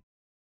 and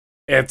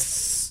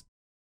it's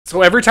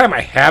so every time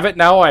I have it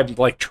now, I'm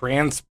like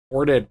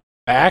transported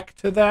back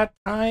to that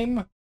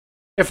time,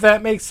 if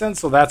that makes sense.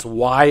 So that's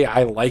why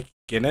I like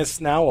Guinness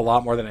now a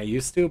lot more than I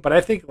used to. But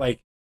I think, like,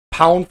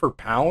 pound for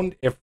pound,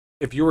 if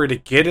you were to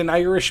get an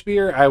Irish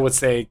beer, I would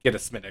say get a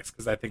Smittix,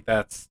 because I think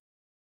that's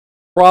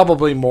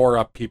probably more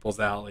up people's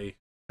alley,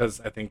 because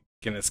I think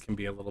Guinness can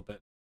be a little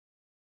bit,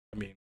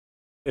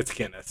 it's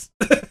Guinness.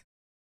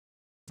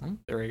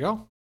 There you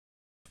go.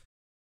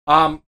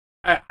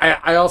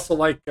 I also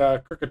like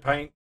Crooked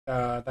Pint.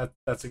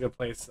 That's a good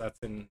place. That's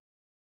I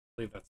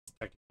believe that's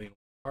technically in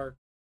Park,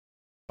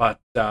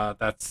 but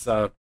that's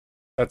a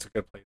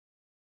good place.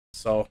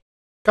 So, a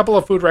couple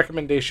of food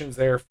recommendations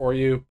there for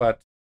you,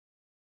 but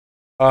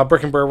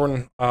Brick and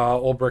Bourbon,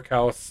 Old Brick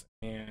House,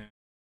 and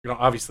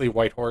obviously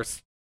White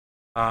Horse.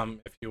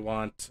 If you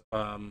want,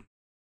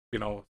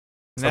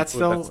 that's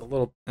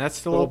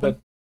still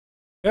open.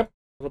 Yep,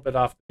 a little bit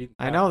off the beaten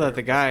path. I know that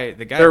the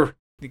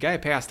guy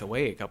passed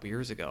away a couple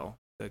years ago.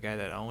 The guy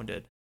that owned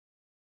it.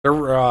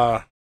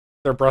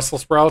 Their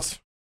Brussels sprouts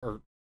they're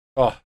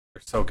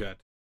so good.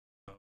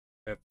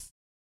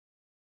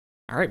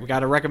 All right, we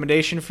got a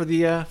recommendation for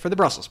the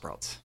Brussels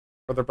sprouts.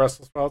 For the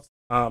Brussels sprouts,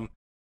 a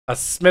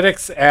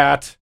Smittix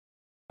at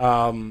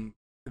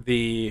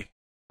the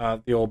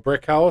old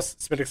brick house.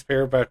 Smittix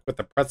pair back with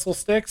the pretzel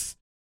sticks.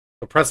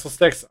 The pretzel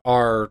sticks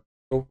are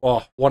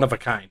one of a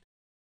kind.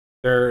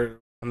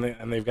 And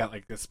they've got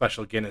like this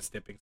special Guinness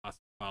dipping sauce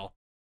as well.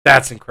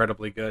 That's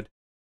incredibly good.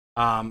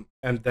 And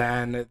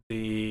then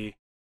the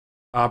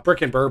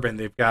Brick and Bourbon,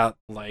 they've got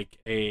like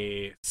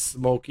a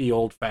smoky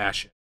old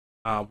fashioned,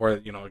 where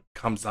it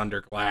comes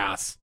under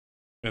glass,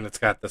 and it's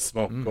got the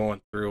smoke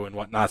going through and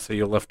whatnot. So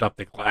you lift up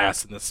the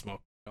glass and the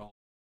smoke a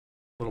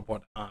little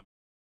bit on.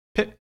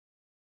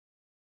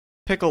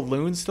 Pickled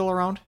Loon's still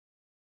around?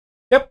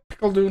 Yep,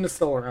 Pickled Loon is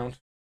still around.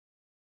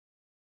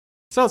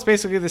 So it's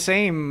basically the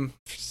same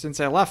since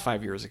I left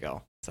 5 years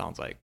ago. Sounds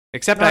like,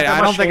 except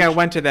I don't think I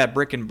went to that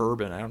Brick and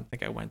Bourbon. I don't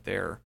think I went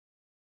there.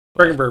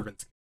 Brick and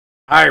Bourbon's,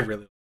 I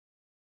really.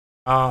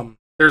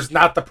 There's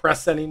not the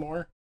press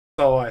anymore,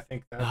 so I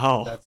think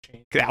that's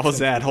changed. That was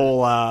that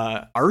whole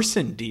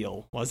arson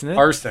deal, wasn't it?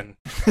 Arson.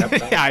 Yep,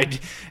 yeah,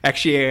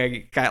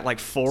 I got like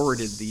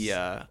forwarded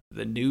the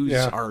news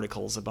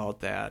articles about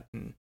that,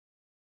 and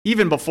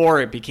even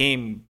before it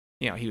became,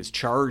 he was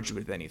charged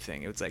with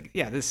anything, it was like,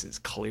 yeah, this is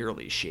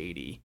clearly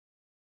shady.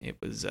 It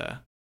was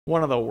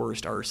one of the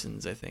worst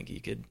arsons I think he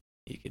could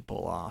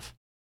pull off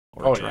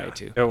or try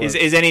to.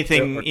 Is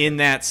anything in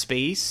that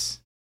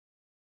space?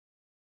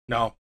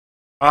 No.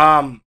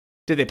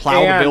 Did they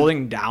plow the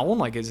building down?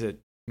 Like, is it?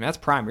 I mean, that's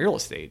prime real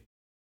estate.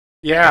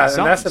 Yeah,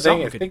 and that's the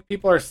thing. I think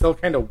people are still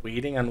kind of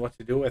waiting on what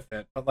to do with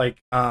it. But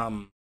like,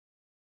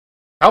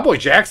 Cowboy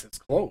Jack's is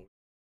closed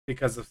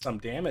because of some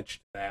damage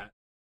to that.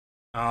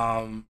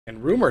 And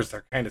rumors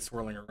are kind of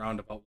swirling around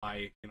about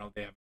why they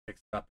haven't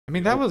fixed it up. I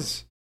mean, that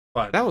was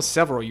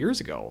several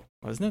years ago,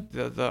 wasn't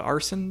it? The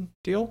arson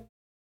deal.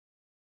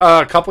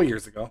 A couple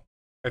years ago.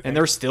 And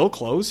they're still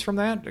closed from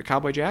that. The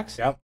Cowboy Jack's.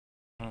 Yep.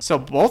 So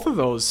both of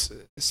those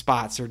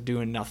spots are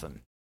doing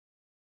nothing.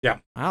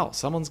 Yeah. Wow,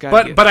 someone's got.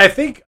 But I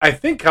think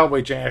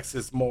Cowboy Jack's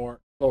is more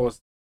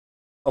closed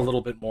a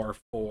little bit more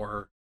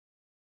for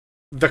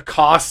the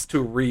cost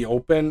to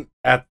reopen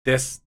at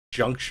this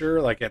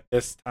juncture, like at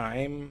this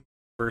time,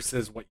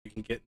 versus what you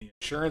can get in the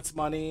insurance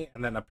money.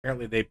 And then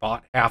apparently they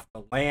bought half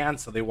the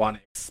land, so they want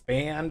to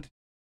expand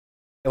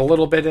a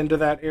little bit into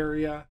that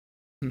area.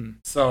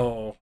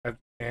 So,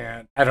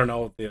 and I don't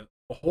know the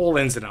whole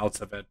ins and outs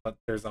of it, but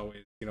there's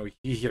always, you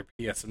hear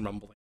PS and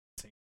rumbling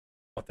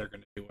what they're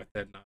going to do with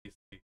it. And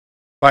obviously,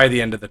 by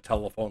the end of the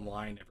telephone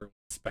line, everyone's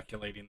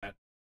speculating that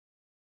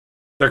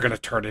they're going to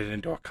turn it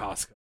into a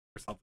Costco or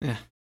something. Yeah.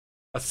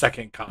 A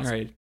second Costco.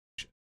 Right.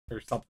 Or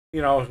something.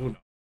 Who knows?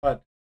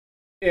 But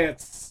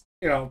it's,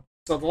 so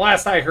the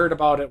last I heard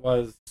about it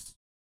was,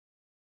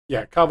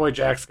 Cowboy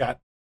Jack's got,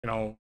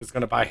 is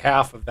going to buy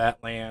half of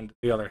that land,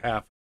 the other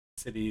half of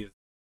the city is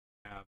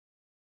have.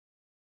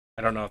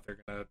 I don't know if they're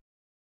going to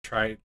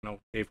try,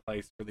 Dave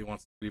Heiss really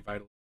wants to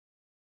revitalize.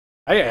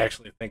 I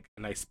actually think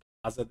a nice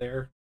plaza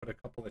there, put a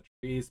couple of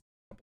trees,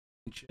 a couple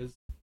of benches.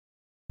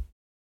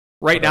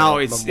 Right now,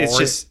 it's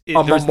just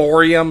a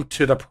memoriam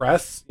to the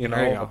press,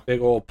 a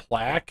big old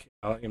plaque.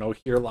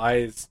 Here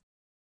lies,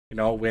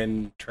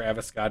 when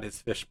Travis got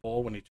his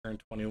fishbowl when he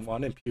turned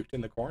 21 and puked in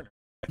the corner.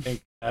 I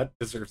think that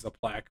deserves a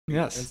plaque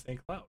in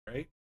St. Cloud,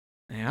 right?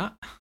 Yeah.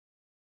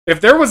 If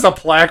there was a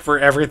plaque for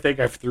everything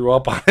I threw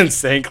up on in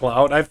St.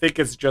 Cloud, I think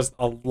it's just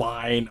a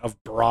line of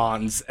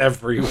bronze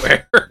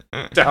everywhere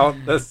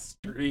down the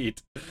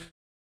street.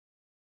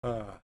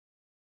 God,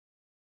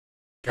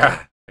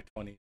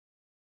 my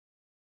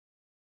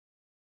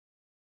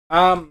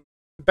 20s.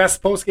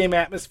 Best post-game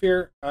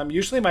atmosphere.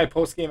 Usually my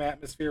post-game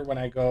atmosphere when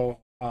I go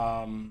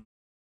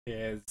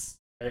is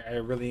I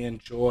really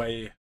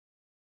enjoy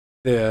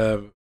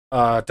the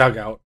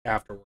dugout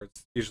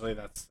afterwards. Usually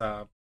that's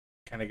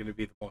kind of going to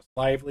be the most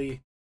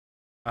lively.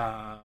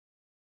 But,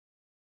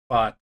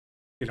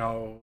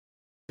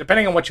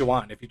 depending on what you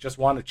want. If you just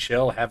want to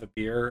chill, have a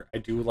beer, I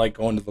do like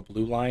going to the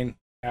Blue Line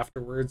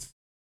afterwards.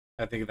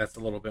 I think that's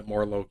a little bit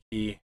more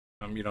low-key,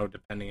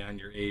 depending on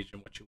your age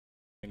and what you want.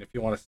 And if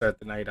you want to start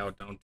the night out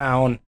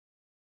downtown,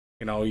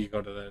 you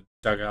go to the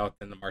dugout,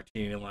 then the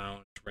Martini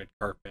Lounge, red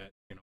carpet,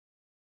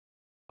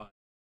 But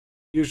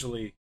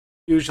usually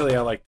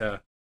I like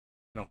to,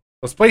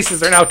 those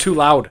places are now too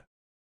loud.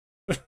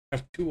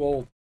 I'm too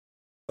old.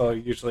 So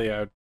usually I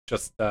would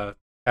just have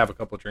a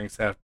couple of drinks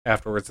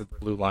afterwards at the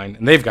Blue Line,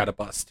 and they've got a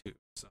bus too.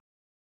 So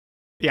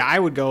yeah, I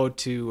would go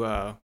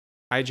to.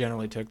 I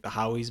generally took the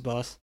Howie's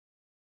bus.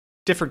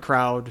 Different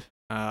crowd.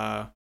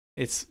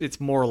 It's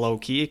more low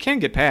key. It can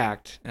get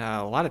packed.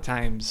 A lot of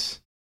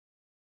times,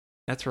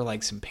 that's where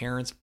like some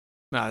players'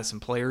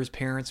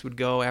 parents would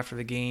go after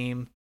the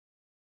game.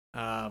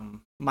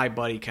 My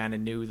buddy kind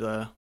of knew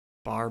the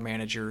bar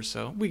manager,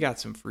 so we got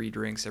some free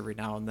drinks every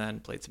now and then.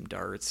 Played some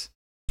darts.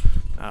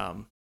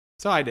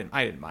 So I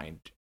didn't mind.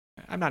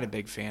 I'm not a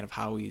big fan of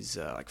Howie's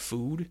like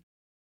food,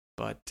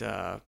 but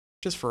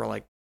just for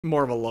like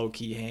more of a low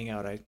key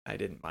hangout, I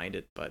didn't mind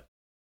it. But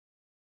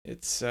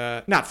it's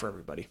not for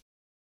everybody.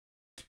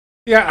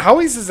 Yeah,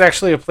 Howie's is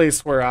actually a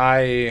place where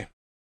every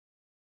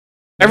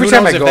Who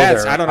time knows I if go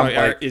that's, there, I don't know. I'm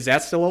like, Is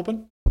that still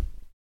open?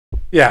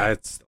 yeah,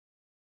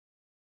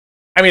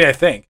 I mean, I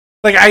think.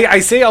 Like, I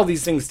say all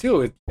these things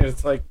too.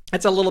 It's like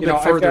It's a little bit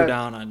further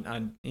down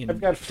in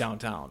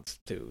downtowns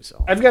too.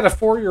 So I've got a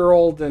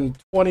 4-year-old and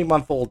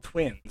 20-month-old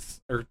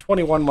twins, or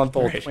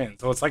 21-month-old twins.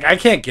 So it's like I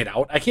can't get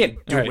out. I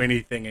can't do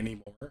anything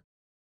anymore.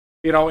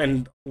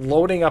 And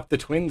loading up the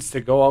twins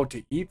to go out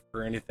to eat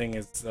for anything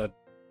is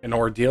an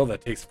ordeal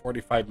that takes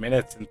 45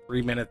 minutes and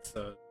 3 minutes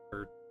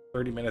or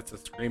 30 minutes of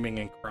screaming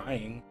and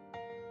crying.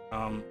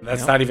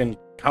 That's not even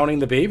counting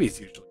the babies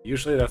usually.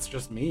 Usually that's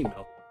just me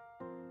milking.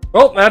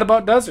 Well, that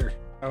about does her,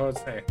 I would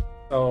say.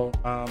 So,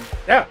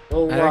 yeah,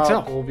 we'll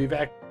be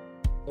back.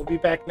 We'll be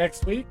back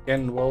next week,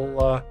 and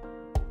we'll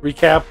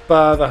recap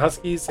the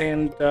Huskies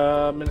and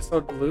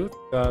Minnesota Duluth.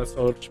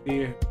 So it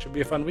should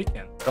be a fun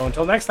weekend. So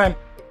until next time,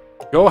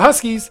 go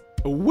Huskies!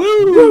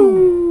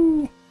 Woo!